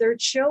they have their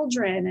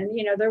children and,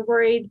 they're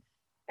worried.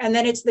 And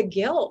then it's the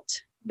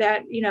guilt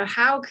that,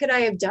 how could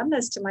I have done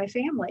this to my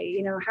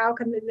family? How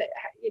can,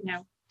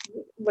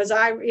 was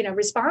I,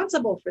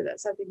 responsible for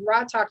this? I think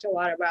Rod talked a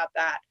lot about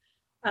that,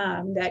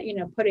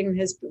 putting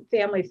his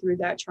family through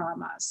that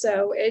trauma.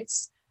 So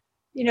it's,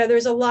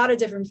 there's a lot of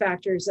different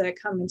factors that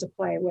come into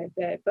play with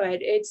it, but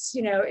it's,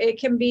 it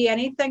can be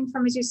anything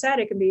from, as you said,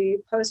 it can be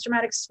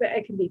post-traumatic,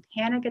 it can be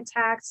panic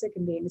attacks, it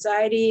can be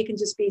anxiety, it can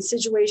just be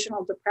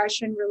situational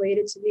depression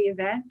related to the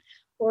event,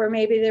 or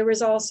maybe there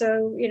was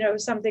also,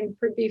 something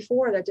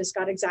before that just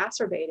got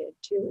exacerbated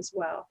too as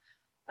well.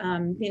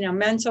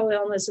 Mental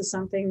illness is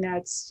something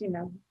that's,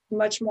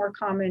 much more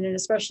common, and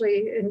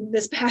especially in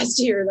this past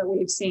year that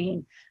we've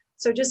seen.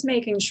 So just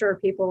making sure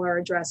people are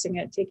addressing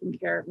it, taking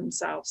care of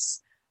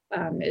themselves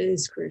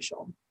is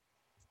crucial.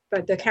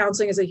 But the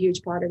counseling is a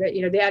huge part of it.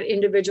 You know, that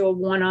individual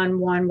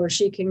one-on-one where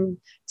she can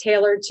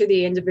tailor to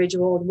the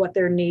individual what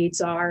their needs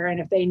are.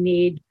 And if they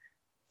need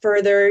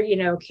further, you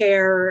know,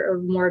 care or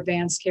more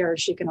advanced care,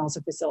 she can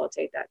also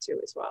facilitate that too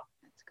as well.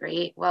 That's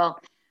great. Well,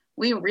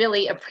 we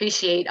really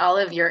appreciate all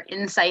of your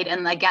insight.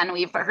 And again,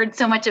 we've heard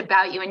so much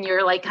about you, and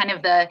you're like kind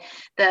of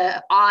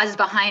the Oz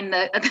behind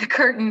the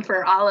curtain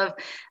for all of,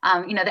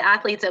 you know, the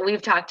athletes that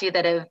we've talked to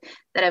that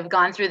have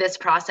gone through this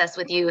process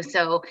with you.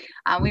 So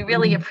we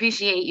really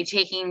appreciate you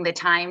taking the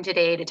time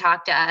today to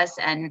talk to us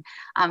and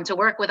to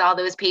work with all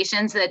those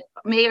patients that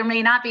may or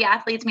may not be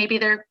athletes, maybe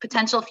they're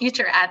potential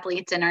future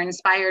athletes and are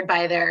inspired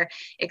by their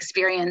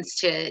experience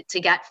to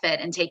get fit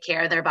and take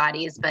care of their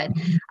bodies. But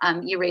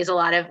you raise a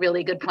lot of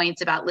really good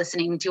points about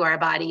listening to our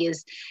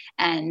bodies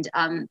and,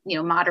 you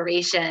know,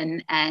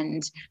 moderation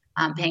and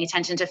paying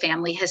attention to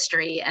family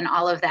history and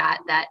all of that,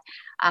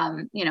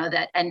 you know,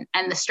 that, and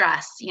the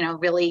stress, you know,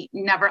 really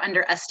never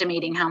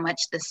underestimating how much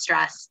the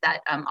stress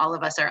that all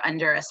of us are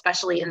under,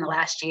 especially in the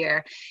last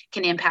year,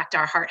 can impact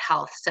our heart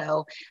health.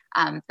 So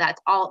that's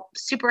all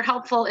super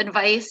helpful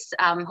advice.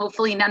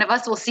 Hopefully none of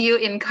us will see you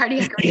in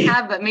cardiac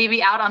rehab, but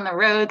maybe out on the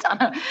roads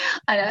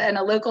in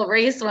a local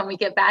race when we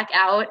get back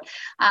out.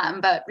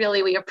 But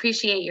really, we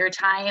appreciate your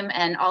time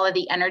and all of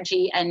the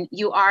energy, and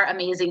you are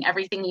amazing,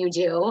 everything you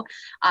do.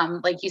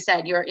 Like you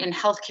said, you're in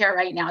healthcare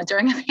right now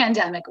during a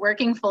pandemic,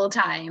 working full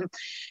time,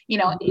 you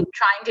know,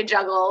 trying to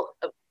juggle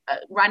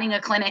running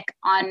a clinic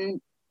on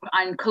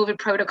COVID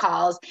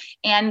protocols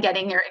and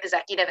getting your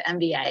executive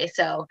MBA.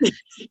 So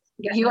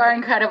you are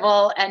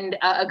incredible and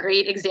a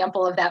great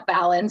example of that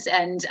balance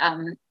and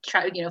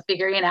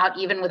figuring it out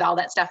even with all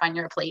that stuff on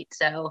your plate.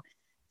 So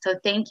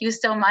thank you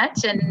so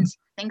much. And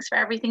thanks for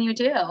everything you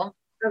do.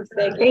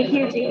 Thank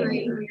you,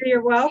 Jean.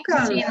 You're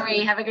welcome. Jean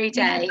Marie, have a great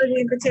day. Thanks for the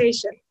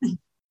invitation.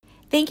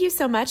 Thank you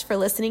so much for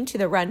listening to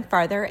the Run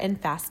Farther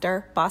and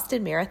Faster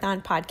Boston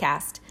Marathon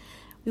podcast.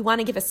 We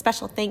want to give a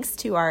special thanks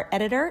to our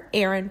editor,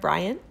 Aaron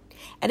Bryant.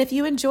 And if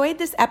you enjoyed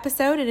this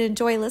episode and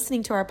enjoy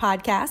listening to our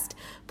podcast,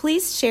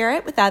 please share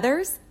it with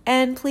others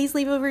and please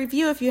leave a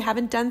review if you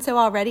haven't done so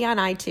already on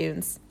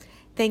iTunes.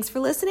 Thanks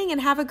for listening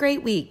and have a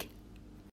great week.